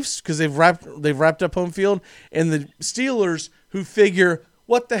Chiefs because they've wrapped up home field, and the Steelers who figure,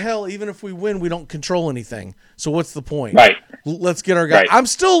 what the hell, even if we win, we don't control anything. So what's the point? Right. Let's get our guy. Right. I'm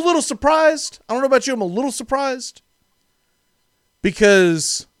still a little surprised. I don't know about you. I'm a little surprised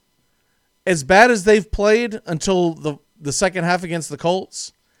because as bad as they've played until the second half against the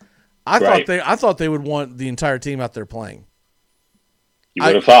Colts, I thought they would want the entire team out there playing. You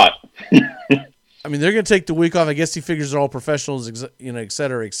would have thought. I mean, they're going to take the week off. I guess he figures they're all professionals, et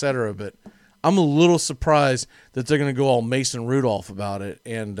cetera, et cetera. But I'm a little surprised that they're going to go all Mason Rudolph about it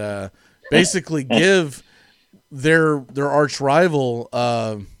and basically give their arch rival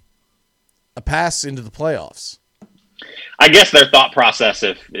a pass into the playoffs. I guess their thought process,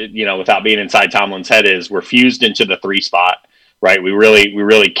 if without being inside Tomlin's head, is we're fused into the 3 spot, right? We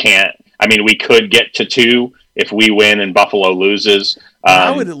really can't. I mean, we could get to 2 if we win and Buffalo loses,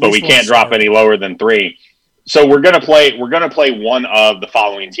 but we can't drop any lower than 3. So we're gonna play one of the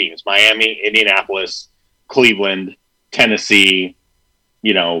following teams: Miami, Indianapolis, Cleveland, Tennessee,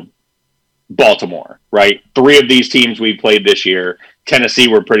 Baltimore. Right? 3 of these teams we played this year. Tennessee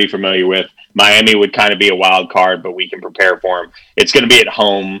we're pretty familiar with. Miami would kind of be a wild card, but we can prepare for them. It's going to be at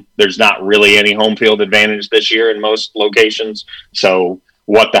home. There's not really any home field advantage this year in most locations. So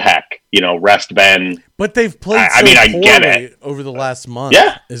what the heck? Rest Ben. But they've played I get it. Over the last month.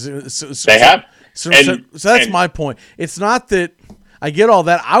 Yeah. They have. So that's my point. It's not that I get all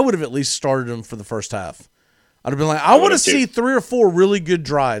that. I would have at least started them for the first half. I'd have been like, I want to see 3 or 4 really good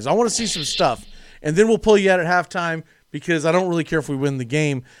drives. I want to see some stuff. And then we'll pull you out at halftime because I don't really care if we win the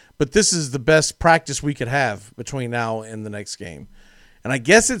game. But this is the best practice we could have between now and the next game. And I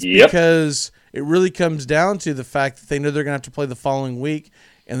guess it's because it really comes down to the fact that they know they're going to have to play the following week,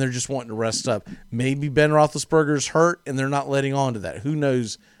 and they're just wanting to rest up. Maybe Ben Roethlisberger's hurt, and they're not letting on to that. Who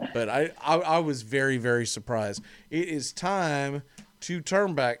knows? But I was very, very surprised. It is time to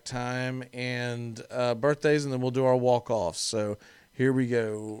turn back time and birthdays, and then we'll do our walk-offs. So here we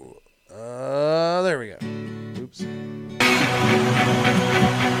go. There we go. Oops.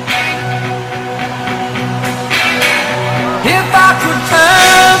 If I could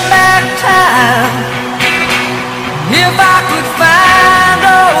turn back time, if I could find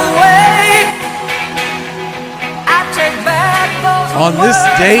a way, I'd take back those on this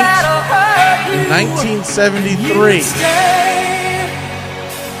date in 1973,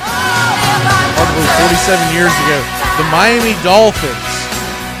 probably 47 years ago, the Miami Dolphins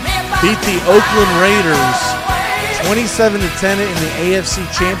beat the Oakland Raiders 27-10 in the AFC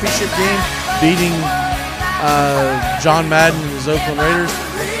Championship game, beating John Madden and his Oakland Raiders.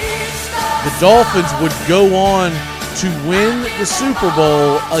 The Dolphins would go on to win the Super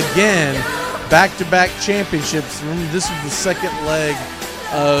Bowl again, back-to-back championships. Remember, this was the second leg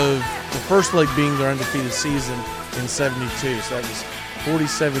of the first leg being their undefeated season in 72. So that was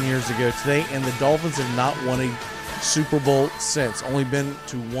 47 years ago today, and the Dolphins have not won a Super Bowl since. Only been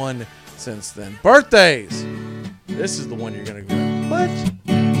to 1 since then. Birthdays! This is the one you're going to go, what?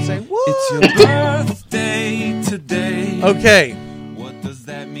 Say what? It's your birthday today. Okay. What does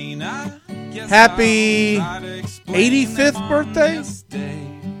that mean? Happy 85th birthday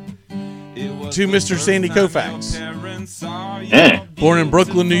to Mr. Sandy Koufax. Born in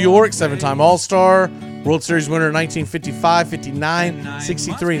Brooklyn, New York, 7-time All-Star, World Series winner in 1955, 59,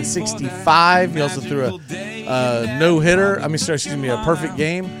 63, and 65. He also threw a no-hitter. A perfect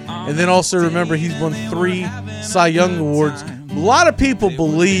game. And then also remember he's won 3 Cy Young Awards. A lot of people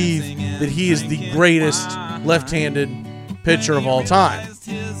believe that he is the greatest left-handed pitcher of all time.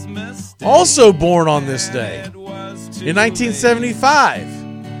 Also born on this day, in 1975,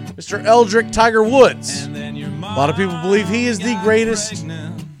 Mr. Eldrick Tiger Woods. A lot of people believe he is the greatest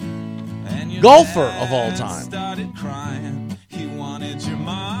golfer of all time.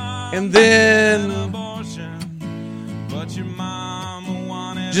 And then,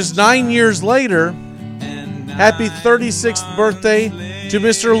 just 9 years later, happy 36th birthday to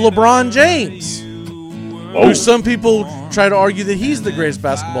Mr. LeBron James. Whoa. Who some people try to argue that he's the greatest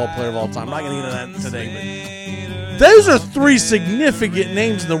basketball player of all time. I'm not going to get into that today. But those are 3 significant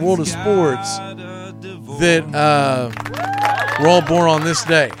names in the world of sports that We're all born on this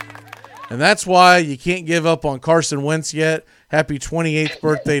day. And that's why you can't give up on Carson Wentz yet. Happy 28th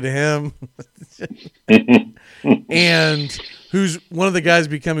birthday to him. And who's one of the guys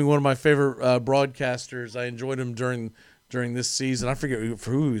becoming one of my favorite broadcasters. I enjoyed him during this season. I forget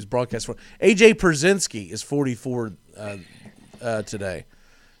who he was broadcast for. AJ Pierzynski is 44 today.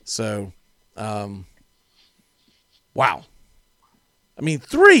 So, wow. I mean,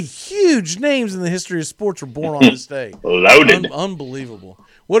 3 huge names in the history of sports were born on this day. Loaded. Unbelievable.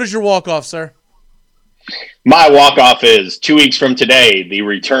 What is your walk-off, sir? My walk-off is 2 weeks from today, the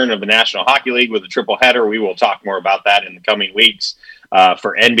return of the National Hockey League with a triple header. We will talk more about that in the coming weeks.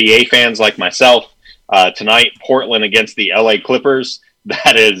 For NBA fans like myself, tonight, Portland against the LA Clippers.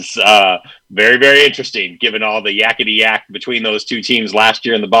 That is very, very interesting, given all the yakety-yak between those two teams last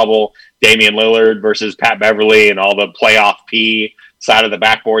year in the bubble. Damian Lillard versus Pat Beverly and all the playoff P side of the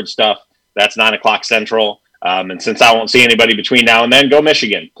backboard stuff. That's 9 o'clock Central. And since I won't see anybody between now and then, go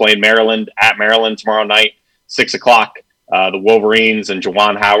Michigan. Playing Maryland at Maryland tomorrow night, 6 o'clock. The Wolverines and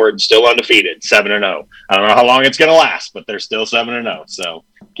Juwan Howard still undefeated, 7-0. I don't know how long it's going to last, but they're still 7-0. So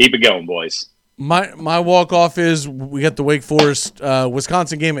keep it going, boys. My walk-off is we got the Wake Forest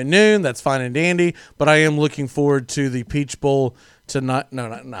Wisconsin game at noon. That's fine and dandy. But I am looking forward to the Peach Bowl tonight. No,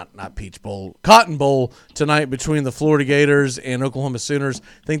 not Peach Bowl. Cotton Bowl tonight between the Florida Gators and Oklahoma Sooners.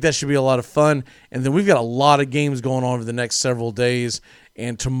 I think that should be a lot of fun. And then we've got a lot of games going on over the next several days.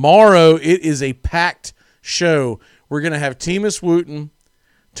 And tomorrow it is a packed show. We're going to have Teamus Wooten,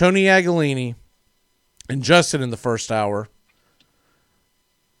 Tony Aguilini, and Justin in the first hour.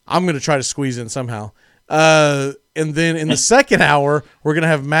 I'm going to try to squeeze in somehow. And then in the second hour, we're going to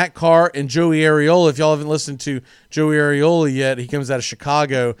have Matt Carr and Joey Areola. If y'all haven't listened to Joey Areola yet, he comes out of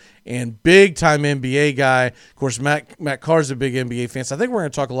Chicago and big-time NBA guy. Of course, Matt Carr's a big NBA fan, so I think we're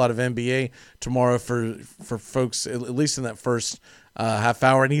going to talk a lot of NBA tomorrow for folks, at least in that first half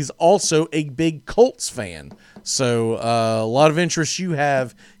hour. And he's also a big Colts fan. So a lot of interest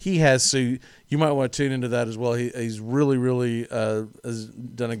he has, so you might want to tune into that as well. He's really, really has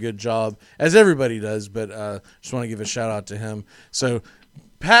done a good job, as everybody does, but just want to give a shout-out to him. So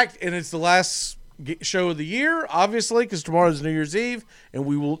packed, and it's the last show of the year, obviously, because tomorrow is New Year's Eve, and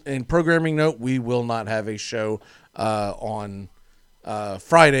we will, in programming note, we will not have a show on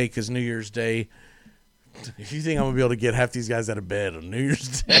Friday because New Year's Day. If you think I'm going to be able to get half these guys out of bed on New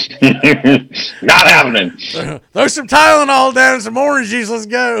Year's Day. Not happening. Throw some Tylenol down and some orange juice. Let's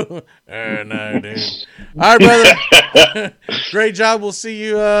go. No, dude. All right, brother. Great job. We'll see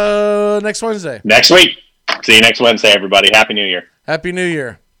you next Wednesday. Next week. See you next Wednesday, everybody. Happy New Year. Happy New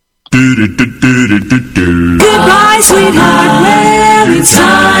Year. Goodbye, sweetheart. Well, it's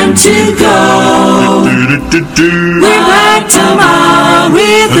time to go. We're back tomorrow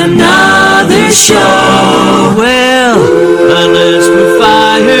with another show. Well, unless we're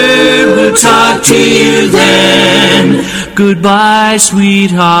fired, we'll talk to you then. Goodbye,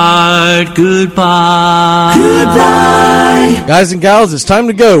 sweetheart. Goodbye. Goodbye. Guys and gals, it's time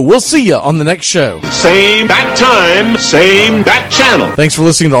to go. We'll see you on the next show. Same bat time, same bat channel. Thanks for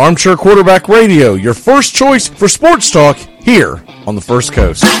listening to Armchair Quarterback Radio, your first choice for sports talk here on the First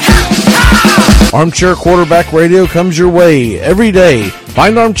Coast. Armchair Quarterback Radio comes your way every day.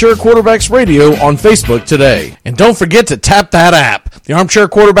 Find Armchair Quarterbacks Radio on Facebook today. And don't forget to tap that app. The Armchair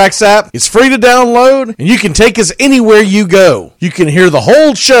Quarterbacks app is free to download, and you can take us anywhere you go. You can hear the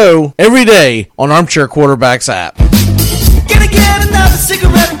whole show every day on Armchair Quarterbacks app. Can I get another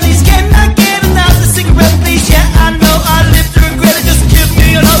cigarette, please? Can I get another cigarette, please? Yeah, I know I live to regret it. Just give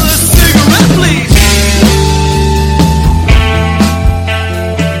me another cigarette, please.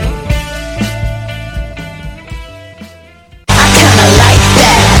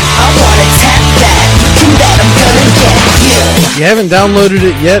 If you haven't downloaded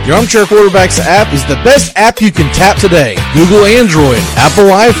it yet, the Armchair Quarterbacks app is the best app you can tap today. Google Android,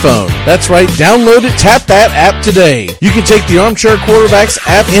 Apple iPhone. That's right, download it, tap that app today. You can take the Armchair Quarterbacks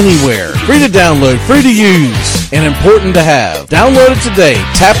app anywhere. Free to download, free to use, and important to have. Download it today.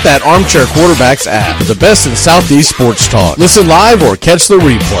 Tap that Armchair Quarterbacks app. The best in Southeast sports talk. Listen live or catch the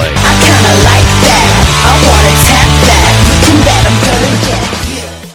replay. I kinda like that. I wanna tap that. You can bet I'm gonna get